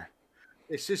Caine there.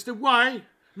 This is the way,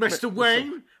 Mr.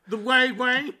 Wayne. The way,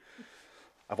 Wayne.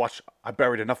 I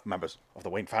buried enough members of the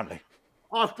Wayne family.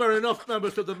 I've buried enough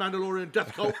members of the Mandalorian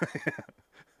death cult.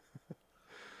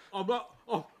 I'm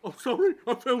sorry.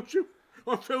 I failed you.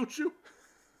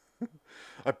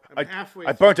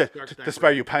 I burnt it to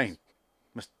spare you pain,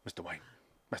 Mr. Wayne.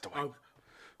 Mr. Wayne.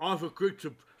 I've agreed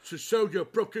to sell your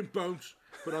broken bones,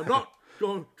 but I'm not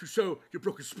going to sell your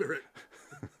broken spirit.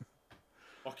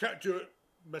 I can't do it,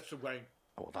 Mr. Wayne.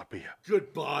 I will not be here.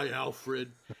 Goodbye,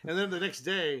 Alfred. And then the next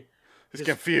day, he's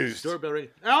confused. Doorbell ring.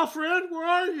 Alfred, where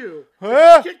are you?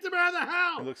 Kicked him out of the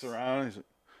house. He looks around. He's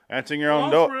answering your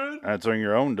own door. Answering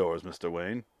your own doors, Mr.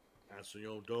 Wayne. Answering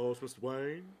your own doors, Mr.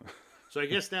 Wayne. So I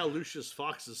guess now Lucius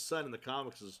Fox's son in the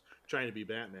comics is trying to be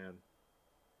Batman.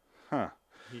 Huh.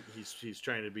 He's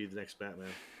trying to be the next Batman,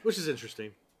 which is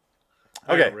interesting.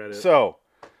 Okay, so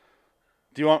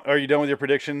are you done with your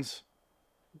predictions?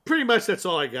 Pretty much that's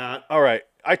all I got. All right.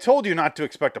 I told you not to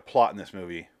expect a plot in this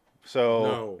movie.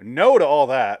 So no to all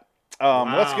that.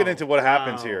 Let's get into what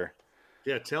happens here.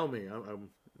 Yeah, tell me.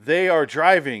 They are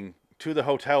driving to the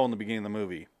hotel in the beginning of the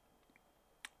movie.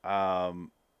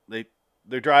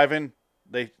 They're driving.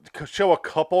 They show a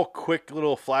couple quick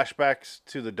little flashbacks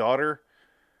to the daughter.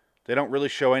 They don't really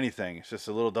show anything. It's just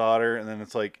a little daughter, and then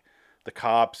it's like the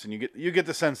cops, and you get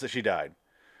the sense that she died.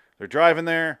 They're driving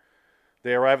there.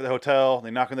 They arrive at the hotel.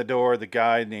 They knock on the door. The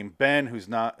guy named Ben, who's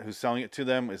selling it to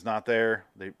them, is not there.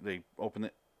 They open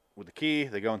it with the key.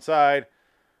 They go inside.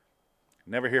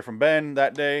 Never hear from Ben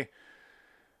that day.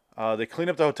 They clean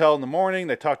up the hotel in the morning.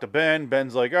 They talk to Ben.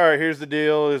 Ben's like, "All right, here's the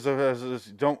deal.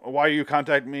 Why you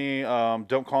contact me?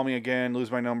 Don't call me again.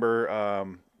 Lose my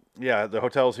number. Yeah, the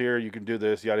hotel's here. You can do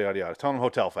this. Yada yada yada." Tell him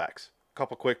hotel facts.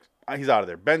 Couple quick. He's out of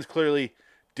there. Ben's clearly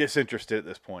disinterested at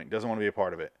this point. Doesn't want to be a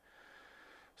part of it.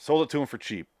 Sold it to him for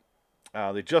cheap.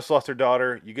 They just lost their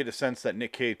daughter. You get a sense that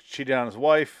Nick Cage cheated on his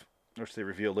wife, which they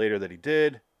reveal later that he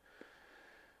did.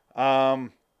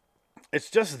 It's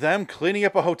just them cleaning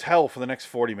up a hotel for the next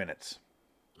 40 minutes.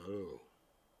 Oh.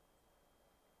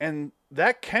 And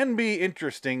that can be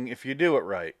interesting if you do it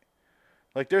right.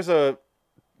 Like there's a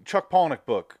Chuck Palahniuk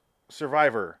book,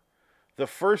 Survivor. The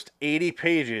first 80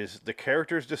 pages, the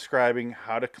character's describing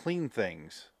how to clean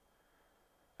things.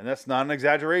 And that's not an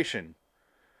exaggeration.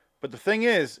 But the thing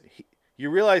is,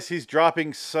 you realize he's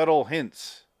dropping subtle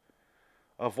hints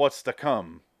of what's to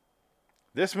come.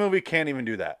 This movie can't even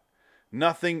do that.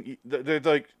 Nothing. They're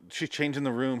like, she's changing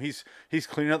the room. He's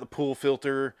cleaning out the pool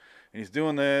filter, and he's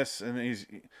doing this, and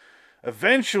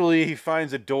eventually he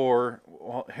finds a door.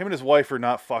 Well, him and his wife are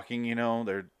not fucking,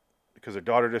 because their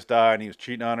daughter just died, and he was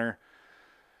cheating on her.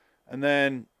 And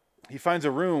then he finds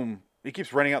a room. He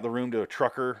keeps renting out the room to a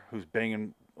trucker who's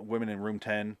banging women in room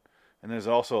 10. And there's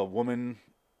also a woman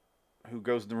who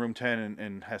goes to room 10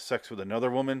 and has sex with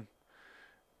another woman.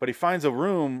 But he finds a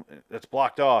room that's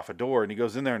blocked off, a door, and he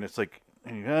goes in there, and it's like,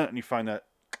 and you find that,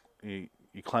 you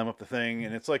climb up the thing,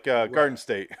 and it's like a Garden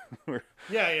State.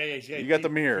 Yeah. You got the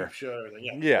mirror. Sure.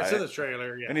 Yeah. It's in the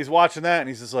trailer, yeah. And he's watching that, and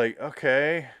he's just like,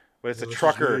 okay. But it's a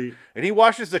trucker. And he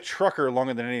watches the trucker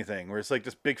longer than anything, where it's like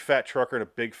this big fat trucker and a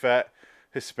big fat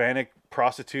Hispanic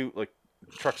prostitute, like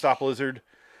truck stop lizard.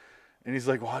 And he's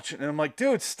like watching, and I'm like,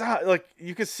 dude, stop! Like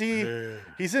you can see,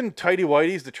 he's in tighty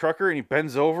whities, the trucker, and he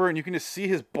bends over, and you can just see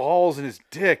his balls and his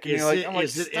dick. And I'm like,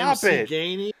 stop it!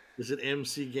 Gainey? Is it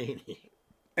MC Gainey?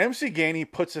 MC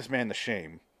Gainey puts this man to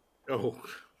shame. Oh,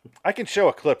 I can show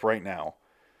a clip right now.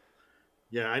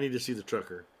 Yeah, I need to see the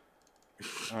trucker.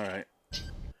 All right,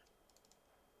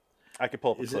 I can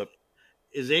pull up a clip.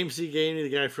 Is MC Gainey the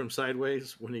guy from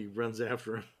Sideways when he runs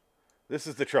after him? This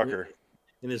is the trucker.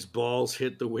 And his balls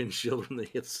hit the windshield when they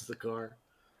hits the car.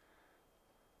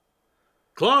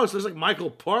 Close. There's like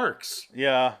Michael Parks.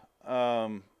 Yeah.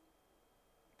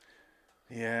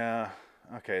 Yeah.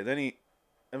 Okay. Then he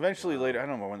eventually later. I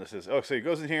don't know when this is. Oh, so he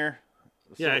goes in here.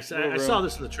 Yeah, I saw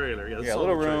this in the trailer. Yeah,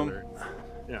 little room.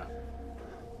 Yeah.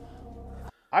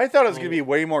 I thought it was gonna be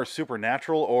way more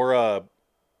supernatural, or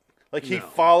like he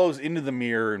follows into the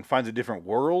mirror and finds a different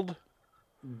world.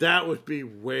 That would be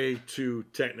way too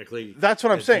technically. That's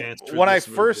what I'm saying. When I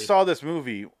first saw this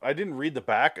movie, I didn't read the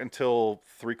back until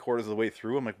 3/4 of the way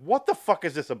through. I'm like, what the fuck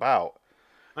is this about?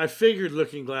 I figured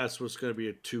Looking Glass was going to be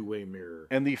a two-way mirror.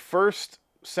 And the first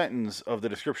sentence of the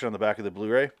description on the back of the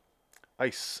Blu-ray, a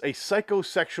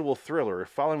psychosexual thriller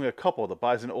following a couple that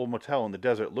buys an old motel in the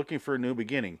desert looking for a new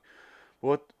beginning.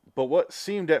 But what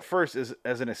seemed at first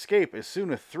as an escape is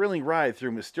soon a thrilling ride through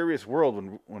a mysterious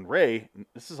world when Ray,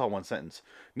 this is all one sentence,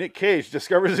 Nick Cage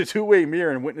discovers a two-way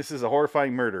mirror and witnesses a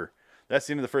horrifying murder. That's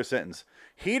the end of the first sentence.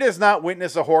 He does not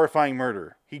witness a horrifying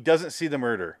murder. He doesn't see the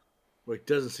murder. Well, he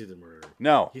doesn't see the murder.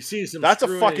 No. He sees him. That's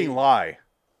a fucking lie.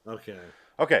 Okay.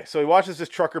 Okay, so he watches this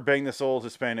trucker bang this old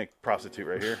Hispanic prostitute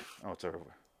right here. Oh, it's over.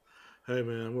 Hey,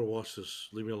 man, I'm going to watch this.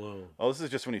 Leave me alone. Oh, this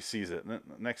is just when he sees it.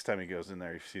 Next time he goes in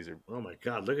there, he sees her. Oh, my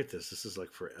God. Look at this. This is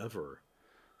like forever.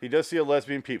 He does see a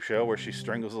lesbian peep show where she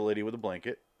strangles a lady with a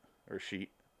blanket or a sheet.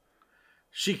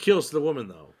 She kills the woman,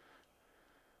 though.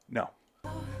 No.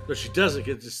 No, she doesn't.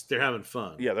 They're having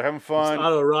fun. Yeah, they're having fun. It's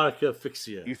autoerotic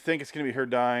asphyxia. You think it's going to be her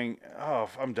dying. Oh,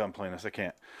 I'm done playing this. I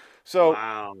can't. So,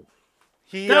 wow.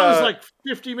 That was like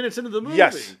 50 minutes into the movie.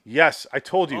 Yes. I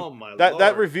told you. Oh, my Lord.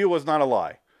 That review was not a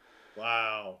lie.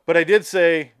 Wow. But I did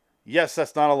say, yes,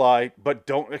 that's not a lie, but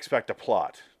don't expect a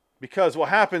plot. Because what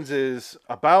happens is,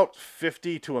 about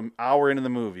 50 to an hour into the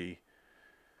movie,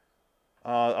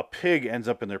 a pig ends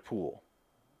up in their pool.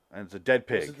 And it's a dead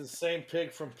pig. Is it the same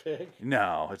pig from Pig?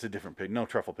 No, it's a different pig. No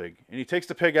truffle pig. And he takes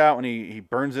the pig out and he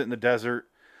burns it in the desert.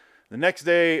 The next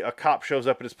day, a cop shows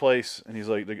up at his place, and he's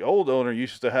like, the old owner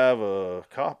used to have a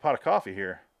pot of coffee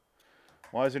here.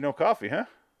 Why is there no coffee, huh?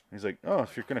 He's like, oh,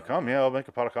 if you're going to come, yeah, I'll make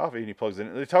a pot of coffee. And he plugs it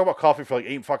in. They talk about coffee for like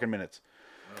 8 fucking minutes.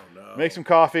 Oh, no. Makes some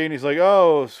coffee, and he's like,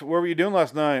 oh, so what were you doing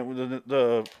last night?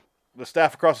 The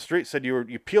staff across the street said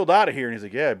you peeled out of here. And he's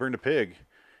like, yeah, I burned a pig.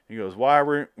 He goes, why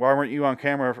weren't you on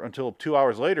camera until 2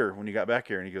 hours later when you got back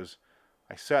here? And he goes,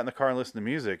 I sat in the car and listened to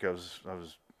music. A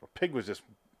pig was just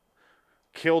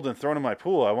killed and thrown in my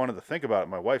pool. I wanted to think about it.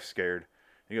 My wife's scared.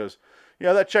 He goes,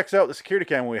 yeah, that checks out the security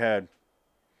cam we had.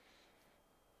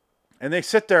 And they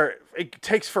sit there. It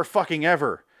takes for fucking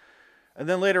ever. And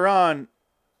then later on,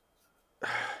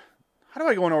 how do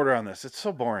I go in order on this? It's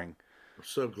so boring. I'm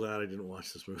so glad I didn't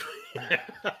watch this movie.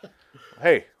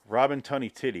 Hey, Robin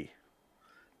Tunney Titty.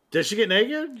 Does she get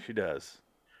naked? She does.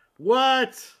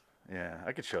 What? Yeah,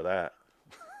 I could show that.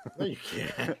 No, you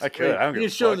can't. I could. I don't you give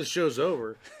can a show fuck. the show's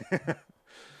over.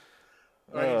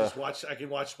 I can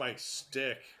watch my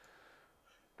stick.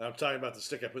 I'm talking about the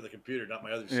stick I put in the computer, not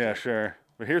my other stick. Yeah, sure.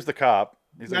 But here's the cop.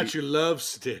 He's Not like, your love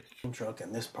stick. Truck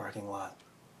in this parking lot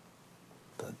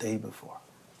the day before.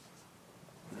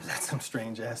 Is that some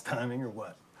strange ass timing or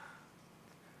what?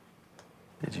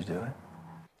 Did you do it?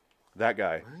 that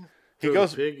guy. He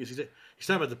goes. Pig? He's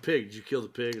talking about the pig. Did you kill the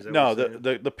pig? Is that no,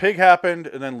 the pig happened,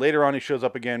 and then later on he shows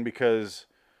up again because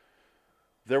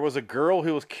there was a girl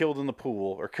who was killed in the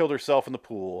pool, or killed herself in the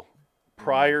pool,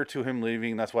 prior to him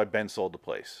leaving. And that's why Ben sold the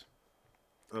place.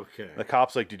 Okay. The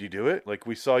cop's like, "Did you do it? Like,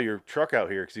 we saw your truck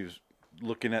out here," because he was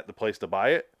looking at the place to buy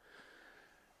it.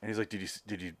 And he's like, "Did you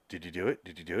do it? Did you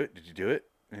do it? Did you do it?"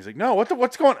 And he's like, "No,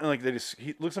 what's going on?" And like,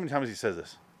 he looks how many times he says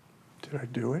this. Did I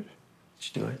do it?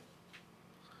 Did you do it?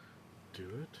 Do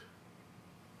it?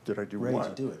 Did I do Ray,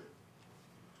 what? did you do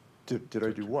it? Did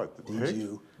I do what? The Did pig?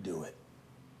 you do it?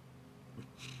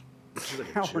 This is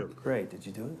like a joke. Ray, did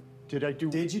you do it? Did I do?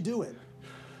 Did you do it?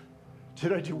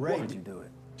 Did I do Ray, what? did you do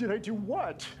it? Did I do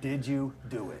what? Did you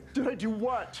do it? Did I do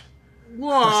what?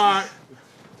 What?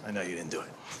 I know you didn't do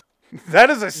it. That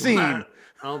is a scene.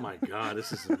 Oh my god,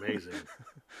 this is amazing.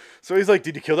 So he's like,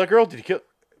 "Did you kill that girl? Did you kill?"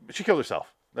 She killed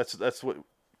herself. That's what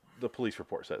the police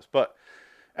report says. But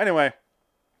anyway,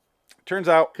 Turns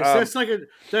out, because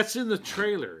that's in the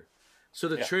trailer. So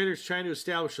the trailer's trying to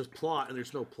establish a plot, and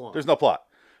there's no plot. There's no plot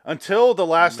until the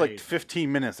last like 15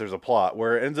 minutes. There's a plot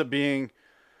where it ends up being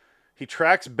he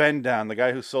tracks Ben down, the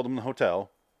guy who sold him the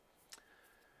hotel.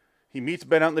 He meets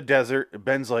Ben out in the desert.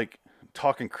 Ben's like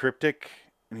talking cryptic,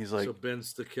 and he's like, "So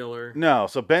Ben's the killer." No,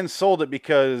 so Ben sold it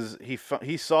because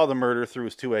he saw the murder through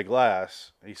his two-way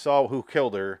glass. He saw who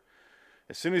killed her.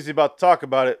 As soon as he's about to talk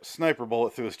about it, sniper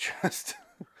bullet through his chest.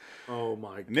 Oh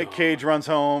my god! Nick Cage runs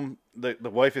home. The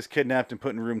wife is kidnapped and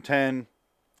put in room 10.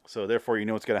 So therefore you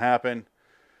know what's going to happen.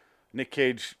 Nick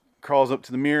Cage crawls up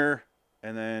to the mirror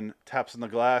and then taps on the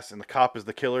glass, and the cop is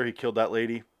the killer. He killed that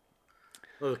lady.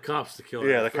 Oh, the cop's the killer.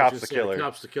 Yeah, the cop's the killer. The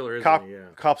cop's the killer, isn't he? Yeah.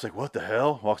 Cop's like, what the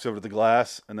hell? Walks over to the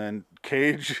glass, and then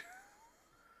Cage.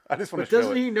 I just want But to show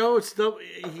doesn't it. he know it's the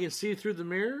he can see through the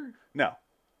mirror? No.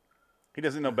 He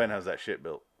doesn't know Ben has that shit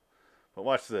built. But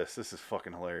watch this. This is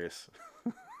fucking hilarious.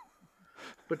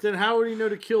 But then how would he know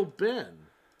to kill Ben?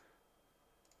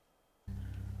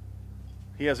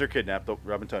 He has her kidnapped,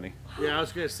 Robin Tunney. Yeah, I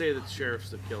was going to say that sheriff's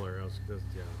the killer.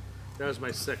 That was my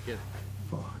second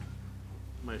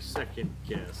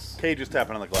guess. Cage is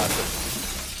tapping on the glass.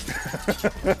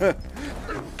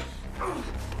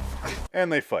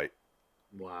 And they fight.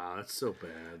 Wow, that's so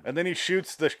bad. And then he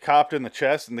shoots the cop in the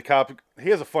chest, and the cop, he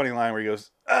has a funny line where he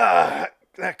goes,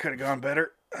 that could have gone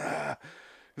better.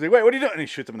 He's like, wait, what are you doing? And he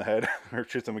shoots him in the head, or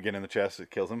shoots him again in the chest.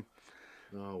 It kills him.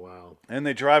 Oh, wow. And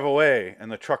they drive away, and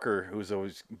the trucker, who's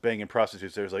always banging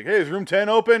prostitutes there, is like, hey, is room 10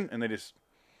 open? And they just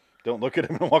don't look at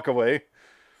him and walk away.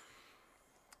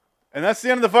 And that's the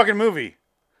end of the fucking movie.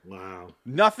 Wow.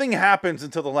 Nothing happens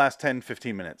until the last 10,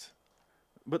 15 minutes.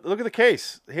 But look at the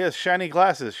case. He has shiny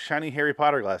glasses, shiny Harry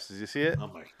Potter glasses. You see it? Oh,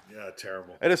 my God,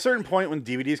 terrible. At a certain point when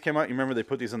DVDs came out, you remember they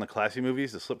put these on the classy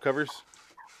movies, the slipcovers?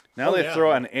 Now they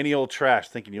throw on any old trash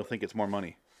thinking you'll think it's more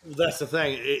money. That's the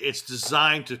thing. It's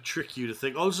designed to trick you to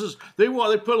think, oh, this is they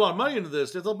put a lot of money into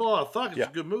this. They put a lot of thought. It's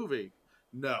a good movie.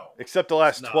 No. Except the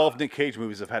last 12 Nick Cage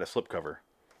movies have had a slipcover.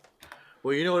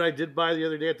 Well, you know what I did buy the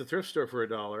other day at the thrift store for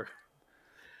 $1?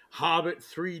 Hobbit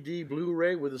 3D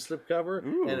Blu-ray with a slipcover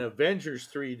and Avengers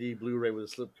 3D Blu-ray with a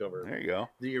slipcover. There you go.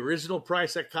 The original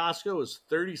price at Costco was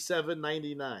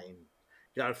 $37.99.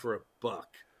 Got it for $1.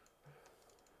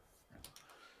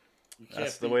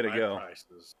 That's the way to go.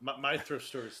 Prices. My thrift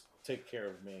stores take care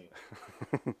of me.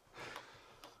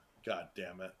 God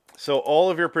damn it. So all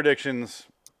of your predictions,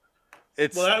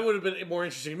 well, that would have been a more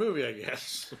interesting movie, I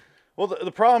guess. Well,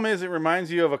 the problem is it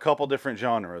reminds you of a couple different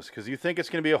genres because you think it's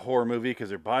going to be a horror movie because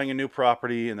they're buying a new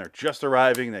property and they're just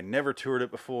arriving. They never toured it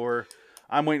before.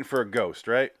 I'm waiting for a ghost,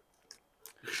 right?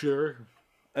 Sure.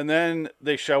 And then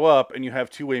they show up and you have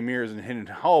two-way mirrors and hidden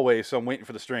hallways, so I'm waiting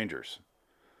for The Strangers.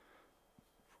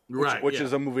 Which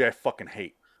is a movie I fucking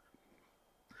hate.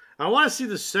 I want to see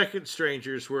the second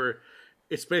Strangers where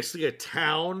it's basically a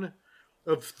town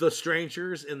of the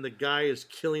strangers and the guy is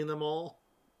killing them all.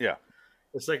 Yeah.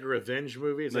 It's like a revenge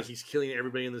movie. It's like he's killing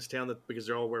everybody in this town because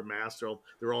they all wear masks.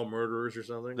 They're all murderers or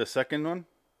something. The second one?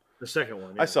 The second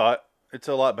one, yeah. I saw it. It's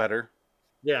a lot better.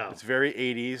 Yeah. It's very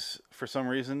 80s for some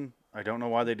reason. I don't know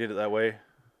why they did it that way.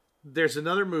 There's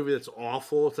another movie that's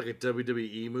awful. It's like a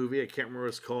WWE movie. I can't remember what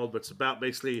it's called, but it's about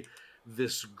basically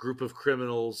this group of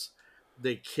criminals.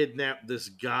 They kidnap this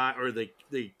guy, or they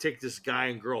take this guy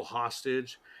and girl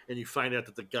hostage, and you find out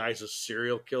that the guy's a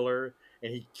serial killer,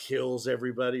 and he kills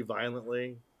everybody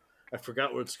violently. I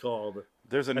forgot what it's called.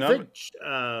 There's another. I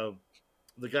think,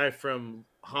 the guy from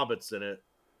Hobbit's in it.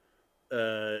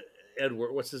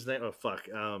 Edward, what's his name? Oh, fuck.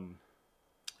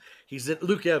 He's in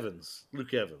Luke Evans.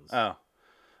 Luke Evans.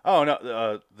 Oh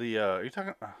no, are you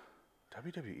talking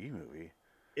WWE movie?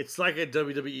 It's like a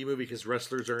WWE movie because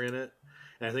wrestlers are in it,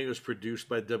 and I think it was produced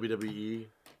by WWE.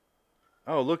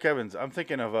 Oh, Luke Evans. I'm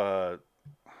thinking of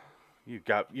you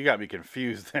got me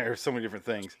confused there. So many different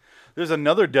things. There's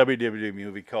another WWE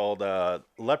movie called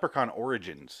Leprechaun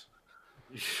Origins.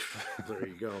 There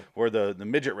you go. Where the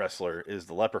midget wrestler is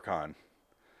the leprechaun.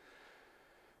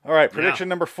 All right, prediction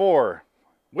number 4.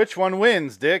 Which one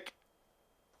wins, Dick?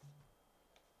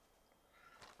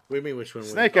 What do you mean, which one?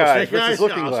 Snake Eyes versus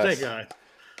Looking Glass. Snake Eyes.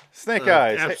 Snake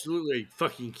Eyes. Absolutely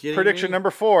fucking kidding Prediction me?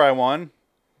 number 4, I won.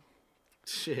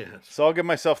 Shit. So I'll give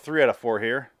myself 3 out of 4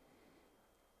 here.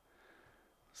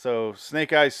 So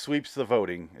Snake Eyes sweeps the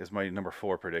voting is my number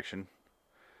 4 prediction.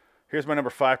 Here's my number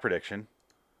 5 prediction.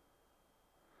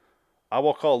 I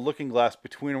will call Looking Glass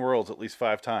Between Worlds at least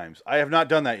 5 times. I have not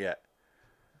done that yet.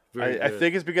 I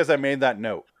think it's because I made that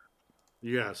note.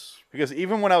 Yes. Because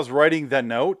even when I was writing that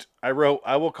note, I wrote,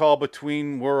 I will call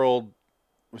Between Worlds,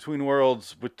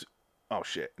 oh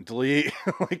shit, delete.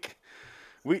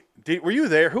 Were you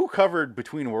there? Who covered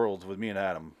Between Worlds with me and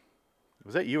Adam?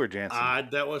 Was that you or Jansen?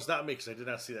 That was not me because I did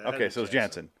not see that. Okay, so it was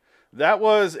Jansen. That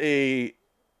was a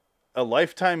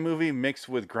Lifetime movie mixed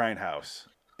with Grindhouse.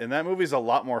 And that movie's a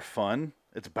lot more fun.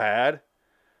 It's bad,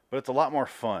 but it's a lot more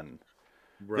fun.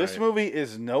 Right. This movie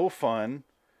is no fun.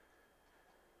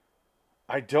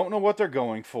 I don't know what they're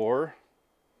going for.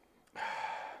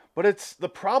 But the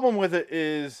problem with it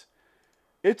is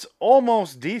it's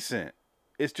almost decent.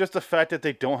 It's just the fact that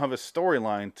they don't have a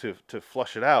storyline to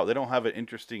flush it out. They don't have an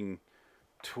interesting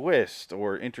twist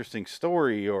or interesting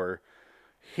story or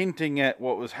hinting at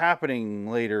what was happening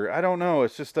later. I don't know.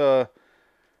 It's just the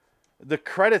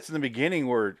credits in the beginning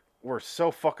were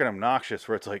so fucking obnoxious,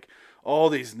 where it's like all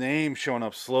these names showing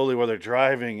up slowly while they're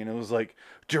driving, and it was like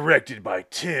directed by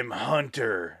Tim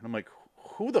Hunter. And I'm like,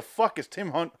 who the fuck is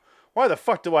Tim Hunter? Why the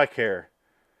fuck do I care?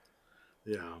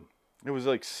 Yeah. It was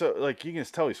like, so, like, you can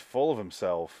just tell he's full of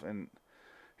himself. And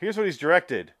here's what he's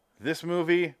directed. This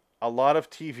movie, a lot of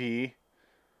TV,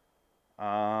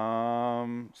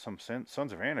 some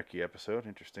Sons of Anarchy episode,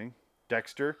 interesting.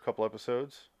 Dexter, couple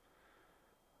episodes.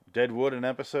 Deadwood, an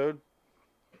episode.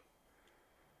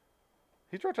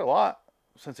 He's directed a lot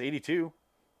since '82.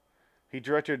 He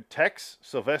directed Tex,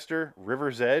 Sylvester,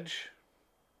 River's Edge,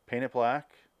 Paint It Black,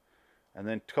 and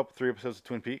then 3 episodes of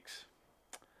Twin Peaks.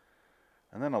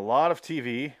 And then a lot of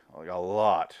TV, like a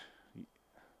lot.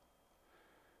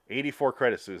 84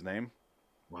 credits to his name.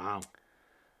 Wow.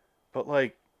 But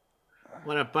like...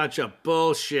 What a bunch of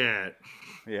bullshit.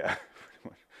 Yeah.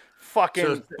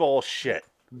 Fucking bullshit.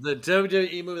 The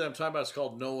WWE movie that I'm talking about is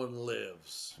called No One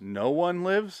Lives. No One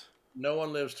Lives? No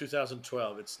One Lives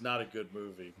 2012. It's not a good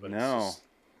movie. But no. It's just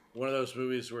one of those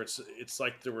movies where it's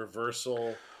like the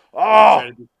reversal. Oh!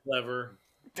 Trying to be clever.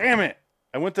 Damn it.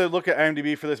 I went to look at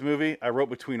IMDb for this movie. I wrote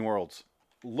Between Worlds.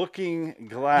 Looking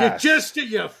Glass.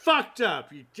 You fucked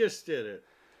up. You just did it.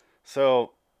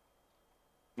 So,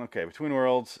 okay, Between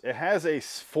Worlds. It has a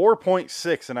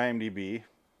 4.6 in IMDb.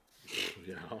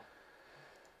 Yeah.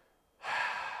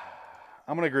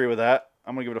 I'm going to agree with that.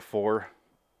 I'm going to give it a 4.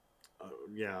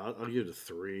 Yeah, I'll give it a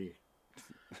 3.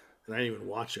 And I didn't even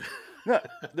watch it. No,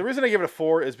 the reason I give it a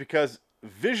 4 is because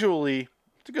visually,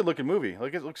 it's a good looking movie.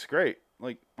 Like, it looks great.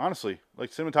 Like, honestly,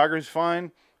 like, cinematography's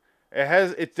fine.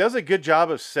 It does a good job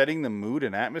of setting the mood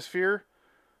and atmosphere.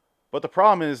 But the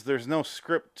problem is there's no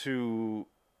script to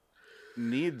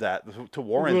need that, to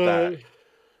warrant that.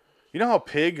 You know how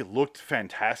Pig looked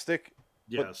fantastic?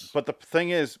 Yes. But the thing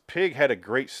is, Pig had a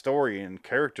great story and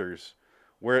characters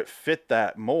where it fit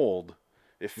that mold.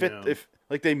 It fit,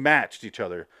 like, they matched each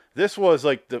other. This was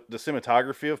like the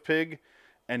cinematography of Pig,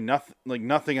 and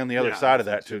nothing on the other side of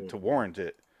that to warrant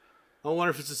it. I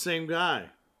wonder if it's the same guy.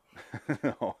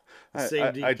 No,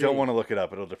 I don't want to look it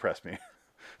up. It'll depress me.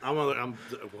 Hold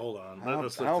on.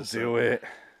 I'll do it.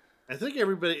 I think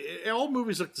all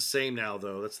movies look the same now,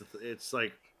 though. It's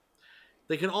like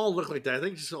they can all look like that. I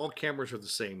think just all cameras are the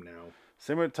same now.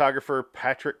 Cinematographer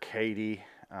Patrick Cady,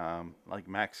 like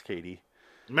Max Cady.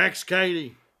 Max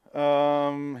Cady.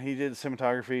 He did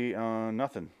cinematography on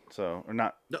nothing. So, or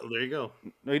not. No, there you go.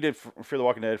 No, he did Fear the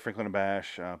Walking Dead, Franklin and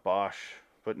Bash, Bosch,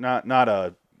 but not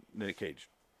Nick Cage.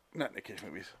 Not Nick Cage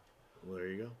movies. Well, there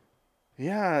you go.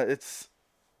 Yeah,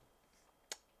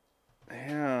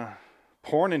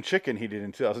 Porn and Chicken he did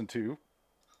in 2002.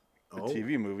 A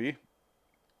TV movie.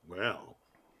 Well.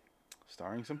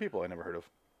 Starring some people I never heard of.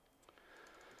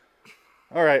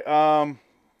 All right.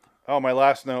 My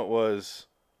last note was...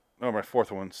 my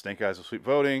fourth one, Snake Eyes of Sweet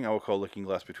Voting. I will call Looking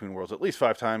Glass Between Worlds at least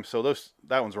 5 times. So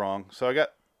that one's wrong. So I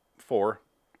got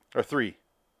 3.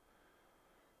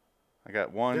 I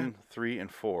got 1, 3,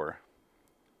 and 4.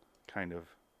 Kind of.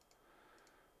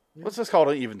 Yeah. Let's just call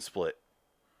it an even split.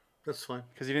 That's fine.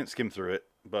 Because you didn't skim through it,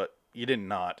 but you did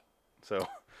not. So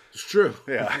it's true.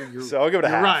 Yeah. So I'll give it a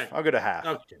half. Right. I'll give it a half.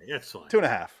 Okay, that's fine.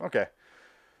 2.5. Okay.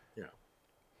 Yeah.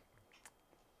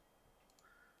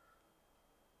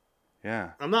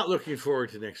 Yeah. I'm not looking forward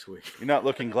to next week. You're not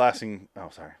looking glassing. Oh,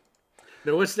 sorry.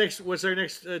 No, what's next? What's our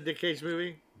next Nick Cage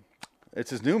movie? It's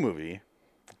his new movie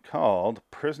called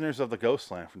Prisoners of the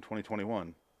Ghostland from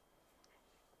 2021.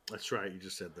 That's right. You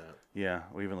just said that. Yeah,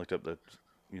 we even looked up the.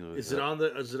 Is it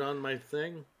on my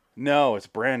thing? No, it's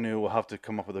brand new. We'll have to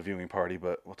come up with a viewing party,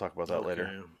 but we'll talk about that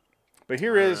later. But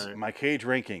here is my Cage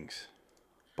rankings.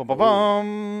 Bum bum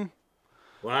bum.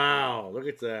 Wow! Look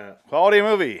at that quality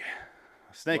movie.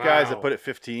 Snake Eyes, I put it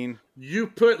 15. You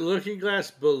put Looking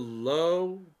Glass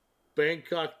below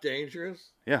Bangkok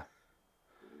Dangerous? Yeah.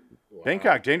 Wow.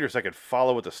 Bangkok Dangerous, I could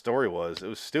follow what the story was. It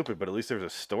was stupid, but at least there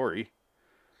was a story.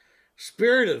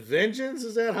 Spirit of Vengeance,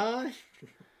 is that high?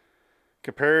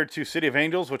 Compared to City of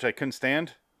Angels, which I couldn't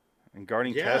stand, and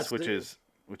Guarding Yes, Tess,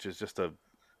 which is just a...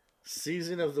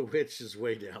 Season of the Witch is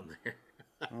way down there.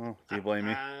 Oh, do you blame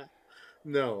me?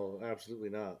 No, absolutely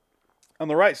not. On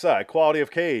the right side, Quality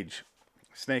of Cage.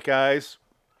 Snake Eyes.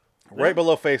 Right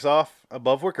below Face Off.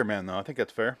 Above Wicker Man, though. I think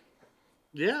that's fair.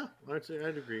 Yeah,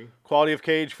 I'd agree. Quality of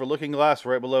Cage for Looking Glass.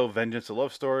 Right below Vengeance, a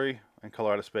Love Story. And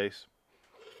Color Out of Space.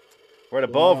 Right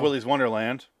above Willy's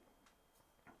Wonderland.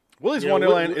 Willy's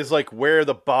Wonderland is like where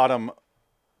the bottom...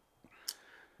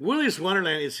 Willy's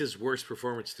Wonderland is his worst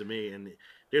performance to me, and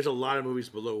there's a lot of movies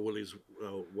below Willy's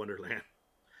Wonderland.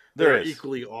 They're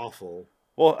equally awful.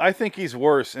 Well, I think he's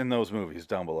worse in those movies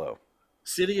down below.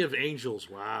 City of Angels,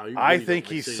 wow. I think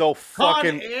he's so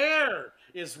fucking... Con Air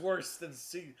is worse than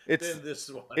this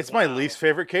one. It's my least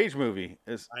favorite Cage movie.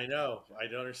 I know. I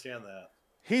don't understand that.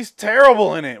 He's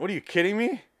terrible in it. What are you kidding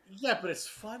me? Yeah, but it's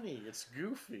funny. It's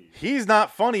goofy. He's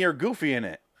not funny or goofy in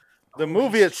it. The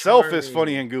movie itself is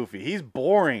funny and goofy. He's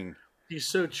boring. He's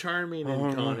so charming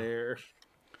in Con Air.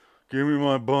 Give me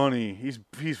my bunny. He's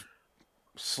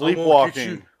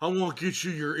sleepwalking. I want to get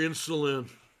you your insulin.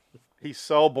 He's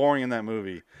so boring in that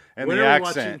movie. And when the are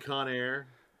accent. we watching Con Air?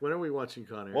 When are we watching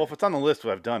Con Air? Well, if it's on the list,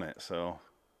 I've done it, so.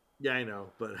 Yeah, I know,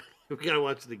 but we got to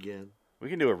watch it again. We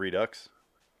can do a Redux.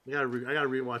 I got to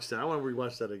rewatch that. I want to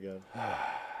rewatch that again.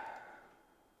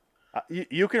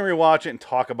 You can rewatch it and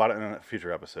talk about it in a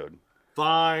future episode.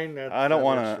 Fine. I don't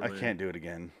want to. I can't do it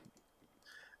again.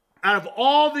 Out of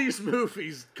all these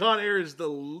movies, Con Air is the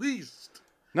least.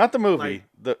 Not the movie,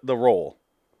 the role.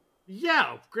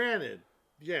 Yeah, granted.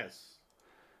 Yes.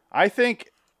 I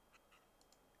think...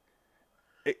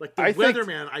 Like The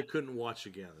Weatherman, I couldn't watch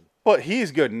again. But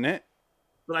he's good in it.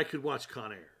 But I could watch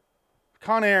Con Air.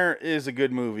 Con Air is a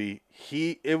good movie.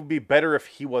 It would be better if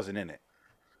he wasn't in it.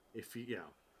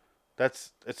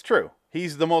 It's true.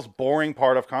 He's the most boring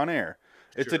part of Con Air.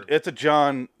 It's a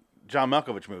John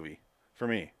Malkovich movie for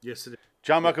me. Yes, it is.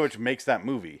 John Malkovich makes that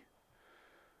movie,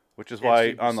 which is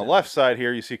why on the left side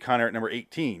here you see Con Air at number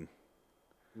 18.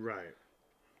 Right.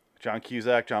 John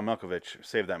Cusack, John Malkovich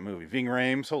saved that movie. Ving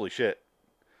Rhames, holy shit.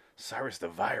 Cyrus the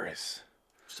Virus.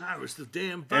 Cyrus the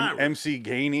damn virus. MC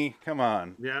Gainey, come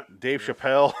on. Yeah. Dave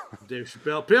Chappelle. Dave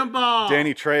Chappelle, Pinball.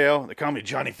 Danny Trejo. They call me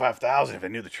Johnny 5000 if I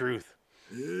knew the truth.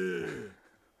 Yeah.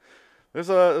 There's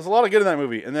a lot of good in that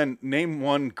movie. And then name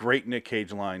one great Nick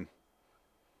Cage line.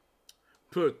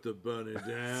 Put the bunny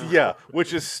down. Yeah,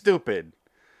 which is stupid.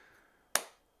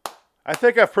 I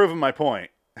think I've proven my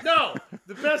point. No,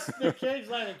 the best Nick Cage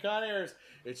line in Con Air is,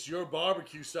 "It's your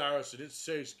barbecue, Cyrus, and it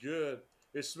tastes good.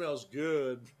 It smells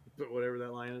good." But whatever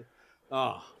that line is.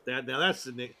 Oh,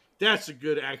 that's a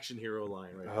good action hero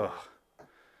line right there.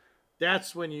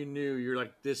 That's when you knew you're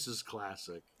like, this is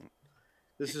classic.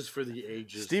 This is for the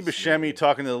ages. Steve Buscemi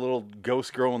talking to the little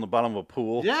ghost girl in the bottom of a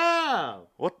pool. Yeah.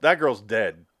 What? That girl's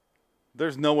dead.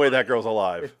 There's no way that girl's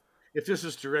alive. If this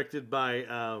was directed by,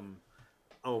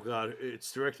 oh God,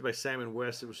 it's directed by Simon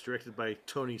West. It was directed by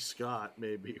Tony Scott.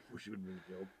 Maybe she would have been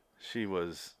killed. She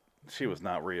was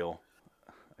not real.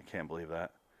 I can't believe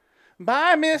that.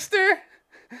 Bye, Mister.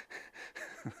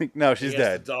 No, she's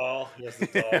dead. He has the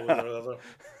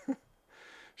doll.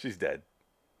 She's dead.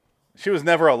 She was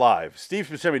never alive. Steve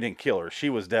Buscemi didn't kill her. She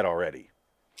was dead already.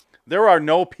 There are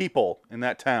no people in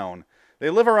that town.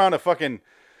 They live around a fucking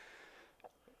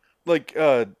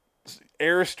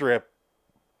airstrip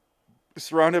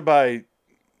surrounded by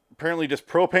apparently just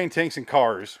propane tanks and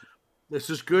cars. This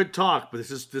is good talk, but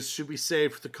this should be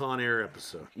saved for the Con Air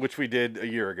episode, which we did a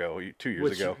year ago, 2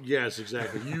 years ago. Yes,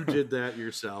 exactly. You did that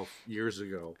yourself years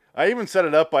ago. I even set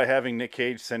it up by having Nick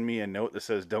Cage send me a note that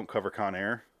says "Don't cover Con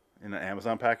Air" in an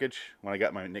Amazon package when I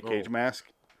got my Nick Cage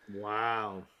mask.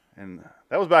 Wow! And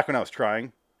that was back when I was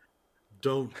trying.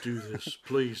 Don't do this,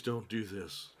 please. Don't do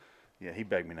this. Yeah, he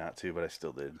begged me not to, but I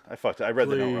still did. I fucked it. I read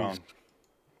the note wrong.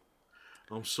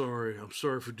 I'm sorry. I'm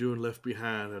sorry for doing Left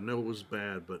Behind. I know it was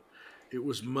bad, but it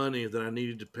was money that I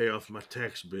needed to pay off my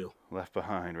tax bill. Left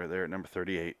Behind, right there at number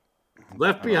 38.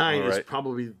 Left Behind is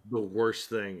probably the worst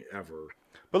thing ever.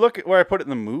 But look at where I put it in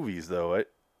the movies, though.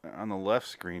 On the left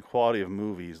screen, quality of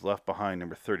movies, Left Behind,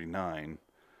 number 39.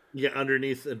 Yeah,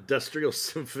 underneath Industrial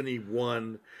Symphony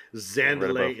 1,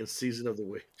 Zandelay, and Season of the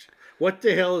Witch. What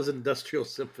the hell is Industrial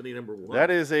Symphony number 1? That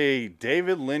is a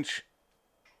David Lynch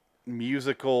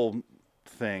musical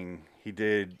thing he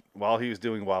did while he was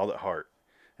doing Wild at Heart.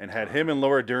 And had him and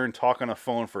Laura Dern talk on a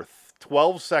phone for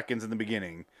 12 seconds in the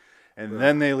beginning. And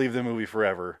then they leave the movie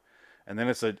forever. And then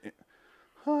it's a...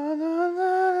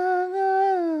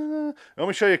 Let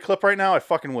me show you a clip right now. I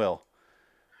fucking will.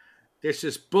 This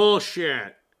is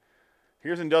bullshit.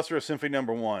 Here's Industrial Symphony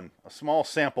number 1. A small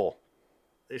sample.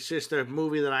 It's just a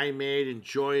movie that I made.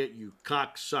 Enjoy it, you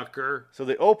cocksucker. So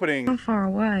the opening. How far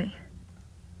away?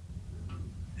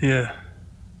 Yeah.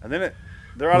 And then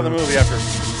they're out of the movie after.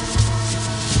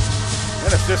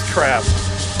 Then it's this crap.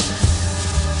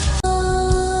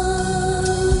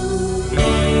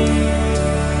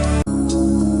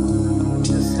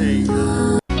 Just say,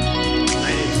 Nine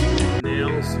Inch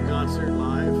Nails concert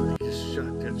live. He just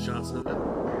shot 10 shots of it.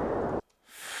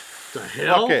 The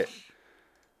hell?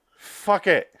 Fuck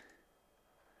it.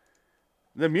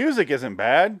 The music isn't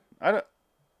bad.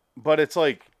 But it's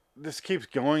like this keeps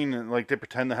going and like they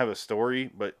pretend to have a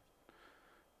story, but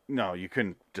no, you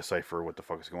couldn't decipher what the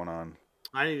fuck is going on.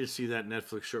 I need to see that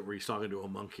Netflix show where he's talking to a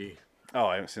monkey. Oh,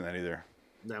 I haven't seen that either.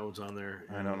 That one's on there.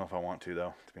 I don't know if I want to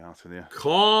though, to be honest with you.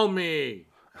 Call me.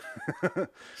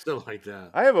 Still like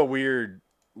that. I have a weird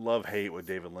love-hate with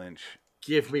David Lynch.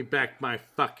 Give me back my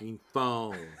fucking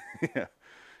phone. Yeah.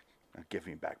 Give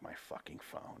me back my fucking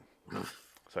phone.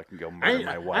 So I can go murder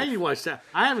my wife. I need to watch that.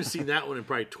 I haven't seen that one in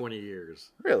probably 20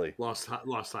 years. Really? Lost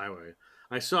Highway.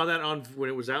 I saw that on when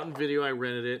it was out in video. I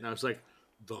rented it, and I was like,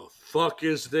 the fuck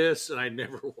is this? And I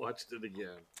never watched it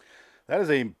again. That is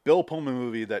a Bill Pullman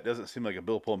movie that doesn't seem like a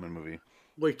Bill Pullman movie.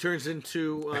 Well, he turns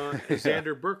into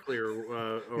Xander Berkeley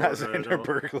or not Xander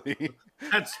Berkeley.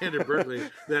 Not Xander Berkeley.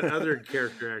 That other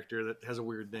character actor that has a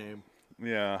weird name.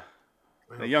 Yeah.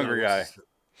 The younger guy.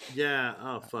 Yeah.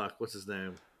 Oh, fuck. What's his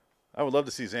name? I would love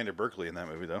to see Xander Berkeley in that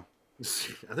movie, though.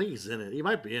 I think he's in it. He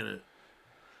might be in it.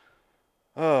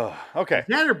 Oh, okay.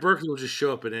 Xander Berkeley will just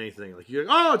show up in anything. Like you're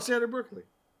like, oh, it's Xander Berkeley.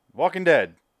 Walking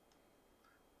Dead.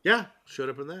 Yeah, showed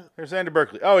up in that. There's Xander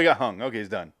Berkeley. Oh, he got hung. Okay, he's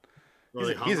done. Oh,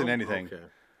 He's in anything. Okay.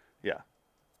 Yeah.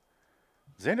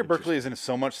 Xander Berkeley is in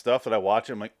so much stuff that I watch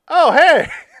it. I'm like, oh, hey! I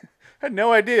had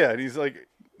no idea. And he's like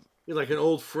an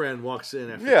old friend walks in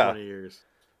after 20 years.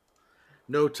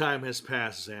 No time has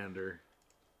passed, Xander.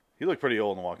 He looked pretty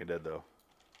old in The Walking Dead, though.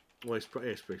 Well, he's pretty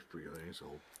old. He's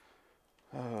old.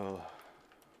 Oh.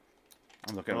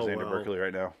 I'm looking at Xander Berkeley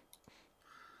right now.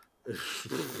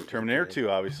 Terminator 2,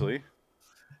 obviously.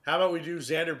 How about we do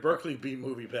Xander Berkeley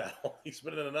B-movie battle? He's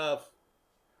been in enough.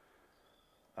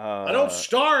 I don't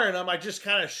star in them. I just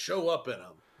kind of show up in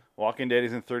them. Walking Dead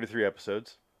is in 33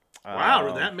 episodes.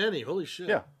 Wow, that many. Holy shit.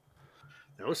 Yeah.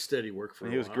 That was steady work for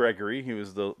him. He was Gregory. He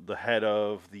was the head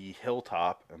of the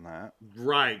Hilltop and that.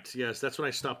 Right. Yes, that's when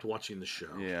I stopped watching the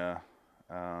show. Yeah.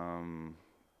 Man,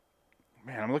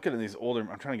 I'm looking at these older...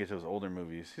 I'm trying to get to those older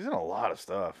movies. He's in a lot of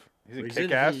stuff. He's in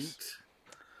Kick-Ass.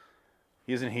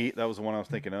 He's in Heat. That was the one I was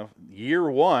thinking of. Year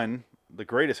One, the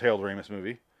greatest Harold Ramis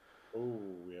movie. Oh,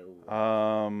 yeah.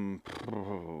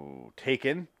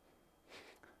 Taken.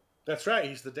 That's right.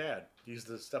 He's the dad. He's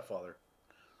the stepfather.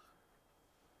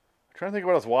 I'm trying to think of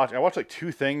what I was watching. I watched like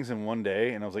 2 things in one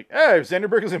day, and I was like, hey, Xander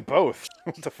Berkeley's in both.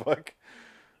 What the fuck?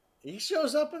 He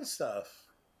shows up in stuff.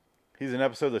 He's in an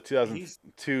episode of the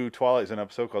 2002 Twilight. He's in an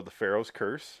episode called The Pharaoh's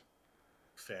Curse.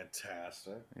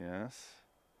 Fantastic. Yes.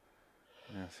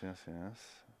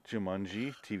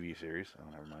 Jumanji TV series.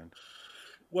 Oh, never mind.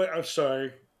 Wait, I'm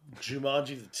sorry.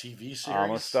 Jumanji, the TV series?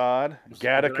 Amistad.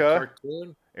 Gattaca.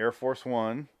 Air Force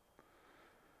One.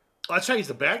 Oh, that's right. He's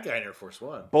the bad guy in Air Force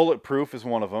One. Bulletproof is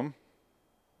one of them.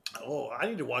 Oh, I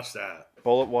need to watch that.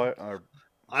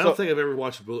 I don't think I've ever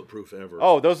watched Bulletproof ever.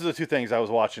 Oh, those are the 2 things I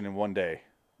was watching in one day.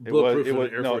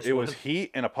 It was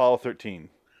Heat and Apollo 13.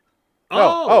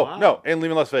 No, and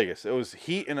Leaving Las Vegas. It was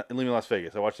Heat and Leaving Las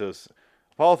Vegas. I watched those.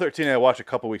 Apollo 13 I watched a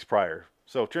couple weeks prior.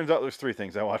 So it turns out there's 3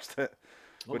 things I watched that.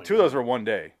 But 2 of those were one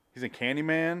day. He's in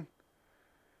Candyman.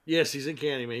 Yes, he's in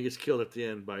Candyman. He gets killed at the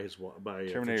end by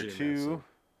Terminator 2. Manson.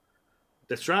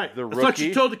 That's right. The Rookie. I thought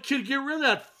you told the kid to get rid of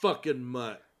that fucking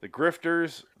mutt. The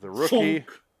Grifters. The Rookie.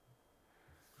 Funk.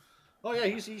 Oh yeah,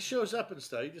 he shows up and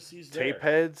stuff. He's there.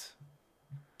 Tapeheads.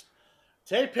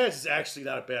 Tapeheads is actually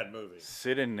not a bad movie.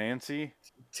 Sid and Nancy.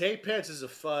 Tapeheads is a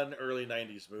fun early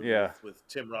 90s movie with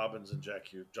Tim Robbins and John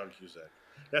Cusack.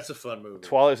 That's a fun movie.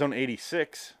 Twilight Zone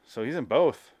 86. So he's in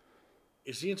both.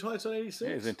 Is he in Twilight Zone 86?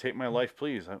 Yeah, he's in Take My Life,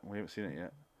 Please. We haven't seen it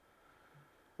yet.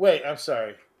 Wait, I'm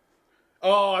sorry.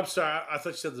 Oh, I'm sorry. I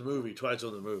thought you said the movie. Twilight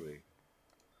Zone the movie.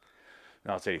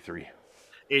 No, it's 83.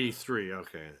 83,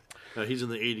 okay. He's in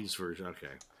the 80s version, okay.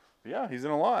 Yeah, he's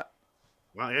in a lot.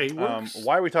 Wow, yeah, he works.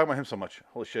 Why are we talking about him so much?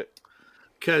 Holy shit.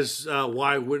 Because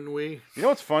why wouldn't we? You know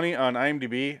what's funny? On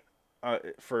IMDb,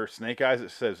 for Snake Eyes, it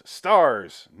says,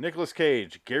 stars, Nicolas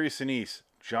Cage, Gary Sinise,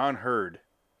 John Hurd.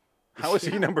 How is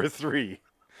he number 3?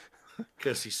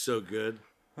 Because he's so good.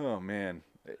 Oh, man.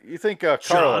 You think Carla.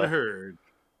 John Hurd.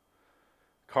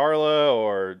 Carla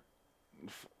or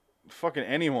fucking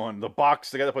anyone. The guy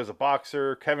that plays the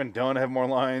boxer. Kevin Dunn have more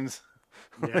lines.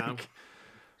 Yeah.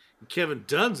 Kevin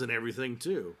Dunn's in everything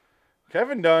too.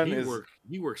 Kevin Dunn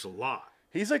he works a lot.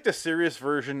 He's like the serious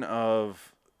version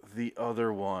of the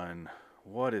other one.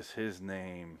 What is his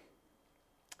name?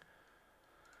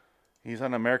 He's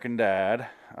on American Dad.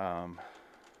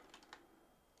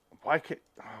 Why can't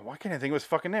I think of his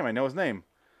fucking name? I know his name.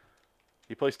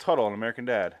 He plays Tuttle on American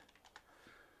Dad.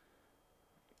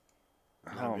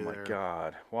 Oh my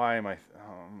God! Why am I?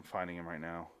 I'm finding him right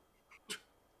now.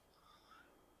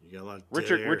 You got a lot of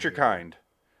Richard Kind.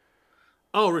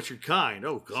 Oh, Richard Kind.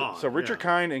 Oh God. So Richard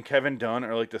Kind and Kevin Dunn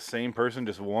are like the same person.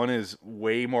 Just one is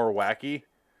way more wacky.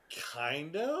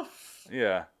 Kind of.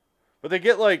 Yeah, but they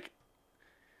get like.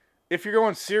 If you're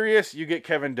going serious, you get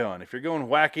Kevin Dunn. If you're going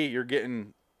wacky, you're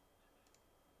getting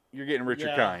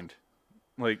Richard Kind.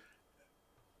 Like,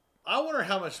 I wonder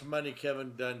how much money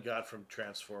Kevin Dunn got from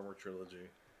Transformer trilogy.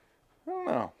 I don't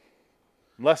know.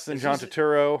 Less than John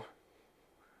Turturro.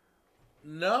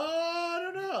 No, I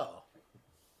don't know.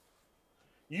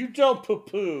 You don't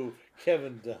poo-poo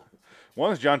Kevin Dunn.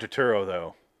 One's John Turturro,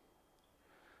 though.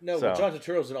 No, but John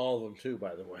Turturro's in all of them, too,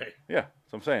 by the way. Yeah,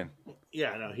 that's what I'm saying.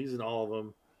 Yeah, no, he's in all of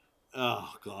them.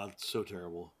 Oh, God, so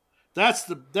terrible. That's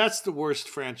the worst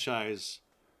franchise,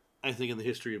 I think, in the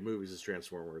history of movies is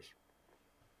Transformers.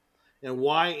 And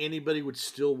why anybody would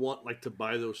still want to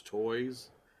buy those toys,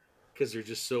 because they're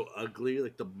just so ugly.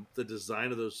 Like the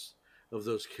design of those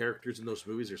characters in those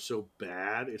movies are so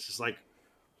bad. It's just like,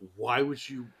 why would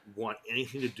you want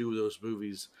anything to do with those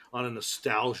movies on a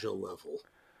nostalgia level?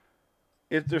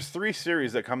 There's 3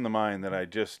 series that come to mind that I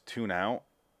just tune out.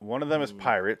 One of them is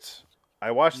Pirates. I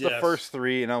watched the first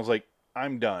 3 and I was like,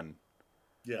 I'm done.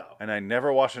 Yeah. And I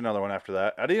never watched another one after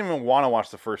that. I didn't even want to watch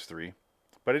the first 3,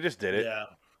 but I just did it. Yeah.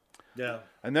 Yeah.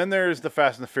 And then there's the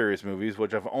Fast and the Furious movies,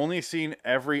 which I've only seen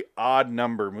every odd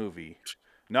number movie.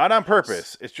 Not on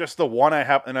purpose. It's just the one I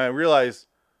have, and I realize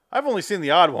I've only seen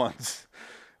the odd ones.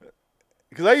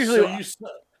 Because I usually...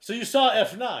 So you saw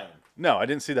F9? No, I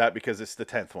didn't see that because it's the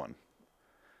 10th one.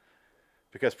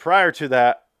 Because prior to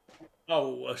that...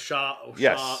 Shaw.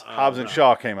 Yes, Hobbs and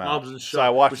Shaw came out. Hobbs and Shaw, so I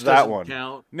watched that one.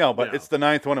 Count. No, but it's the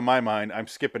 9th one in my mind. I'm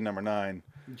skipping number 9.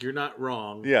 You're not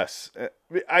wrong. Yes.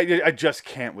 I just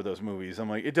can't with those movies. I'm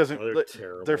like, it doesn't... they're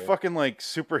terrible. They're fucking like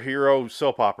superhero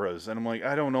soap operas. And I'm like,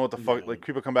 I don't know what the fuck... Like,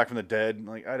 people come back from the dead.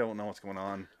 Like, I don't know what's going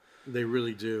on. They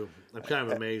really do. I'm kind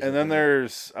of amazed. And then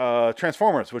there's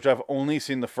Transformers, which I've only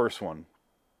seen the first one.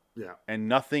 Yeah. And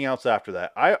nothing else after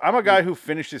that. I'm a guy who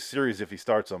finishes series if he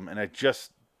starts them. And I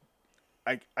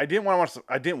didn't want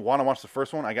to watch the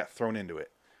first one. I got thrown into it.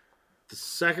 The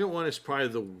second one is probably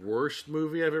the worst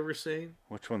movie I've ever seen.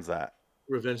 Which one's that?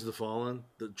 Revenge of the Fallen,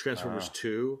 the Transformers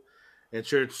 2, and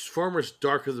Transformers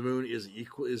Dark of the Moon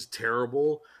is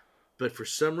terrible, but for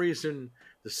some reason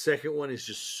the second one is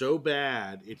just so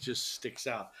bad it just sticks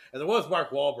out. And the one with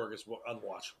Mark Wahlberg is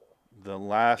unwatchable. The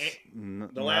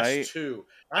last 2.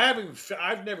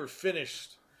 I've never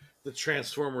finished the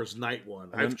Transformers Night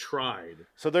one. I've tried.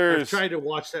 So I've tried to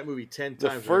watch that movie 10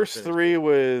 times. The first 3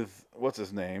 with what's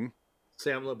his name?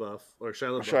 Sam LaBeouf or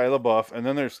Shia LaBeouf, and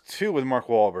then there's 2 with Mark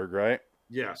Wahlberg, right?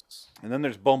 Yes. And then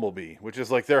there's Bumblebee, which is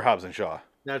like their Hobbs and Shaw.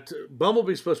 Now,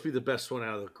 Bumblebee's supposed to be the best one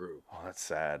out of the group. Oh, that's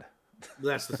sad.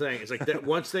 That's the thing. It's like that.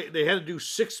 Once they had to do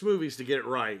 6 movies to get it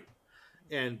right,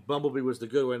 and Bumblebee was the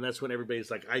good one. That's when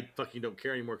everybody's like, I fucking don't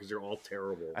care anymore because they're all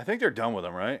terrible. I think they're done with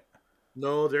them, right?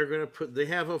 No, they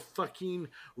have a fucking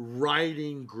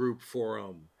writing group for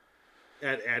them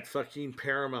at fucking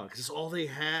Paramount because it's all they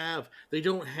have. They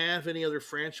don't have any other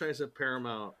franchise at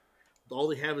Paramount. All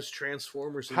they have is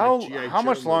Transformers. And how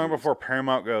much longer before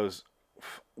Paramount goes,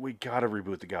 we gotta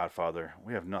reboot The Godfather?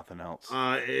 We have nothing else.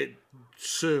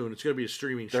 Soon. It's gonna be a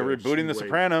streaming show. They're rebooting The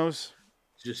Sopranos.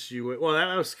 Just you wait. Well,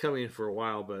 that was coming in for a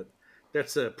while, but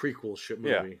that's a prequel ship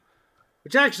movie, Yeah.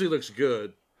 which actually looks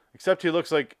good. Except he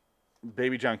looks like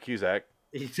Baby John Cusack.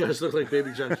 He does look like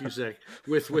Baby John Cusack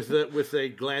with a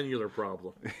glandular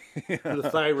problem, with a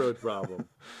thyroid problem.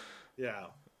 Yeah,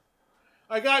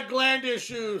 I got gland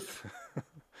issues.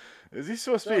 Is he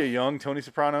supposed to be a young Tony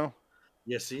Soprano?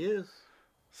 Yes, he is.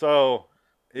 So,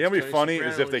 it'd be Tony funny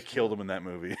Soprano as if they killed him in that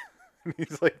movie.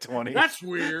 He's like 20. That's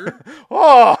weird.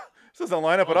 Oh, this doesn't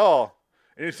line up at all.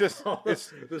 And it's just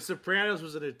The Sopranos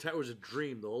was a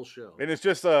dream the whole show. And it's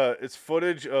just it's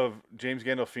footage of James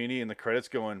Gandolfini in the credits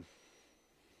going,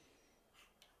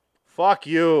 "Fuck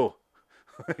you."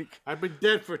 I've been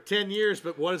dead for 10 years,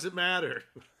 but what does it matter?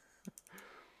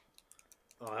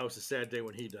 Oh, that was a sad day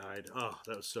when he died. Oh,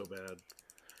 that was so bad.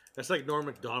 That's like Norm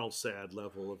Macdonald's sad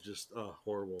level of just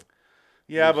horrible.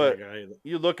 Yeah, but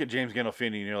you look at James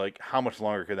Gandolfini and you're like, how much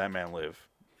longer could that man live?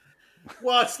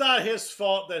 Well, it's not his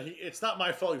fault it's not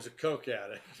my fault he was a coke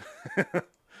addict.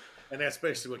 And that's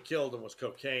basically what killed him was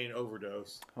cocaine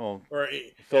overdose. Oh, or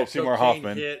Philip Seymour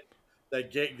Hoffman hit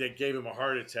that gave him a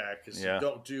heart attack because Yeah.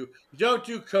 you don't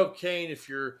do cocaine if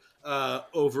you're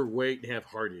overweight and have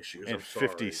heart issues. and I'm sorry.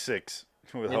 56.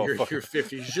 And With all you're fucking-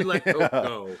 50. You should let coke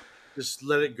go. Just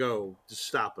let it go. Just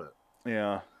stop it.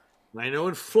 Yeah. And I know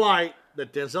in Flight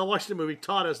that Denzel Washington movie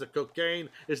taught us that cocaine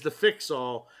is the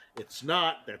fix-all. It's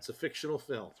not. That's a fictional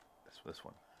film. This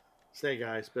one. Snake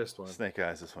Eyes, best one. Snake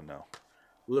Eyes, this one, no.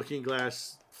 Looking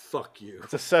Glass, fuck you.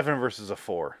 It's a 7 versus a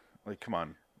 4. Like, come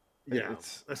on. Yeah,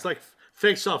 It's, that's like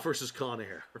Face Off versus Con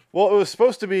Air. well, it was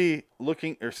supposed to be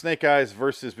Snake Eyes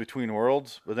versus Between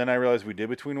Worlds, but then I realized we did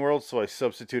Between Worlds, so I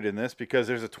substituted in this because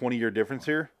there's a 20-year difference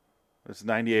here. It's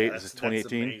 98, this is 2018.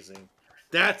 That's amazing.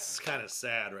 That's kind of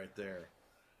sad right there.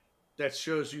 That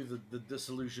shows you the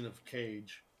disillusion of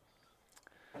Cage.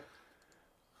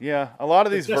 Yeah, a lot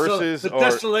of these verses the are...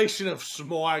 desolation of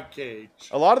Samoa Cage.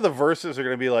 A lot of the verses are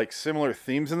going to be like similar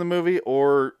themes in the movie,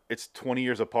 or it's 20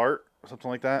 years apart, or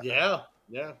something like that. Yeah.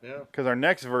 Because our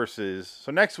next verses...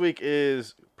 So next week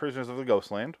is Prisoners of the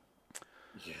Ghostland.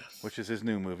 Yes. Which is his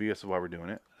new movie. That's why we're doing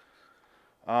it.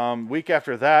 Week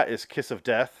after that is Kiss of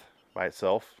Death by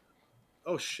itself.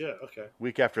 Oh, shit. Okay.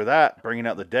 Week after that, Bringing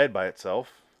Out the Dead by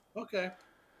itself. Okay.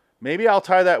 Maybe I'll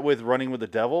tie that with Running with the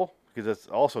Devil, because it's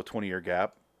also a 20-year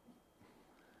gap.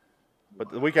 But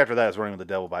the week after that is Running with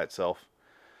the Devil by itself.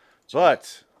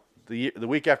 But the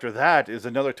week after that is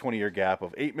another 20-year gap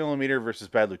of 8mm versus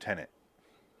Bad Lieutenant.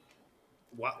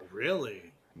 Wow,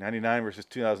 really? 99 versus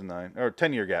 2009. Or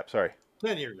 10-year gap, sorry.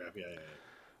 10-year gap,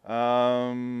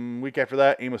 yeah. Week after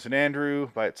that, Amos and Andrew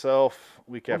by itself.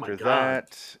 Week Oh after my God.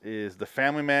 that is The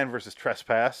Family Man versus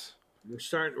Trespass. We're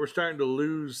starting to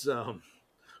lose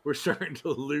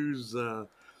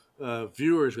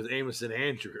viewers with Amos and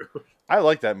Andrew. I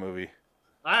like that movie.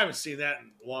 I haven't seen that in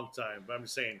a long time, but I'm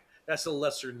just saying that's a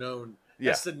lesser known.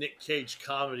 Yeah. That's the Nick Cage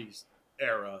comedies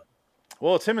era,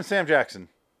 Well, it's him and Sam Jackson.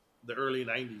 the early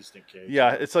 '90s Nick Cage.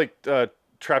 Yeah, it's like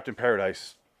Trapped in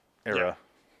Paradise era. Yeah.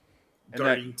 And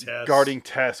Guarding that Tess. Guarding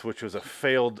Tess, which was a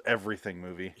failed everything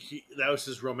movie. That was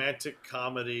his romantic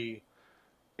comedy.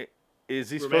 Is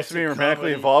he supposed to be Romantic romantically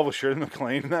comedy. involved with Shirley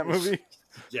MacLaine in that movie?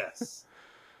 Yes.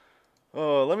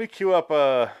 Oh, let me cue up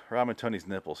Robin Tunney's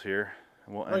nipples here,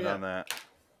 and we'll end yeah. on that.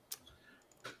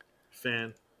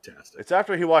 Fantastic. It's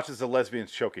after he watches the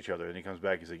lesbians choke each other, and he comes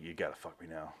back. He's like, "You gotta fuck me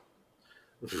now."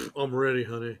 I'm ready,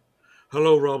 honey.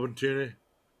 Hello, Robin Tunney.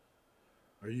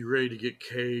 Are you ready to get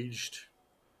caged?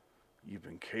 You've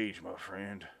been caged, my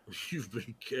friend. You've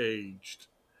been caged.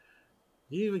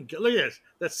 You even look at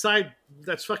this.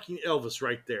 That's fucking Elvis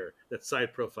right there. That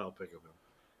side profile pic of him.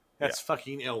 That's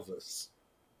fucking Elvis.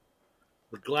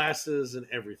 The glasses and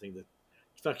everything. The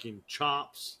fucking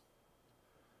chops.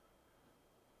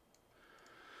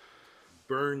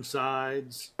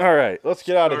 Burnsides. All right, let's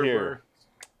get out of here.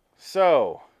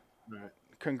 So, Right.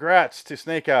 congrats to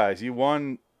Snake Eyes. You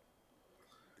won.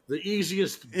 The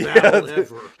easiest Yeah, battle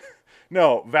ever.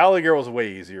 No, Valley Girl was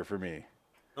way easier for me.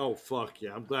 Oh, fuck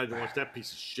yeah. I'm glad I didn't watch that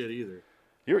piece of shit either.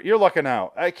 You're lucking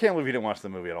out. I can't believe you didn't watch the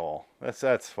movie at all.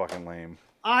 That's fucking lame.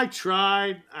 I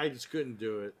tried. I just couldn't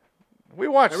do it. We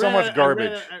watched so much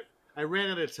garbage. I ran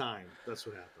out of time. That's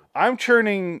what happened. I'm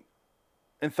turning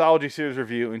Anthology Series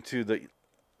Review into the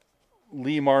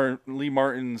Lee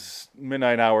Martin's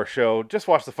Midnight Hour show. Just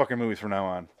watch the fucking movies from now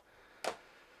on.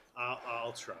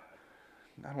 I'll try.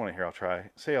 I don't want to hear I'll try.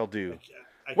 Say I'll do.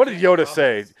 I What did can't Yoda promise-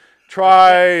 say?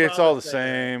 Try, can't it's all the promise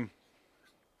anything. same.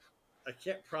 I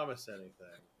can't promise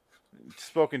anything.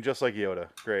 Spoken just like Yoda.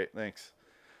 Great, thanks.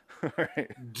 All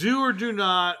right. Do or do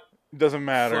not. Doesn't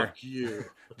matter. Fuck you.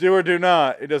 Do or do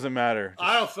not. It doesn't matter.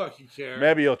 I don't fucking care.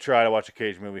 Maybe you'll try to watch a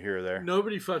Cage movie here or there.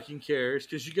 Nobody fucking cares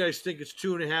because you guys think it's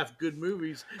 2.5 good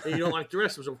movies and you don't like the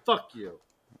rest of them. So fuck you.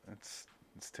 It's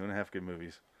 2.5 good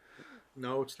movies.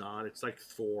 No, it's not. It's like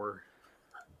 4.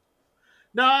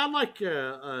 No, I like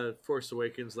Force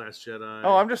Awakens, Last Jedi.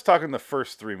 Oh, I'm just talking the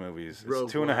first 3 movies. Rogue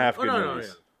It's 2.5 One. good No,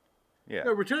 movies. Yeah.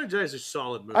 No, Return of the Jedi is a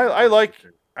solid movie.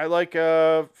 I like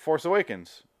Force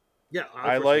Awakens. Yeah,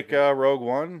 I like Rogue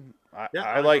One.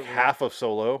 I like half of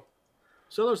Solo.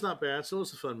 Solo's not bad.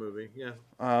 Solo's a fun movie. Yeah.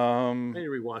 I need to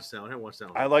rewatch that one. I haven't watched that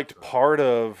one. I liked part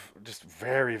of, just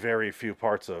very, very few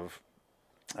parts of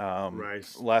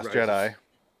Last Jedi.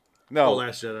 No,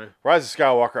 Last Jedi. Rise of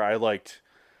Skywalker. I liked.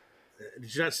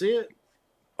 Did you not see it?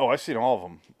 Oh, I've seen all of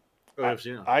them. Oh, I've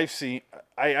seen it. I've seen.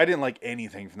 I didn't like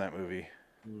anything from that movie,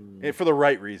 for the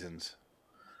right reasons.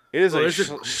 It is Well, a there's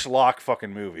a- schlock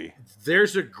fucking movie.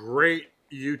 There's a great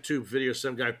YouTube video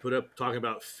some guy put up talking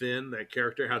about Finn, that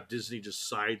character, how Disney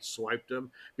just sideswiped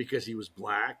him because he was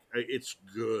black. It's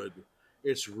good.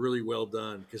 It's really well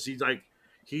done because he's like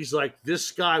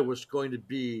this guy was going to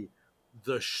be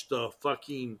the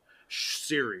fucking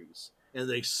series, and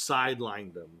they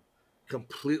sidelined him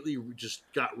completely. Just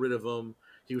got rid of him.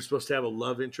 He was supposed to have a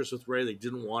love interest with Ray. They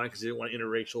didn't want it because they didn't want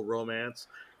interracial romance.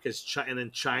 And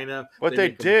in China, what they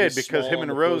did because him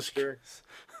and Rose.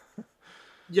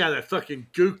 Yeah, that fucking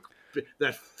gook,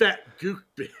 that fat gook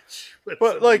bitch.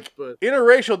 But like,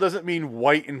 interracial doesn't mean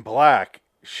white and black.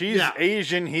 She's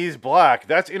Asian, he's black.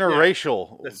 That's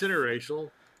interracial. Yeah, that's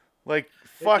interracial. Like,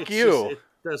 fuck you. It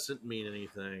doesn't mean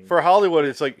anything. For Hollywood,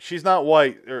 it's like, she's not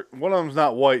white, or one of them's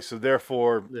not white, so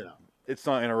therefore, it's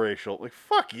not interracial. Like,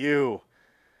 fuck you.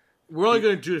 We're only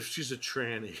going to do it if she's a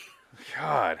tranny.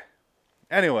 God.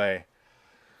 Anyway.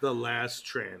 The last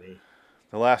tranny.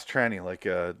 The last tranny, like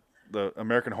the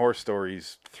American Horror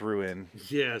Stories threw in.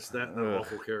 Yes, that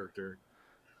awful character.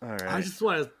 All right. I just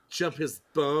want to jump his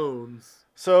bones.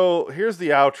 So here's the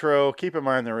outro. Keep in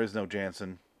mind there is no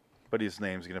Jansen, but his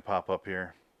name's going to pop up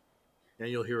here. And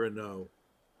you'll hear a no.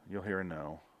 You'll hear a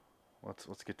no.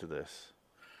 Let's get to this.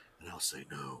 And I'll say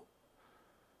no.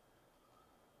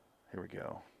 Here we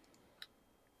go.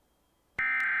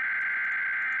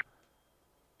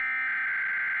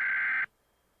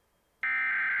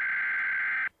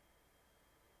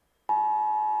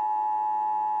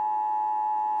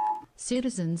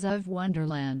 Citizens of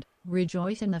Wonderland,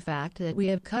 rejoice in the fact that we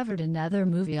have covered another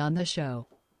movie on the show.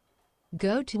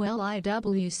 Go to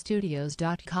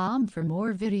liwstudios.com for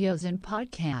more videos and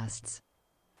podcasts.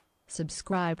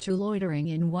 Subscribe to Loitering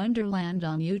in Wonderland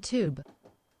on YouTube.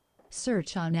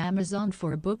 Search on Amazon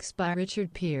for books by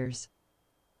Richard Pierce.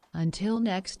 Until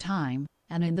next time,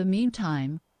 and in the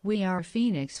meantime, we are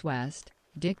Phoenix West,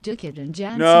 Dick Dickett and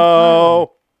Jansen No! Carlin.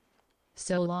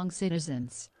 So long,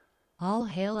 citizens. All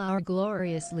hail our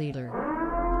glorious leader.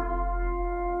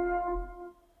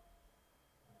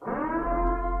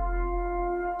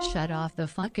 Shut off the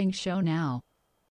fucking show now.